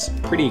forgot it's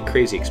pretty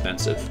crazy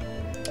expensive.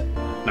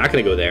 Not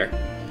gonna go there.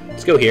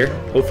 Let's go here.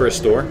 Hope for a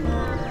store.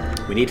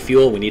 We need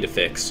fuel. We need a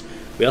fix.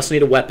 We also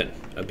need a weapon.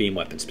 A beam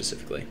weapon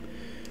specifically.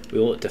 We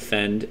will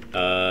defend...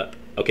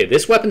 okay,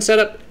 this weapon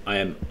setup, I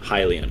am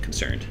highly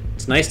unconcerned.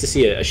 It's nice to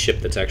see a ship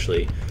that's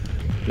actually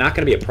not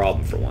going to be a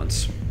problem for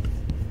once.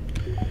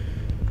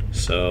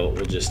 So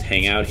we'll just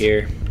hang out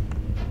here.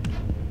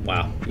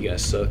 Wow, you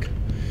guys suck.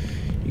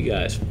 You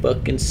guys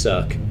fucking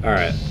suck.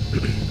 Alright.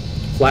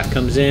 Flat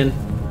comes in.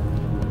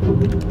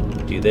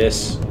 Do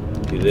this.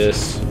 Do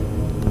this.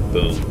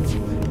 Boom.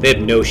 They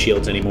have no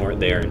shields anymore.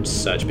 They are in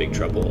such big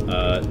trouble.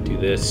 Do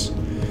this.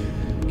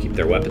 Keep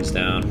their weapons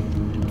down.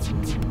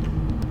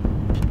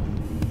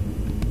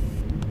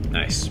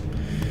 Nice.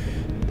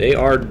 They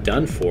are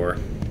done for.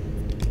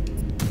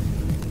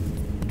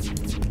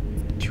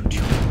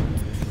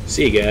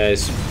 See you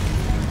guys.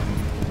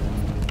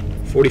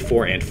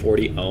 44 and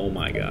 40. Oh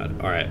my god.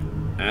 Alright.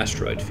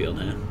 Asteroid field,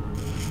 huh?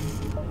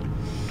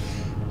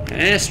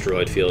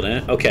 Asteroid field,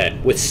 huh? Okay.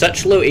 With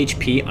such low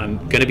HP, I'm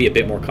going to be a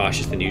bit more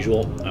cautious than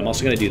usual. I'm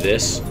also going to do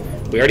this.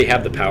 We already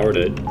have the power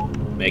to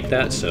make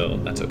that, so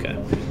that's okay.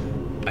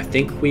 I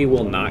think we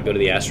will not go to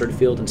the asteroid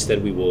field.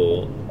 Instead, we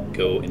will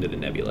go into the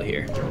nebula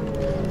here.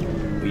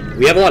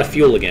 We have a lot of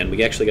fuel again.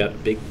 We actually got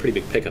a pretty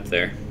big pickup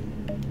there.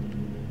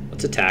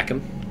 Let's attack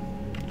him.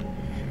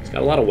 He's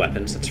got a lot of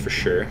weapons, that's for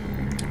sure.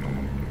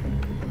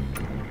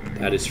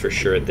 That is for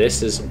sure.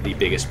 This is the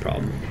biggest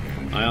problem.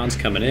 Ions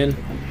coming in.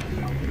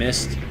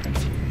 Missed.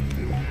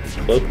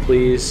 Cloak,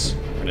 please.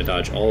 We're going to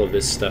dodge all of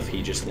this stuff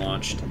he just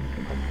launched.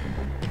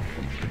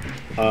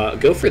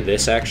 Go for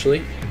this,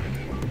 actually.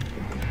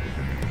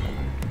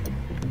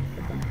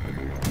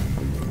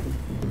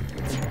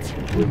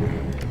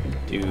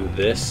 Do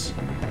this.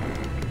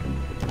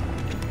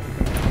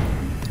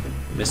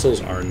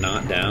 Missiles are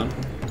not down,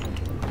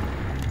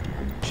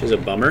 which is a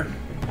bummer.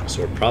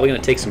 So we're probably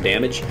going to take some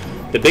damage.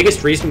 The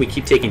biggest reason we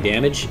keep taking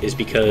damage is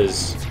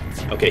because...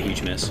 Okay,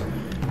 huge miss.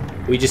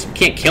 We just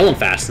can't kill him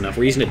fast enough.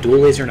 We're using a dual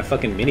laser and a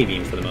fucking mini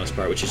beam for the most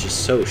part, which is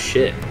just so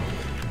shit.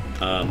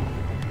 We're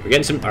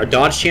getting some... Our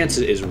dodge chance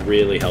is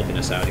really helping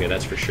us out here,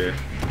 that's for sure.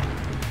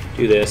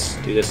 Do this.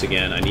 Do this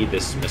again. I need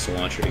this missile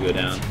launcher to go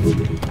down.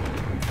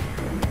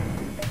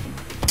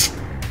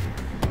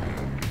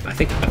 I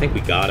think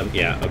we got him.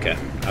 Yeah, okay.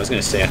 I was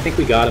going to say, I think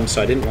we got him,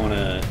 so I didn't want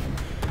to...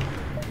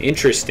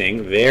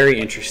 Interesting. Very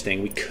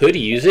interesting. We could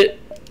use it.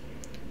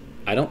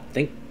 I don't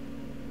think...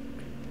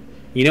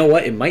 You know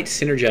what? It might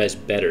synergize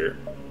better.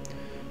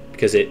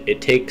 Because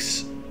it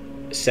takes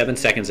 7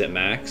 seconds at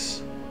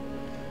max.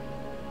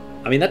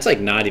 I mean, that's like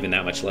not even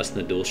that much less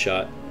than the dual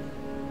shot.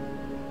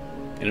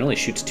 And it only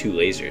shoots 2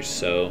 lasers,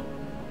 so...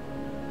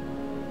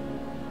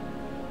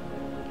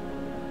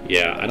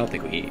 Yeah, I don't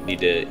think we need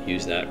to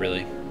use that,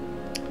 really.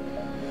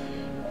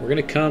 We're going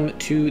to come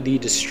to the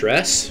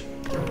distress.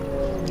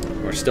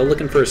 We're still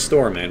looking for a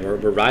store, man. We're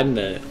riding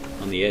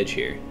on the edge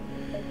here.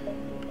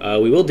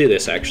 We will do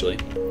this, actually,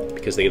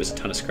 because they give us a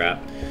ton of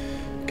scrap.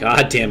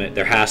 God damn it.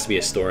 There has to be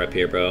a store up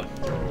here, bro.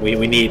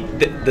 We need...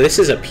 This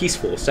is a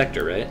peaceful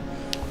sector, right?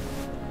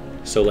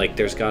 So, like,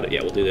 there's got to...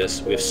 Yeah, we'll do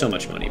this. We have so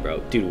much money, bro.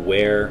 Dude,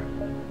 where...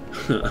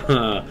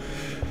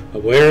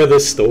 Where are the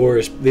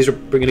stores? These are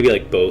going to be,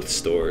 like, both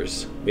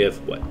stores. We have,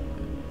 what?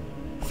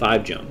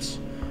 5 jumps.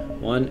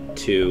 1,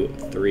 2,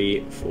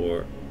 3,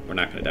 4. We're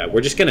not going to die.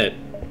 We're just going to...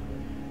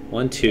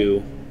 1,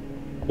 2.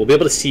 We'll be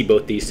able to see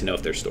both these to know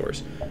if they're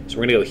stores. So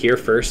we're going to go here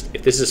first.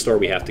 If this is a store,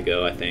 we have to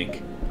go, I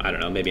think. I don't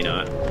know. Maybe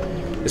not.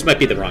 This might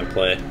be the wrong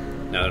play,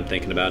 now that I'm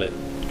thinking about it.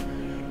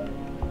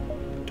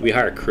 Do we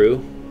hire a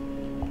crew?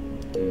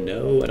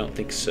 No, I don't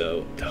think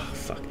so. Oh,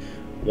 fuck.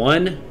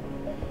 1,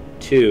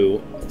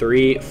 2,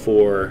 3,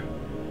 4,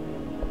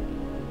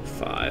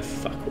 5.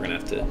 Fuck, we're going to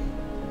have to...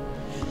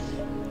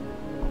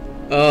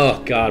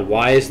 Oh, God.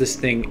 Why is this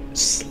thing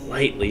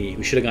slightly...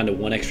 We should have gone to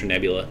 1 extra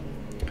nebula.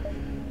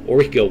 Or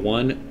we could go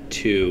 1,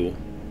 2,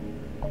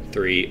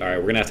 3. All right,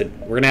 we're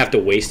gonna have to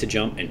waste a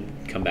jump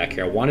and come back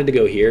here. I wanted to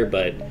go here,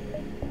 but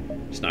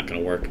it's not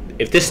gonna work.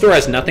 If this store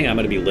has nothing, I'm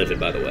gonna be livid.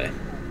 By the way,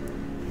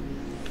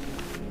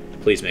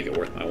 please make it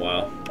worth my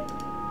while.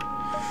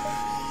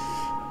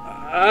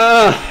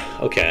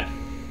 Okay.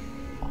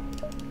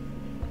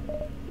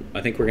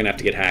 I think we're gonna have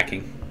to get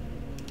hacking.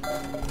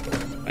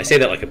 I say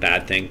that like a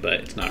bad thing, but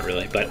it's not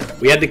really. But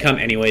we had to come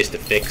anyways to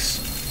fix,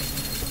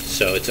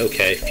 so it's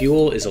okay.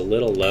 Fuel is a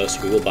little low,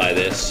 so we will buy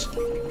this.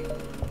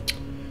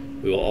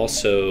 We will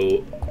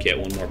also get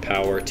 1 more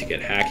power to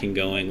get hacking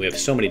going. We have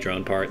so many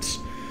drone parts.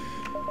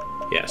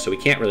 Yeah, so we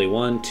can't really...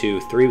 1,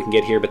 2, 3 we can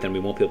get here, but then we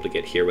won't be able to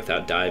get here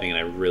without diving, and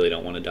I really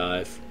don't want to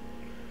dive.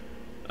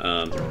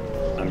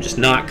 I'm just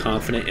not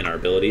confident in our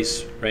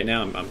abilities right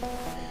now. Yeah,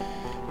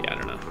 I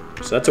don't know.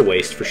 So that's a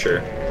waste for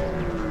sure.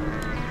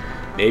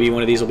 Maybe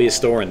one of these will be a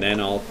store, and then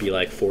I'll be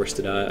like forced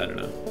to die. I don't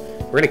know.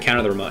 We're gonna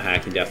counter the remote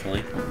hacking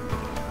definitely.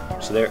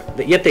 So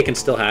yet they can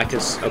still hack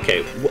us.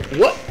 Okay,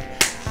 what?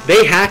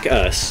 They hack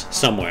us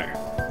somewhere,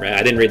 right?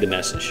 I didn't read the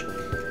message.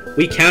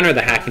 We counter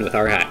the hacking with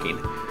our hacking.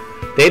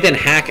 They then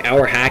hack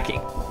our hacking.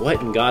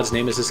 What in God's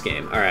name is this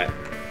game? Alright.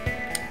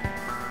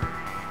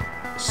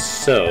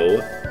 So,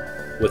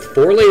 with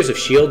 4 layers of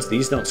shields,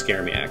 these don't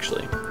scare me,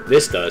 actually.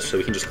 This does, so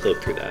we can just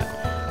cloak through that.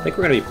 I think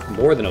we're going to be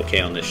more than okay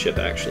on this ship,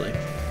 actually.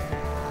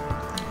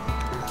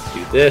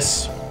 Do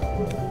this.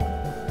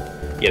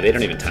 Yeah, they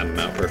don't even time them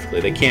out perfectly.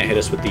 They can't hit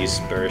us with these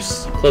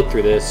bursts. Cloak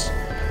through this.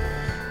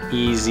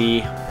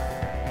 Easy.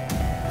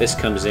 This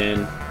comes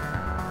in.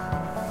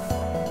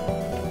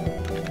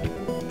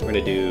 We're going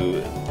to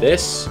do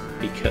this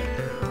because...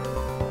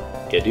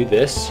 Yeah, do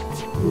this.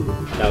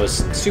 That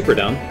was super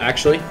dumb,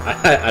 actually.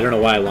 I don't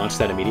know why I launched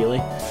that immediately,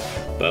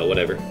 but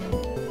whatever.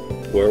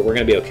 We're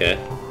going to be okay.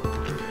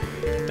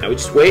 Now we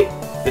just wait.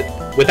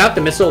 Without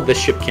the missile, this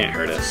ship can't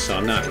hurt us, so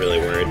I'm not really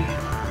worried.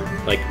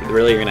 Like,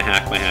 really, you're going to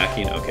hack my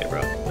hacking? Okay,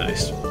 bro.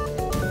 Nice.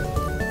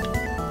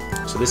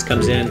 So this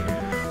comes in.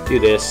 Do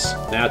this.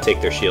 Now take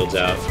their shields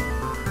out.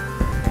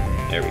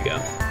 There we go.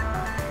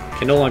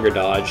 Can no longer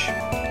dodge.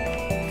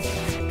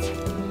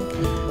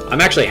 I'm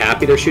actually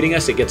happy they're shooting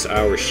us. It gets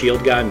our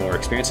shield guy more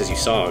experience, as you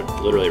saw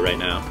literally right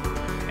now.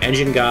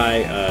 Engine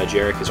guy,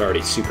 Jarek, is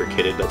already super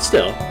kitted, but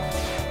still,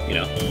 you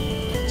know,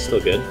 still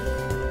good.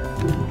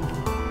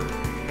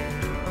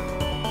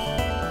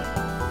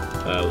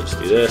 We'll just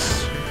do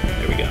this.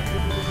 There we go.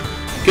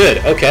 Good,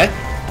 okay.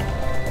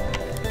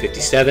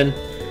 57.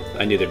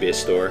 I knew there'd be a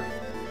store.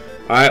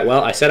 Alright,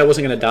 well, I said I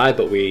wasn't going to die,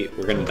 but we're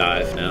going to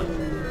dive now.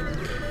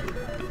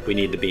 We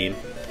need the beam.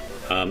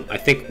 I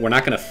think we're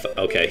not going to...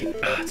 Okay,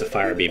 it's a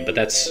fire beam, but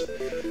that's...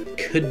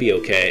 Could be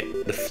okay.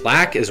 The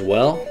flak as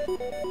well.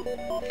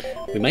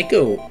 We might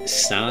go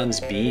sans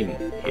beam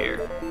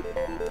here.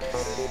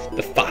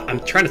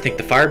 I'm trying to think.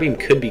 The fire beam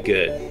could be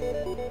good.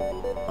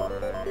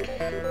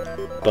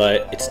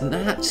 But it's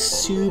not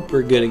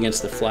super good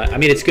against the flag. I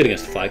mean, it's good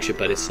against the flagship,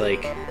 but it's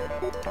like...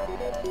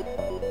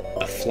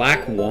 A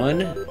flak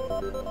 1?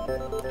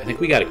 I think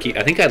we gotta keep...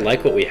 I think I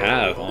like what we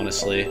have,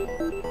 honestly.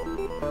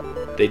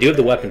 They do have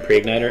the weapon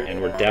pre-igniter, and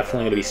we're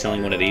definitely going to be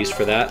selling one of these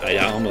for that. I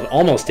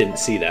almost didn't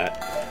see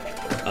that.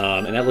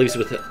 And that leaves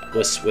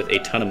us with a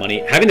ton of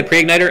money. Having the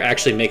pre-igniter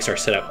actually makes our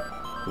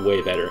setup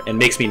way better and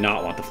makes me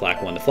not want the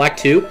flak 1. The flak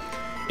 2,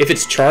 if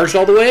it's charged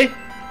all the way,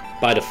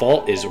 by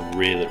default, is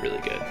really, really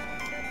good.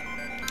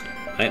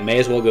 I may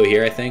as well go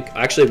here, I think.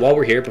 Actually, while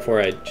we're here,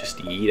 before I just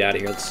yeet out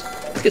of here,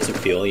 let's get some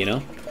fuel, you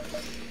know?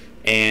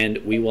 And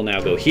we will now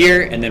go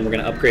here, and then we're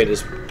going to upgrade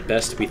as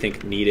best we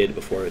think needed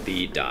before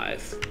the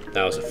dive.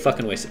 That was a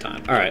fucking waste of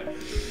time. Alright.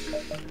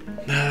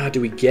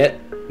 Do we get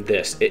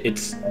this?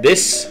 It's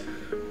this.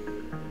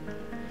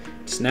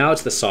 Now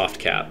it's the soft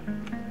cap,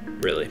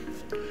 really.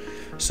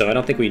 So I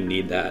don't think we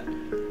need that.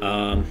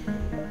 I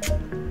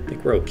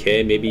think we're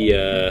okay. Maybe,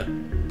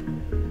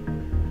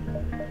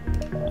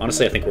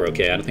 honestly, I think we're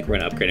okay. I don't think we're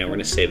going to upgrade it. We're going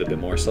to save a bit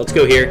more. So let's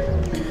go here.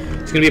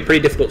 It's going to be a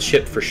pretty difficult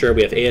ship for sure.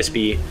 We have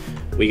ASB.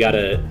 We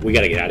gotta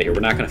get out of here.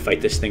 We're not going to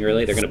fight this thing,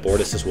 really. They're going to board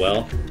us as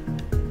well.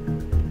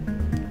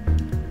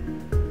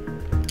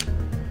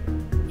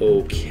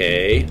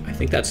 Okay, I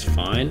think that's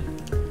fine.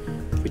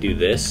 If we do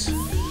this.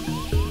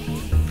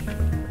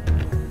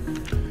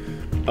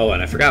 Oh,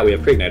 and I forgot we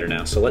have pre-igniter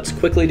now. So let's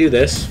quickly do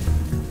this.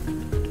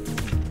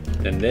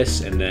 Then this,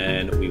 and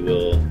then we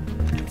will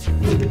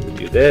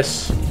do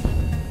this.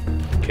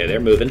 Okay, they're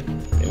moving.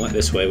 They went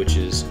this way, which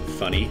is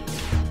funny.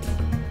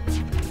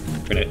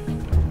 We're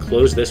gonna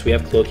close this. We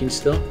have cloaking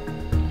still.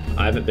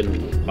 I haven't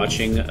been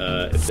watching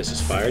if this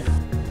is fired.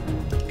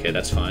 Okay,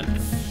 that's fine.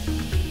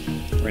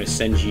 We're going to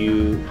send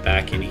you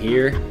back in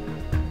here.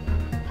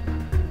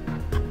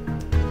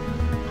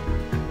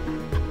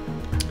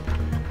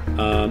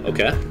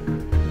 Okay.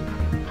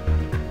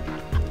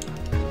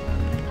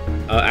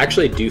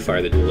 Actually, do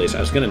fire the dual laser. I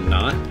was going to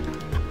not.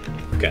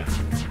 Okay.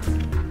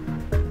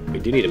 We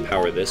do need to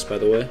power this, by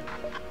the way.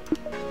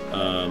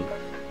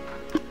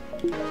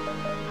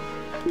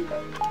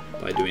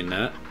 By doing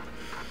that.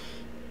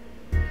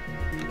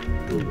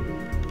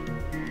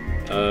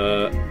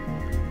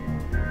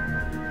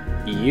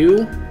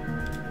 You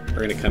are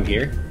going to come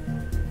here.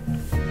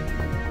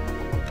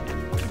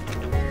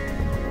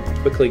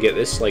 Quickly get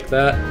this like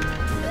that.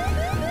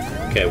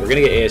 Okay, we're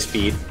going to get AS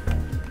speed.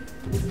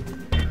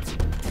 I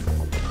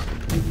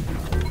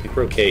think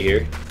we're okay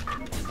here.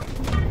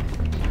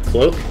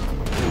 Cloak.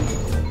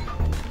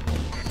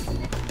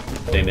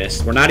 They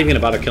missed. We're not even going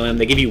to bother killing them.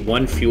 They give you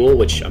 1 fuel,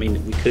 which, I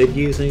mean, we could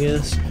use, I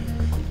guess.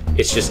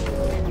 It's just,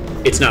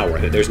 it's not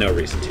worth it. There's no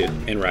reason to.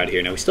 And right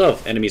here. Now, we still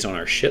have enemies on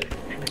our ship,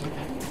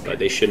 but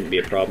they shouldn't be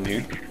a problem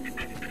here.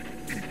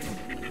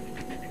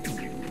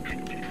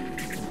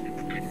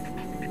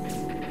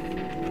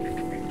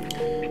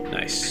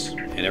 Nice.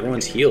 And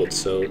everyone's healed,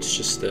 so let's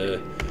just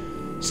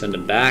send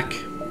them back.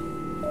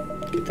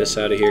 Get this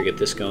out of here, get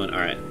this going.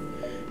 Alright.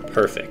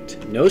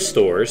 Perfect. No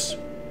stores.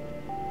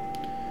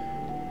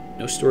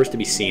 No stores to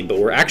be seen, but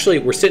we're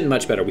sitting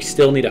much better. We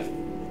still need a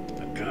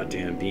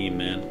goddamn beam,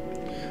 man.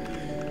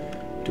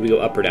 Do we go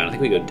up or down? I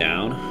think we go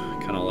down.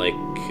 Kind of like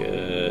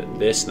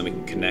this, and then we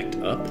can connect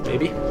up,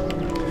 maybe?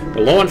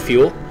 We're low on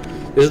fuel.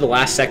 This is the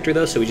last sector,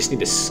 though, so we just need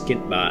to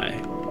skint by.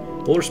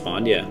 We'll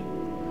respond, yeah.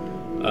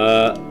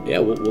 Yeah,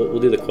 we'll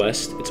do the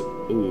quest. It's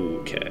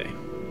okay.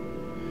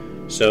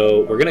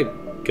 So we're gonna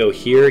go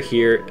here,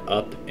 here,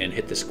 up, and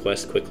hit this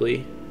quest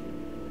quickly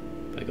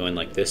by going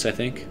like this. I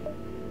think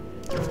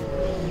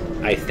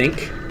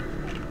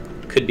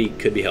could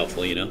be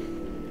helpful. You know.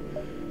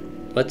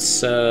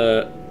 Let's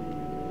hail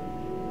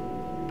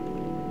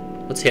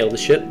the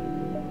ship.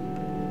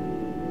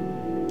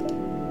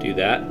 Do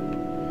that.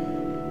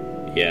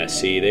 Yeah.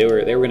 See, they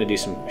were gonna do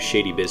some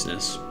shady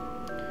business.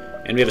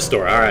 And we have a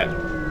store. All right.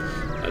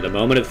 The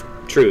moment of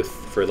truth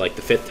for like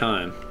the 5th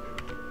time.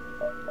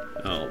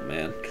 Oh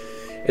man,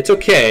 it's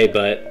okay,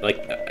 but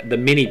like the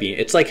mini beam,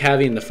 it's like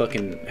having the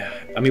fucking.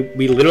 I mean,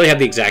 we literally have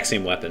the exact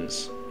same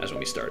weapons as when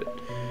we started.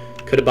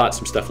 Could have bought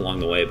some stuff along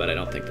the way, but I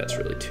don't think that's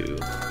really too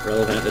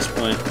relevant at this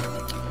point.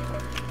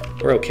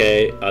 We're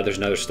okay. There's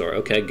another store.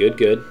 Okay, good,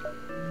 good.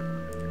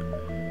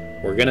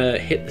 We're gonna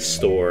hit the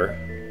store.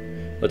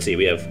 Let's see.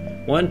 We have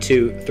 1,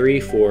 2, 3,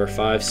 4,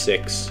 5,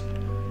 6,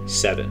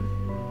 7.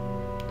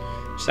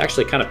 It's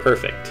actually kind of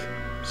perfect.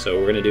 So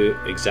we're gonna do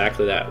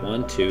exactly that.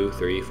 1, 2,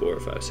 3, 4,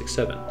 5, 6,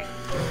 7.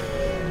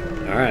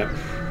 All right.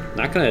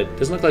 Not gonna.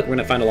 Doesn't look like we're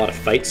gonna find a lot of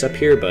fights up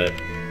here, but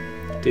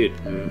dude,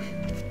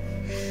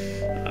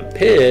 I'm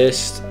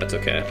pissed. That's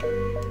okay.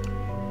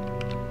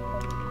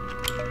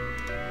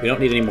 We don't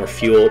need any more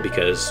fuel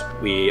because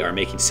we are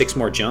making 6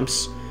 more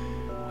jumps.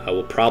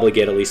 We'll probably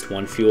get at least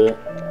 1 fuel,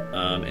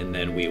 and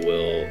then we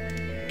will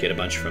get a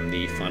bunch from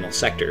the final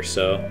sector.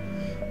 So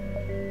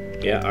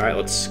yeah. All right.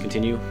 Let's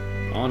continue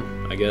on,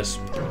 I guess.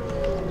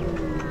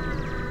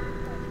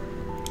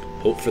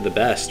 Hope for the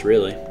best,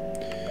 really.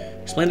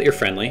 Explain that you're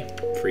friendly.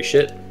 Free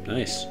shit.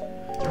 Nice.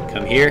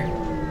 Come here.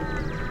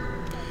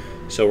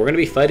 So we're going to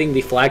be fighting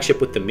the flagship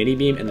with the mini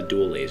beam and the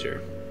dual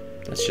laser.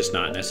 That's just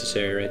not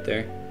necessary right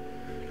there.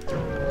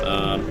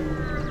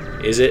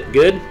 Is it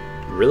good?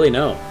 Really,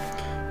 no.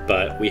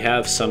 But we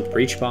have some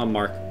breach bomb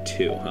Mark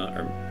II, huh?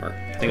 Or Mark,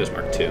 I think it was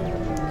Mark II.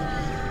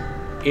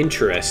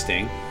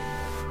 Interesting.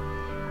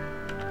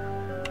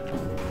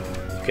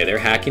 Okay, they're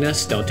hacking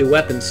us. Don't do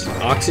weapons.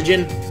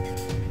 Oxygen.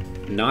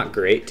 Not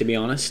great, to be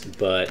honest,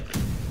 but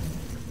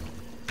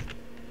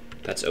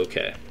that's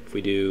okay. If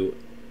we do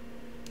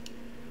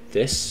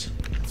this.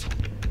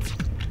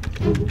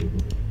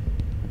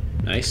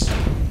 Nice.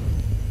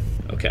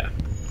 Okay.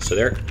 So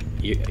they're,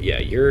 yeah,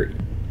 you're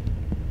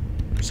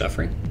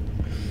suffering.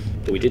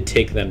 But we did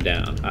take them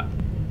down.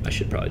 I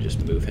should probably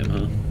just move him,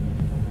 huh?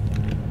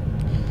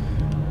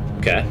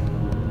 Okay.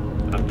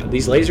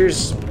 These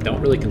lasers don't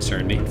really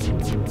concern me,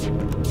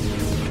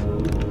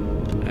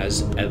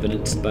 as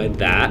evidenced by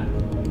that.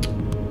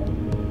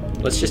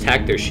 Let's just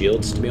hack their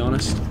shields, to be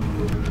honest.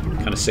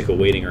 Kind of sick of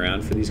waiting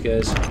around for these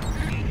guys.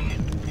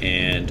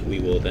 And we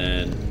will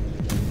then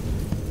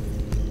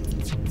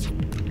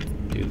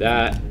do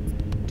that.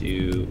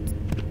 Do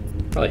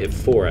probably hit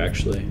 4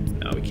 actually.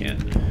 No, we can't.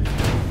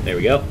 There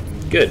we go.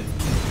 Good.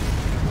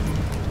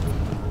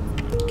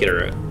 Get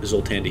our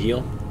Zoltan to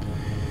heal.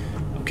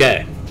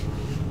 Okay.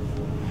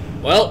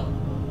 Well,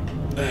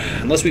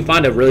 unless we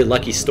find a really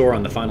lucky store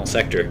on the final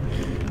sector,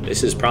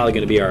 this is probably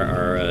going to be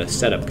our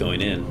setup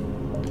going in.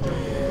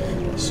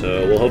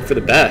 So we'll hope for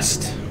the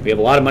best. We have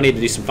a lot of money to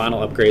do some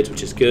final upgrades,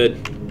 which is good.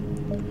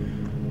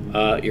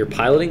 You're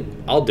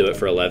piloting? I'll do it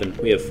for 11.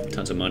 We have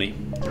tons of money.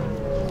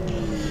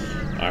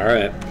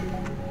 Alright.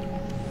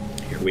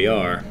 Here we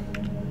are.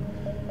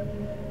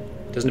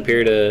 Doesn't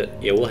appear to...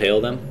 Yeah, we'll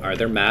hail them. Alright,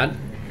 they're mad.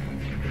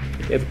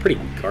 They have a pretty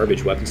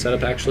garbage weapon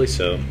setup, actually,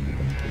 so...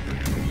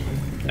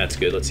 That's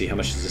good. Let's see, how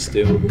much does this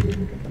do?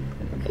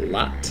 A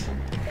lot.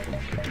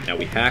 Now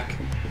we hack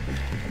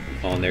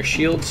on their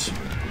shields.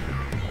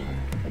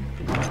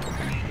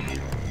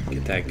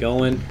 Get that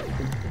going.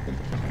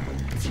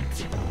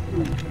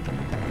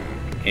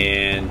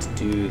 And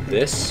do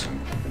this.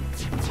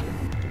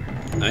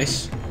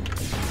 Nice.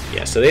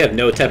 Yeah, so they have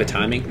no type of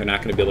timing. They're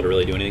not going to be able to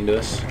really do anything to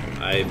us,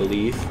 I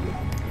believe.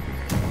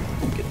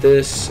 Get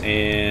this,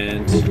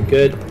 and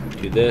good.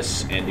 Do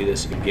this, and do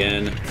this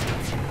again.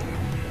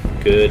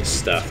 Good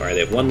stuff. Alright,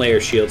 they have 1 layer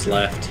of shields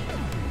left.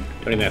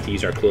 Don't even have to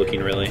use our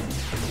cloaking, really.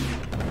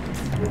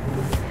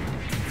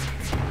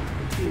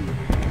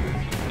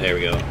 There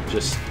we go.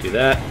 Just do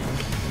that.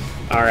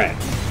 Alright.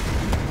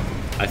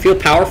 I feel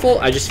powerful.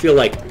 I just feel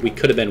like we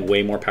could have been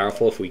way more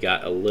powerful if we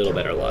got a little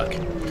better luck.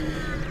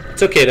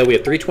 It's okay, though. We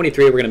have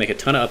 323. We're going to make a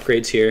ton of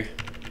upgrades here.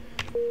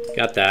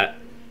 Got that.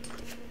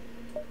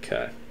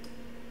 Okay.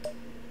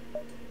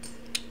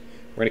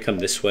 We're going to come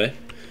this way.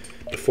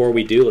 Before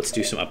we do, let's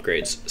do some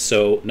upgrades.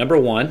 So, number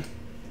 1,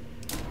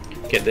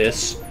 get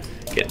this,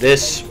 get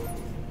this,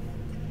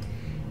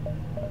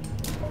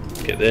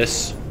 get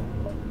this,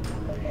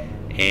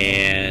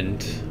 and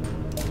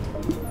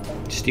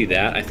just do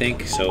that, I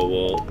think. So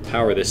we'll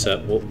power this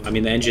up. Well, I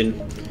mean, the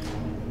engine,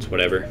 it's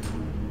whatever.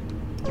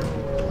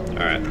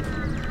 Alright.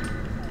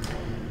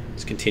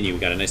 Let's continue. We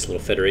got a nice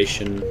little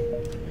Federation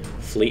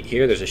fleet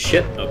here. There's a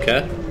ship,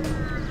 okay.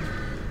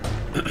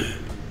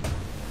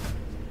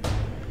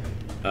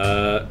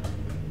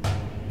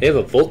 They have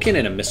a Vulcan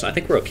and a missile. I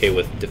think we're okay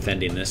with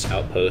defending this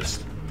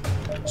outpost.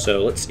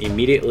 So let's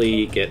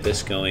immediately get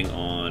this going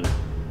on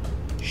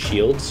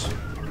shields.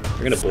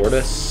 They're gonna board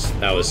us.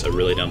 That was a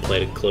really dumb play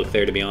to cloak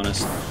there, to be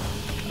honest.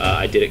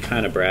 I did it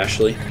kind of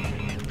brashly.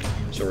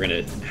 So we're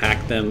gonna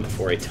hack them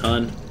for a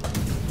ton.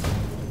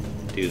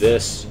 Do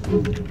this.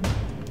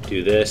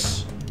 Do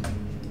this.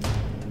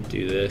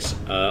 Do this.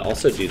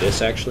 Also do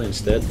this actually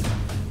instead.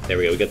 There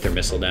we go, we got their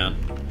missile down.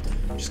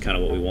 Just kind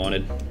of what we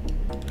wanted.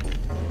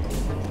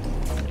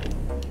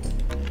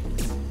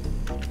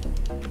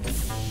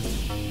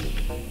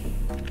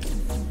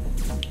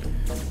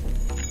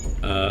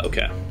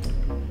 Okay.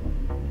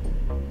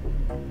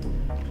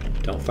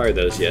 Don't fire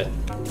those yet.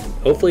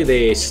 Hopefully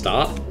they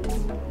stop.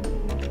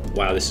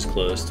 Wow, this is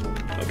closed.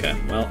 Okay,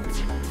 well,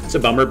 it's a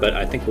bummer, but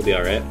I think we'll be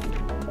alright.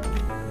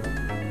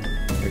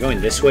 They're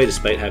going this way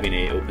despite having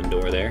an open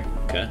door there.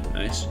 Okay,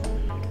 nice.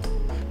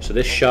 So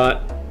this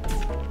shot...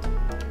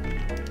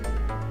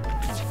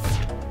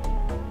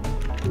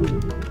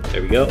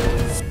 There we go.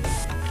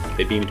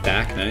 They beamed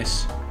back,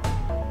 nice.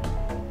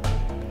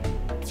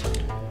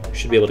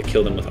 Should be able to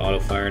kill them with auto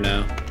fire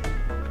now.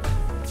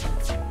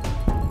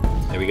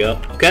 There we go.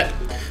 Okay.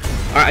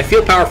 Alright, I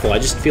feel powerful. I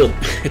just feel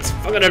it's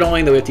fucking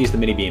annoying that we have to use the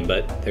mini beam,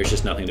 but there's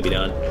just nothing to be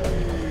done.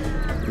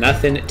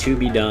 Nothing to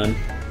be done.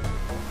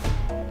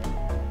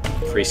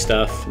 Free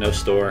stuff, no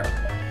store.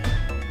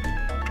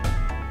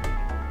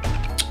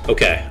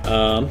 Okay.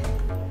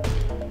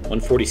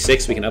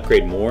 146, we can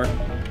upgrade more.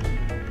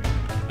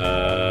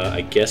 I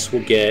guess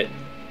we'll get...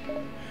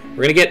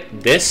 We're gonna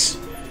get this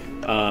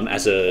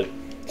as a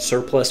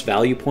surplus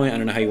value point. I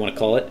don't know how you want to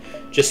call it.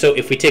 Just so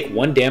if we take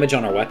 1 damage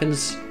on our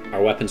weapons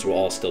will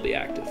all still be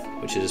active,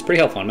 which is pretty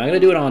helpful. I'm going to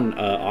do it on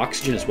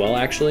oxygen as well,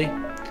 actually.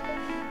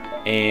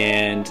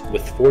 And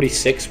with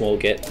 46, we'll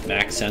get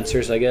max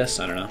sensors, I guess.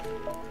 I don't know.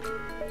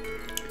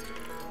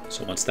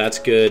 So once that's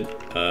good,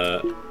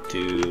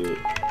 do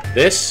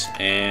this,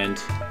 and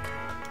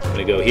I'm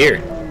going to go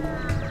here.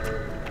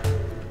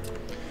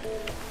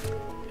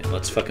 And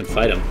let's fucking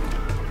fight them.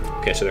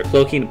 Okay, so they're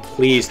cloaking.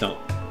 Please don't.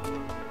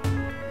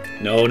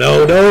 No,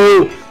 no,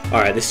 no!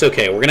 Alright, this is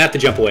okay. We're going to have to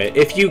jump away.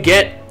 If you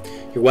get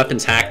your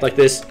weapons hacked like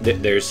this,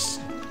 there's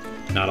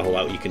not a whole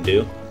lot you can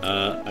do,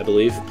 I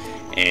believe.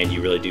 And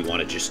you really do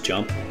want to just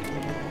jump.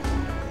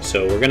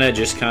 So we're going to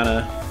just kind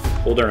of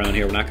hold our own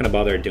here. We're not going to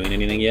bother doing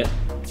anything yet.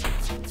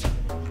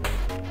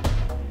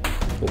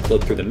 We'll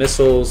cloak through the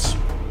missiles.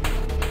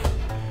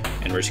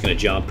 And we're just going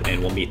to jump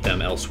and we'll meet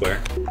them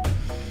elsewhere.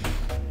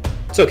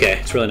 It's okay.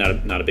 It's really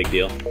not a big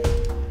deal.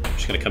 We're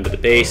just going to come to the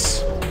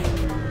base.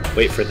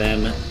 Wait for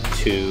them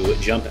to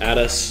jump at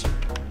us.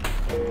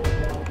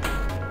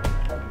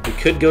 We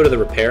could go to the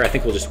repair. I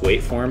think we'll just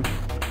wait for him.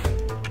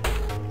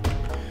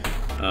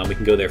 We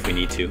can go there if we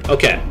need to.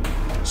 Okay,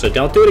 so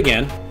don't do it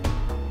again.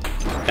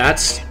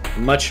 That's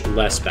much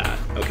less bad.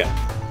 Okay.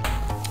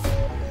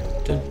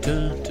 Dun,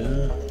 dun,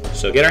 dun.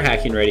 So get our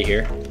hacking ready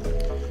here.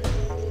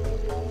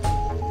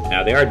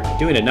 Now they are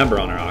doing a number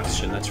on our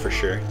oxygen, that's for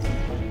sure.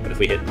 But if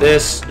we hit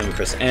this, then we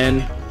press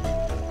N.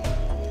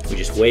 We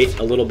just wait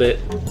a little bit.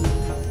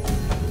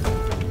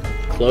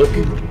 Cloak,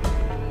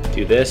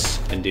 do this,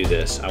 and do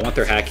this. I want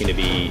their hacking to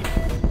be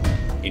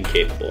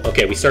incapable.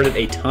 Okay, we started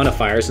a ton of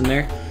fires in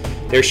there.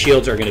 Their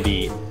shields are going to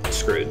be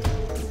screwed,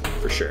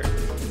 for sure.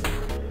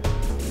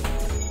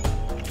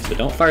 So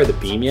don't fire the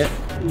beam yet.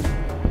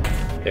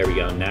 There we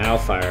go, now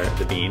fire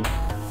the beam.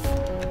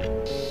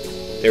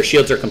 Their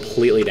shields are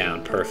completely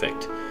down,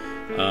 perfect.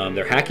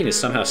 Their hacking is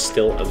somehow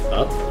still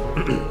up.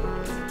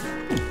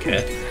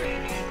 Okay.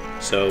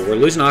 So we're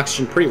losing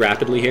oxygen pretty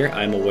rapidly here,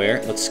 I'm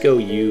aware. Let's go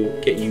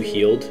get you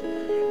healed.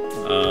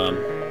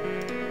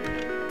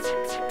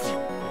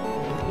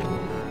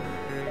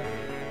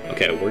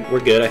 Okay, we're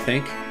good, I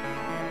think.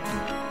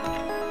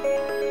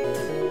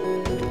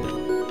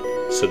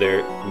 So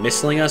they're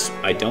missiling us.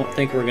 I don't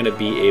think we're going to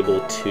be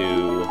able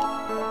to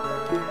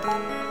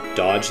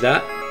dodge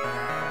that.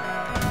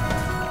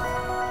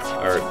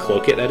 Or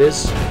cloak it, that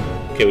is.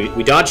 Okay,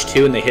 we dodged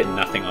 2 and they hit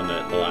nothing on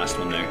the last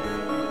one there.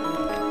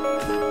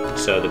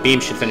 So the beam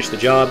should finish the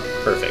job.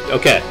 Perfect.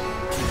 Okay.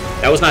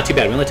 That was not too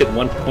bad. We only took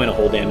 1 point of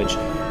hull damage.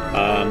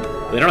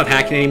 They don't have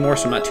hacking anymore,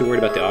 so I'm not too worried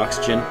about the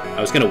oxygen.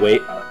 I was going to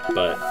wait,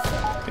 but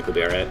I think we'll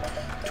be alright.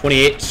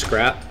 28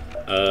 scrap.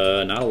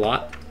 Not a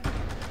lot.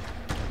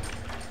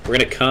 We're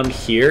going to come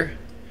here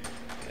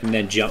and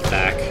then jump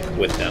back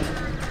with them.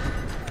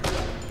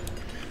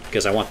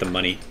 Because I want the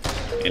money,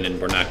 and then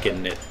we're not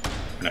getting it.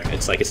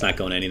 It's like it's not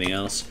going to anything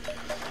else.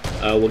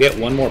 We'll get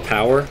 1 more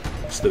power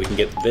so that we can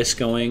get this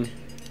going.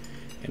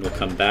 And we'll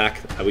come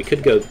back. We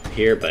could go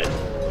here, but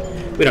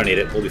we don't need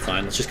it. We'll be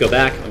fine. Let's just go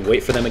back and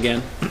wait for them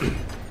again.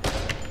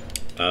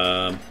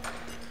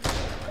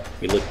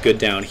 We look good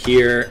down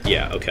here.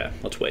 Yeah, okay.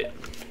 Let's wait.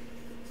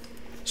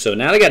 So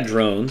now they got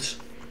drones.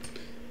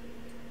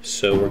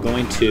 So we're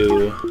going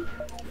to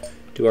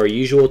do our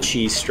usual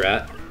cheese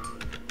strat.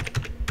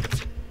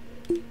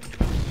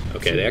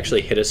 Okay, they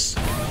actually hit us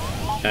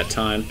that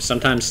time.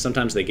 Sometimes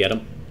they get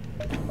them.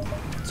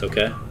 It's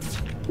okay.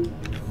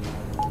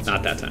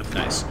 Not that time.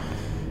 Nice.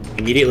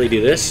 Immediately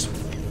do this.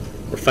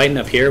 We're fighting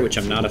up here, which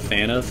I'm not a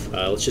fan of.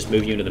 Let's just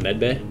move you into the med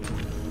bay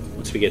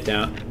once we get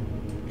down.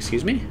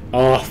 Excuse me?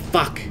 Oh,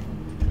 fuck.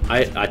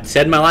 I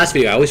said in my last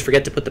video, I always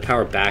forget to put the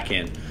power back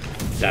in.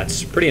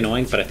 That's pretty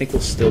annoying, but I think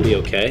we'll still be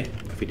okay.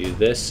 If we do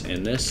this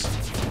and this,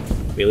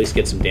 we at least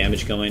get some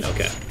damage going.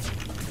 Okay.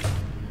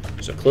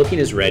 So cloaking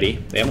is ready.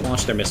 They haven't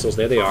launched their missiles.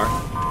 There they are.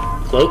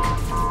 Cloak.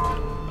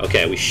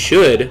 Okay, we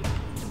should,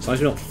 as long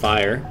as we don't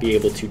fire, be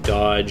able to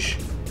dodge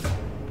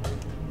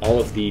all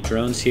of the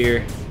drones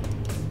here.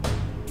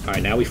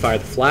 Alright, now we fire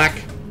the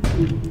flak.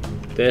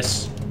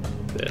 This.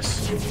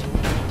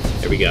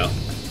 There we go.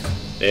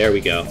 There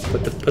we go.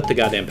 Put the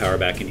goddamn power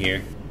back in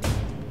here.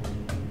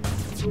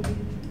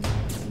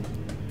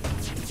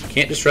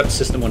 Can't disrupt the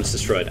system when it's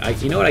destroyed.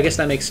 You know what? I guess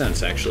that makes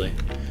sense, actually.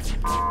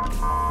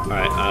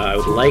 Alright, I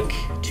would like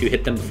to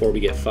hit them before we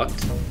get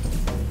fucked.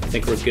 I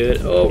think we're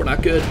good. Oh, we're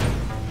not good.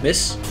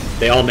 Miss?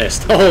 They all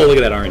missed. Oh, look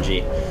at that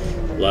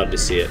RNG. Love to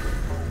see it.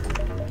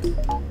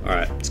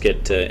 Alright, let's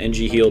get NG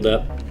healed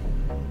up.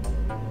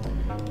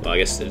 Well, I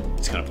guess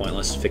it's kind of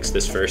pointless. Fix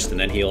this first and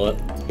then heal up.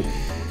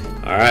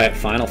 Alright,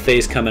 final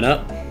phase coming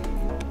up.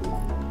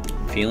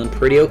 Feeling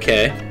pretty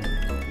okay.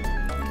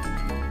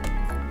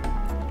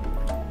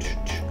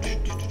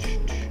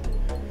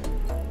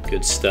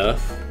 Good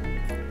stuff.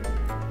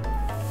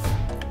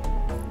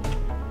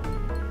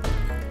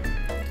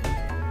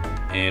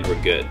 And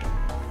we're good.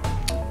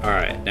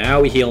 Alright,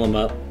 now we heal them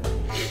up.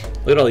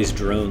 Look at all these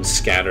drones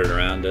scattered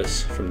around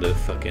us from the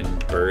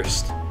fucking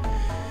burst.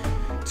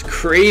 It's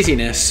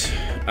craziness.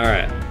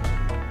 Alright.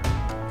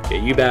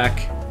 Get you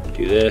back.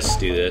 Do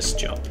this,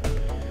 jump.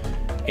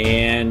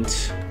 And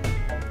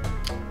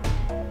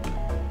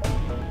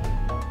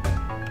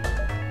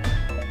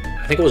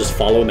I think we'll just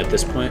follow him at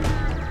this point.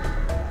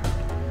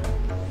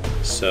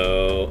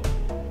 So,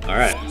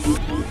 alright.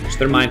 So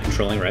they're mind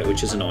controlling, right,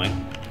 which is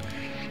annoying.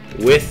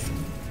 With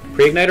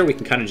pre-igniter, we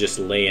can kind of just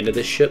lay into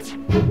this ship.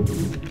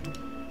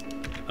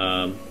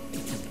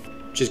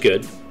 Which is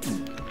good.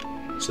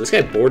 So this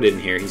guy boarded in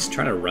here. He's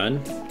trying to run,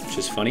 which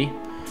is funny.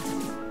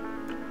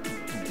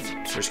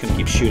 So we're just going to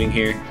keep shooting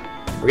here.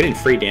 We're getting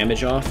free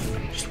damage off.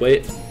 Just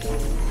wait.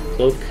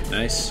 Cloak.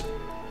 Nice.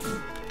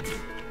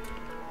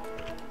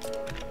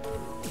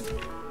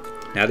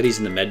 Now that he's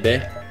in the med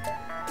bay,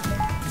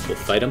 we'll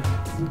fight him.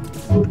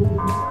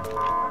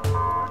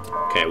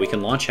 Okay, we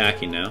can launch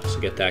hacking now, so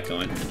get that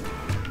going.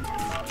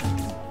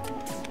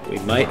 We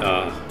might...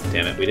 oh,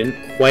 damn it. We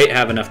didn't quite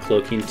have enough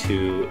cloaking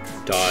to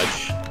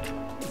dodge.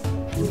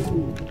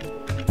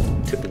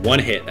 Took one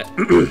hit.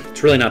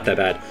 It's really not that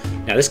bad.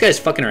 Now, this guy's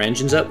fucking our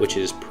engines up, which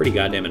is pretty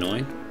goddamn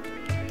annoying.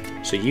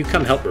 So you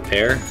come help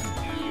repair,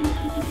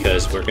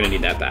 because we're going to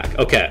need that back.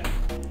 Okay.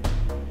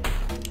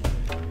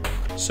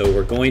 So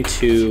we're going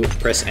to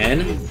press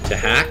N to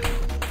hack.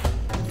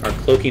 Our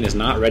cloaking is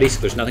not ready, so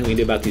there's nothing we can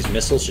do about these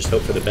missiles. Just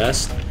hope for the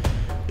best.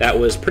 That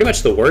was pretty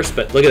much the worst,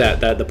 but look at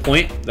that. The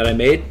point that I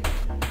made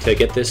to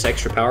get this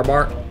extra power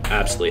bar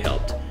absolutely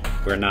helped.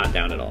 We're not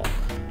down at all.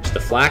 So the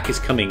flak is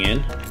coming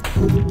in.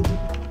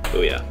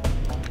 Oh yeah.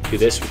 Do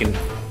this, we can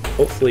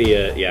hopefully,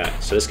 yeah.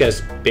 So this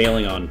guy's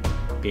bailing on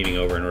beaming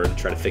over in order to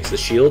try to fix the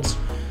shields,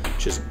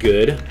 which is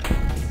good.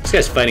 This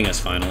guy's fighting us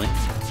finally.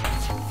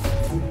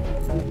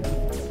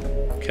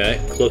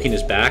 Okay, cloaking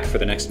is back for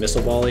the next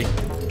missile volley.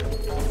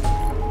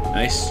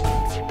 Nice.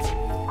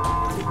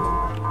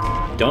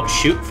 Don't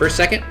shoot for a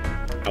second.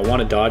 I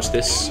want to dodge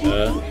this.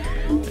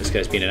 This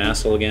guy's being an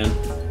asshole again.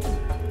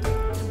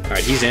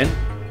 Alright, he's in.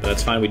 But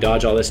that's fine. We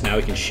dodge all this. Now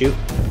we can shoot.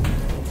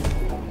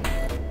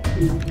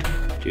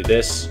 Do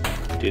this.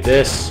 Do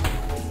this.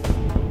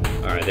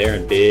 Alright, they're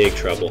in big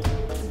trouble.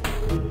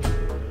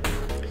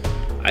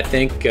 I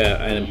think,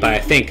 and by I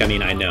think, I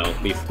mean I know,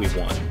 we've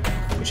won.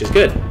 Which is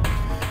good.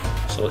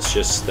 So let's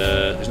just,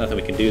 there's nothing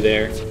we can do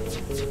there.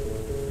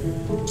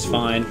 It's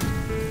fine.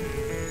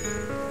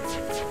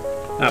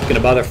 Not going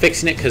to bother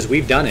fixing it because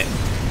we've done it.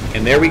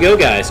 And there we go,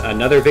 guys.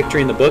 Another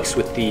victory in the books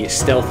with the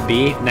Stealth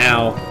B.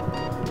 Now,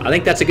 I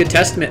think that's a good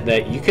testament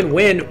that you can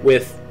win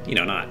with, you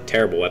know, not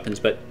terrible weapons,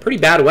 but pretty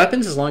bad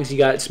weapons as long as you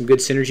got some good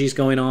synergies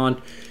going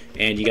on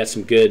and you got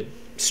some good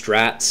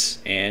strats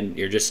and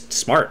you're just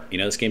smart. You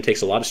know, this game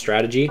takes a lot of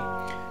strategy.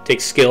 It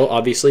takes skill,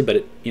 obviously,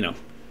 but, you know,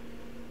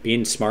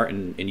 being smart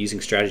and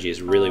using strategy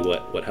is really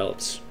what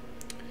helps.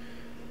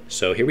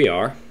 So here we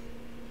are.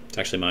 It's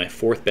actually my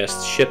 4th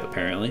best ship,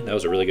 apparently. That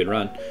was a really good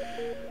run.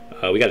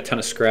 We got a ton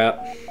of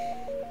scrap,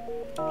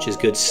 which is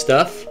good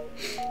stuff.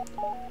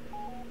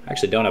 I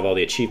actually don't have all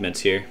the achievements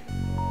here.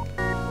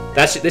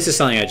 This is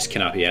something I just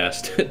cannot be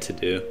asked to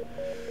do.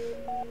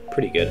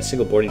 Pretty good. A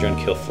single boarding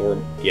drone kill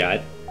 4.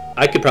 Yeah,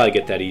 I could probably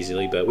get that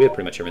easily, but we have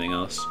pretty much everything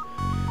else,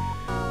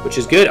 which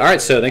is good.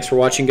 Alright, so thanks for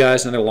watching,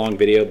 guys. Another long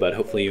video, but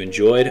hopefully you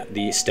enjoyed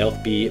the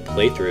Stealth B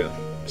playthrough.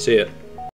 See ya.